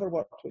which never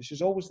worked, which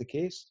is always the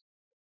case.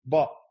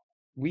 But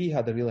we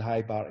had a really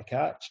high bar to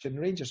catch, and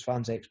Rangers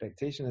fans'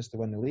 expectation is to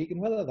win the league.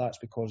 And whether that's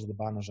because of the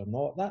banners or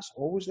not, that's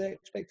always the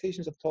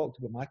expectations. I've talked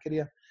about my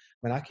career.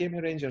 When I came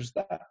to Rangers,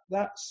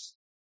 that's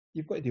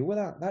you've got to deal with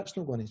that. That's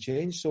not going to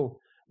change. So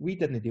we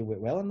didn't deal with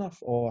it well enough,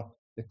 or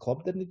the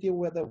club didn't deal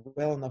with it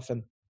well enough.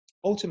 And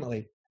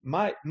ultimately,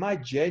 my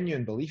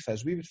genuine belief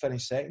is we would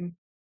finish second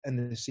in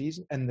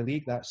the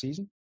league that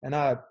season. And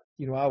I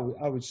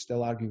would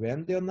still argue with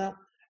Andy on that.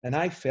 And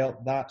I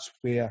felt that's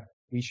where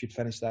we should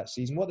finish that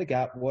season. What the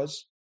gap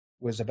was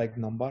a big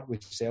number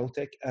with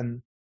Celtic,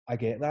 and I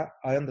get that.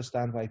 I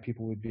understand why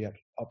people would be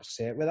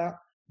upset with that,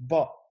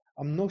 but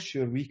I'm not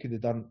sure we could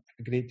have done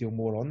a great deal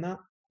more on that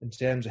in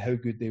terms of how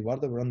good they were.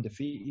 They were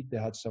undefeated.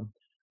 They had some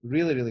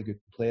really, really good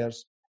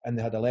players, and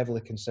they had a level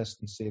of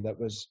consistency that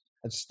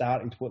had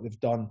started what they've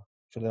done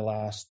for the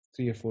last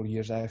 3 or 4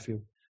 years, I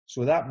feel.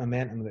 So that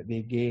momentum that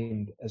they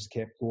gained has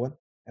kept going,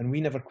 and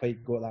we never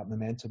quite got that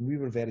momentum. We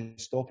were very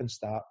stop and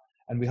start,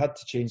 and we had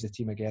to change the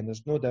team again.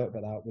 There's no doubt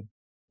about that.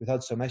 We'd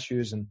had some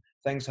issues, and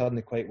things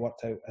hadn't quite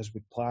worked out as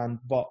we'd planned,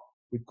 but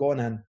we'd gone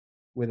in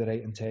with the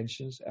right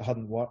intentions. It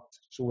hadn't worked,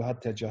 so we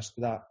had to adjust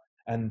to that.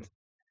 And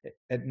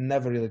it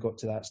never really got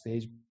to that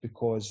stage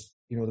because,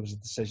 there was a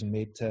decision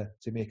made to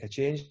make a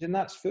change. And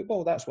that's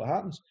football. That's what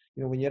happens.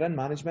 When you're in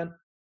management,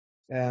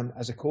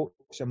 as a coach,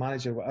 a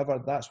manager, whatever,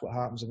 that's what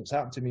happens. And it's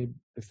happened to me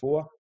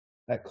before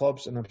at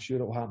clubs, and I'm sure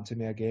it will happen to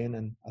me again.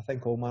 And I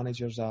think all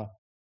managers are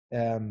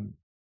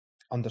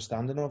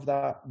understanding of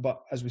that.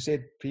 But as we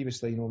said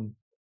previously,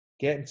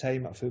 getting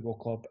time at a football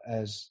club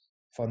is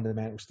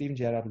fundamental. Steven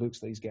Gerrard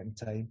looks like he's getting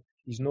time.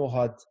 He's not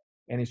had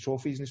any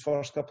trophies in his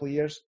first couple of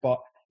years, but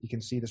you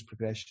can see this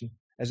progression.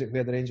 Is it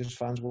where the Rangers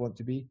fans want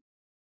to be?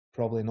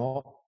 Probably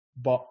not.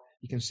 But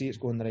you can see it's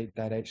going in the right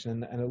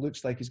direction, and it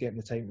looks like he's getting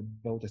the time to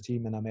build a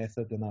team and a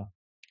method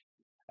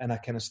and a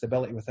kind of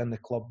stability within the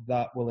club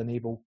that will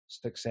enable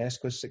success,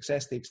 because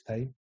success takes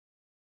time.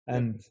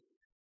 And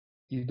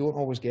you don't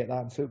always get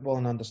that in football,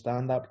 and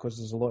understand that, because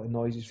there's a lot of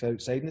noises from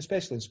outside, and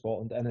especially in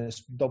Scotland, and it's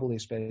doubly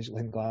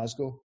especially in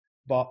Glasgow.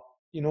 But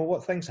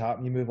what, things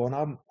happen, you move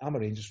on. I'm a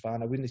Rangers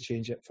fan. I wouldn't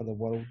change it for the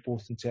world,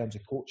 both in terms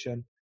of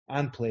coaching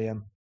and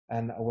playing,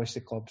 and I wish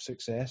the club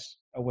success.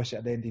 I wish it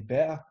had ended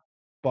better,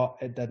 but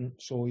it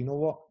didn't. So you know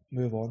what,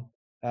 move on.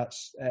 It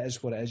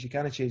is what it is. You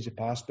can't change the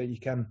past, but you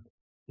can,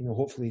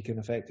 hopefully you can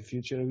affect the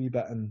future a wee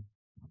bit, and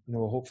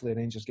hopefully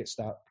Rangers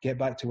get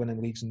back to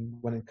winning leagues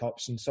and winning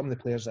cups, and some of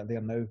the players that are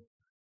there now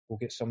will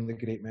get some of the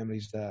great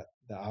memories that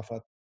I've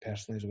had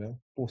personally as well,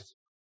 both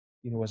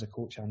as a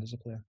coach and as a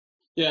player.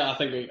 Yeah, I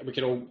think we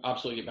can all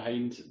absolutely get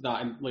behind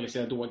that. And like I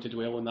said, I don't want to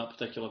dwell on that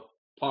particular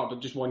part, but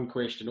just one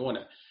question on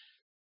it.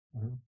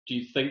 Mm-hmm. Do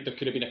you think there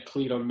could have been a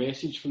clearer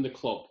message from the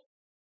club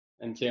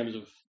in terms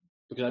of,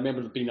 because I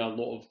remember there being a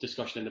lot of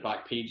discussion in the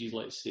back pages,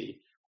 let's say,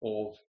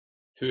 of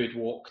who had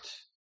walked,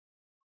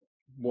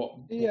 what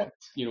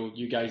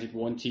you guys had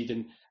wanted,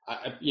 and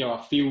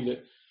I feel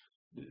that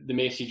the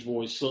message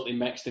was slightly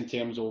mixed in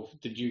terms of,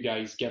 did you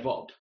guys give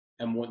up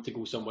and want to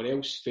go somewhere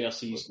else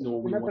versus no,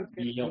 we want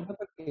to be here. I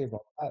never gave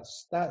up.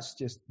 That's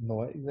just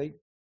not like,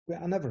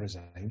 I never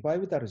resigned. Why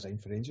would I resign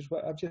for Rangers?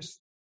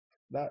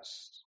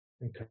 That's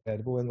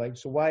incredible. And like,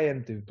 so why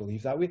do we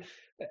believe that?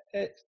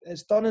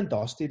 It's done and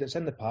dusted. It's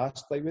in the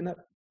past. Like,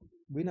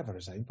 we never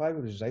resigned. Why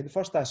would we resign? The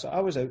first I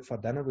was out for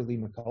dinner with Lee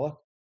McCullough,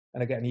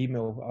 and I get an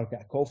email or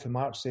get a call from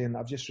Mark saying,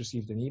 I've just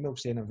received an email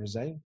saying I've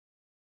resigned.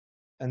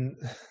 And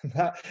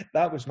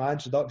that was my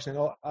introduction.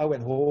 I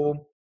went home,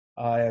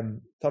 I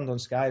turned on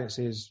Sky, and it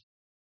says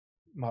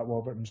Mark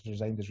Warburton's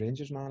resigned as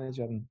Rangers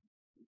manager. And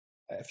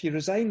if you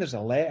resign, there's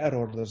a letter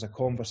or there's a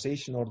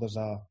conversation or there's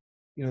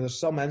there's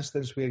some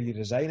instance where you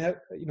resign.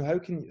 How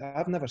can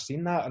I've never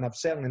seen that, and I've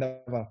certainly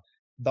never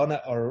done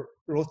it or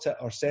wrote it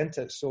or sent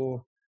it.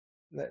 So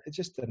it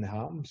just didn't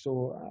happen.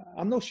 So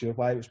I'm not sure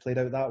why it was played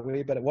out that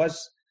way, but it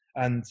was.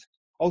 And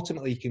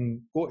ultimately, you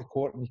can go to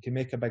court and you can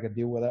make a bigger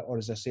deal with it, or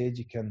as I said,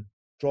 you can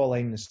draw a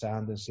line in the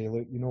sand and say,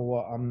 look, you know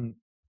what,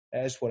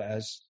 it is what it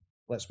is.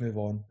 Let's move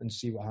on and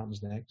see what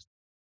happens next.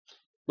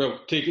 Well,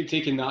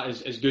 taking that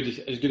as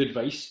good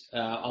advice.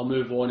 I'll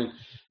move on,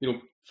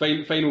 and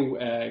final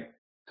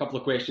couple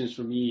of questions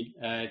from me,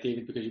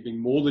 David, because you've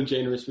been more than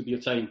generous with your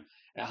time.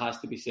 It has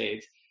to be said.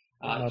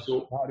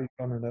 So battery's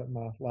running out of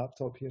my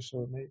laptop here,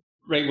 so it might.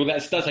 Right, well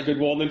that's a good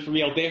warning for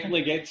me. I'll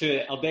definitely get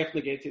to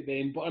it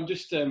then. But I'm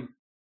just the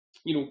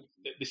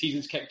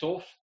season's kicked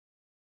off,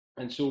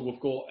 and so we've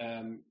got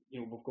a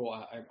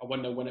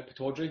 1-0 win at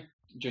Pittodrie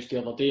just the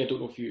other day. I don't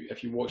know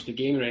if you watched the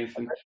game or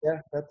anything.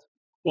 Yeah, good.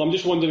 Well, I'm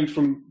just wondering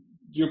from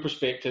your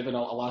perspective, and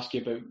I'll ask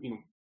you about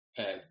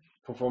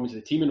performance of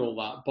the team and all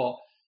that. But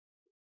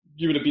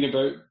you would have been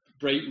about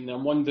Brighton.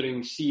 I'm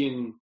wondering,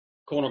 seeing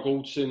Connor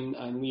Goldson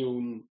and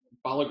Leon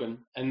Balogun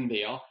in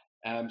there.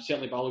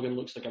 Certainly Balogun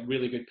looks like a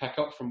really good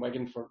pickup from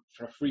Wigan for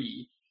a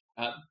free.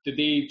 Did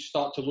they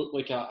start to look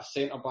like a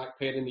centre-back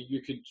pairing that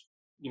you could,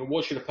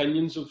 what's your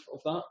opinions of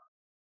that?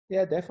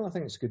 Yeah, definitely. I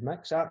think it's a good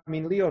mix. I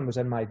mean, Leon was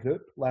in my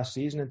group last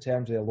season in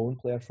terms of a loan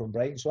player from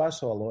Brighton, so I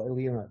saw a lot of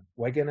Leon at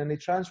Wigan, and they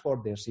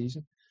transferred their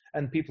season.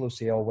 And people will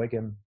say, oh,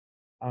 Wigan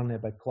aren't a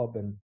big club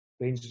and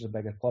Rangers are a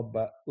bigger club,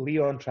 but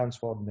Leon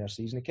transferred in their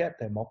season. He kept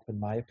them up, in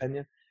my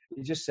opinion.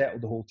 He just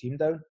settled the whole team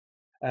down.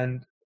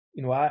 And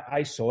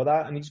I saw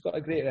that, and he's got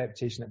a great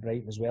reputation at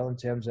Brighton as well in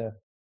terms of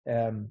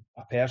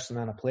a person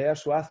and a player.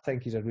 So I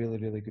think he's a really,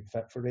 really good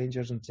fit for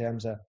Rangers in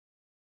terms of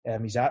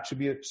his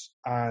attributes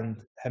and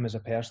him as a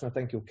person. I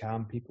think he'll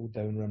calm people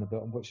down around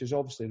about him, which is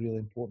obviously really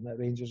important at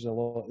Rangers a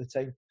lot of the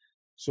time.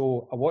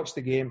 So I watched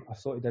the game. I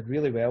thought he did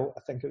really well.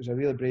 I think it was a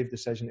really brave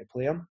decision to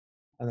play him,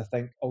 and I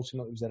think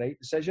ultimately it was the right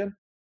decision.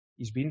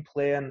 He's been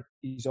playing.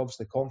 He's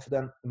obviously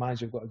confident. The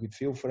manager got a good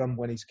feel for him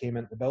when he's came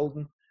into the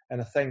building,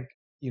 and I think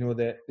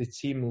the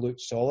team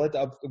looked solid.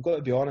 I've got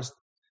to be honest,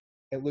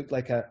 it looked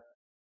like a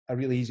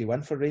really easy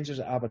win for Rangers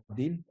at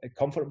Aberdeen.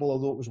 Comfortable,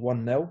 although it was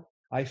 1-0.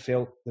 I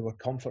felt they were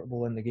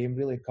comfortable in the game,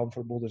 really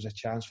comfortable. There's a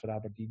chance for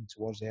Aberdeen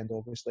towards the end,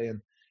 obviously,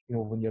 and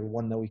when you're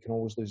 1-0, you can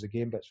always lose the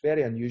game, but it's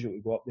very unusual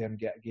to go up there and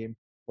get a game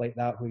like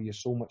that where you're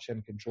so much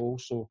in control.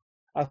 So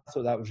I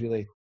thought that was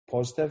really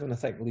positive, and I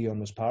think Leon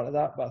was part of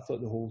that, but I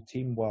thought the whole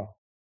team were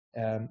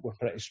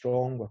pretty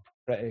strong, were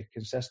pretty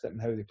consistent in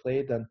how they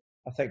played, and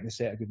I think they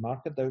set a good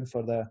marker down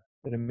for the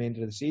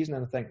remainder of the season.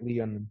 And I think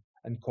Leon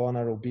and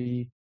Connor will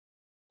be,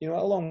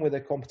 along with the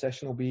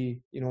competition, will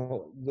be,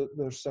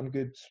 there's some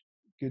good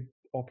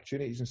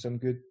opportunities and some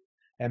good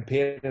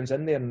pairings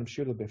in there, and I'm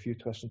sure there'll be a few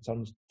twists and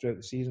turns throughout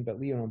the season, but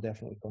Leon will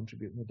definitely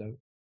contribute, no doubt.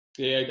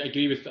 Yeah, I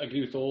agree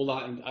with all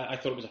that, and I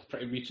thought it was a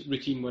pretty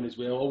routine one as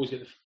well. I always get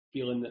the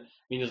feeling that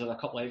there's a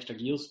couple of extra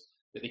gears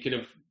that they could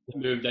have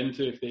moved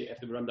into if they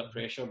were under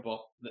pressure,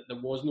 but there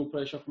was no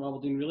pressure from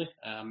Aberdeen really,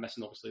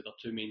 missing obviously their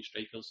two main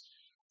strikers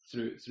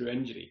through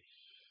injury.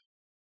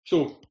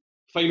 So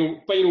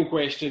final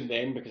question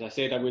then, because I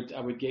said I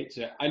would get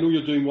to it. I know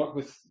you're doing work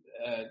with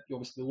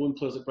obviously the loan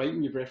players at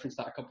Brighton. You've referenced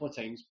that a couple of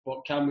times,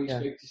 but can we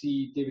expect to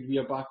see David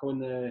Weir back on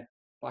the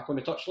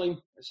touchline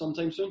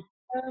sometime soon?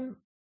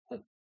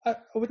 I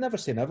would never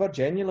say never,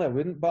 genuinely I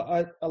wouldn't,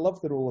 but I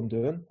love the role I'm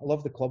doing. I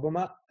love the club I'm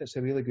at. It's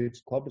a really good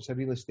club. It's a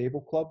really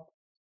stable club.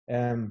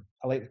 I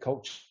like the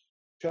culture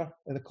of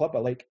the club. I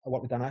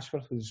work with Dan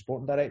Ashworth, who's the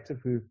sporting director,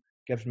 who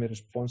gives me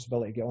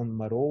responsibility to get on with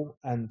my role,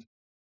 and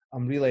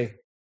I'm really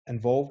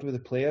involved with the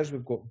players.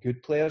 We've got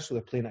good players, so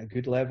they're playing at a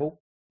good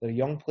level. They're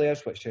young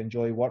players, which I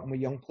enjoy working with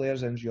young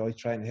players. I enjoy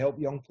trying to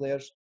help young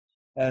players,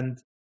 and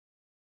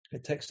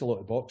it ticks a lot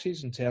of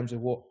boxes in terms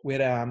of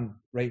where I am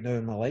right now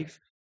in my life.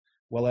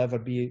 Will I ever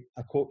be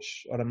a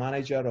coach or a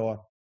manager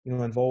or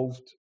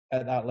involved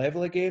at that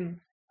level again?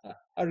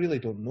 I really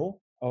don't know.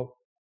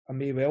 I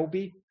may well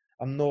be.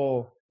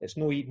 It's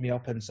no eating me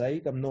up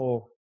inside. I'm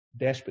not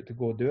desperate to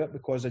go do it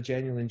because I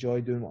genuinely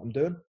enjoy doing what I'm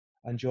doing.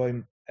 I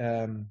enjoy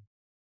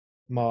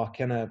my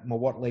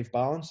work-life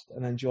balance,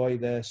 and I enjoy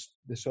the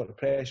sort of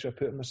pressure I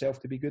put on myself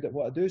to be good at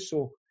what I do.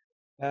 So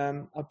I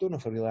don't know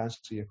if I really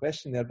answered your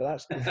question there,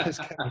 but that's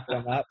kind of where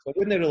I'm at. So I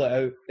wouldn't rule it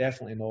out.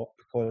 Definitely not,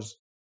 because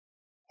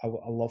I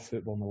love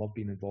football and I love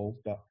being involved.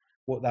 But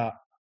what that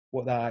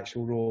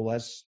actual role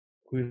is,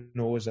 who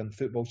knows? And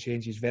football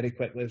changes very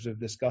quickly, as we've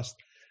discussed,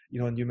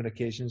 on numerous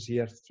occasions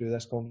here through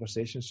this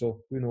conversation.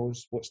 So who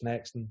knows what's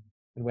next and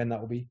when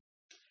that will be.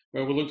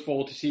 Well, we look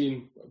forward to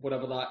seeing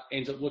whatever that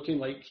ends up looking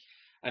like.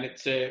 And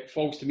it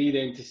falls to me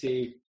then to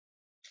say,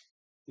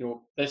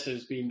 this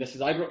is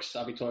Ibrox.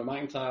 I'll be Tommy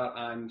McIntyre,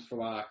 and from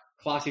a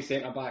classy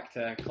centre back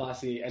to a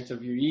classy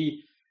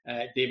interviewee,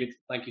 David,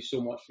 thank you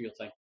so much for your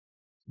time.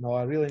 No,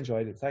 I really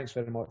enjoyed it. Thanks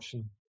very much,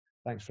 and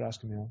thanks for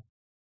asking me on.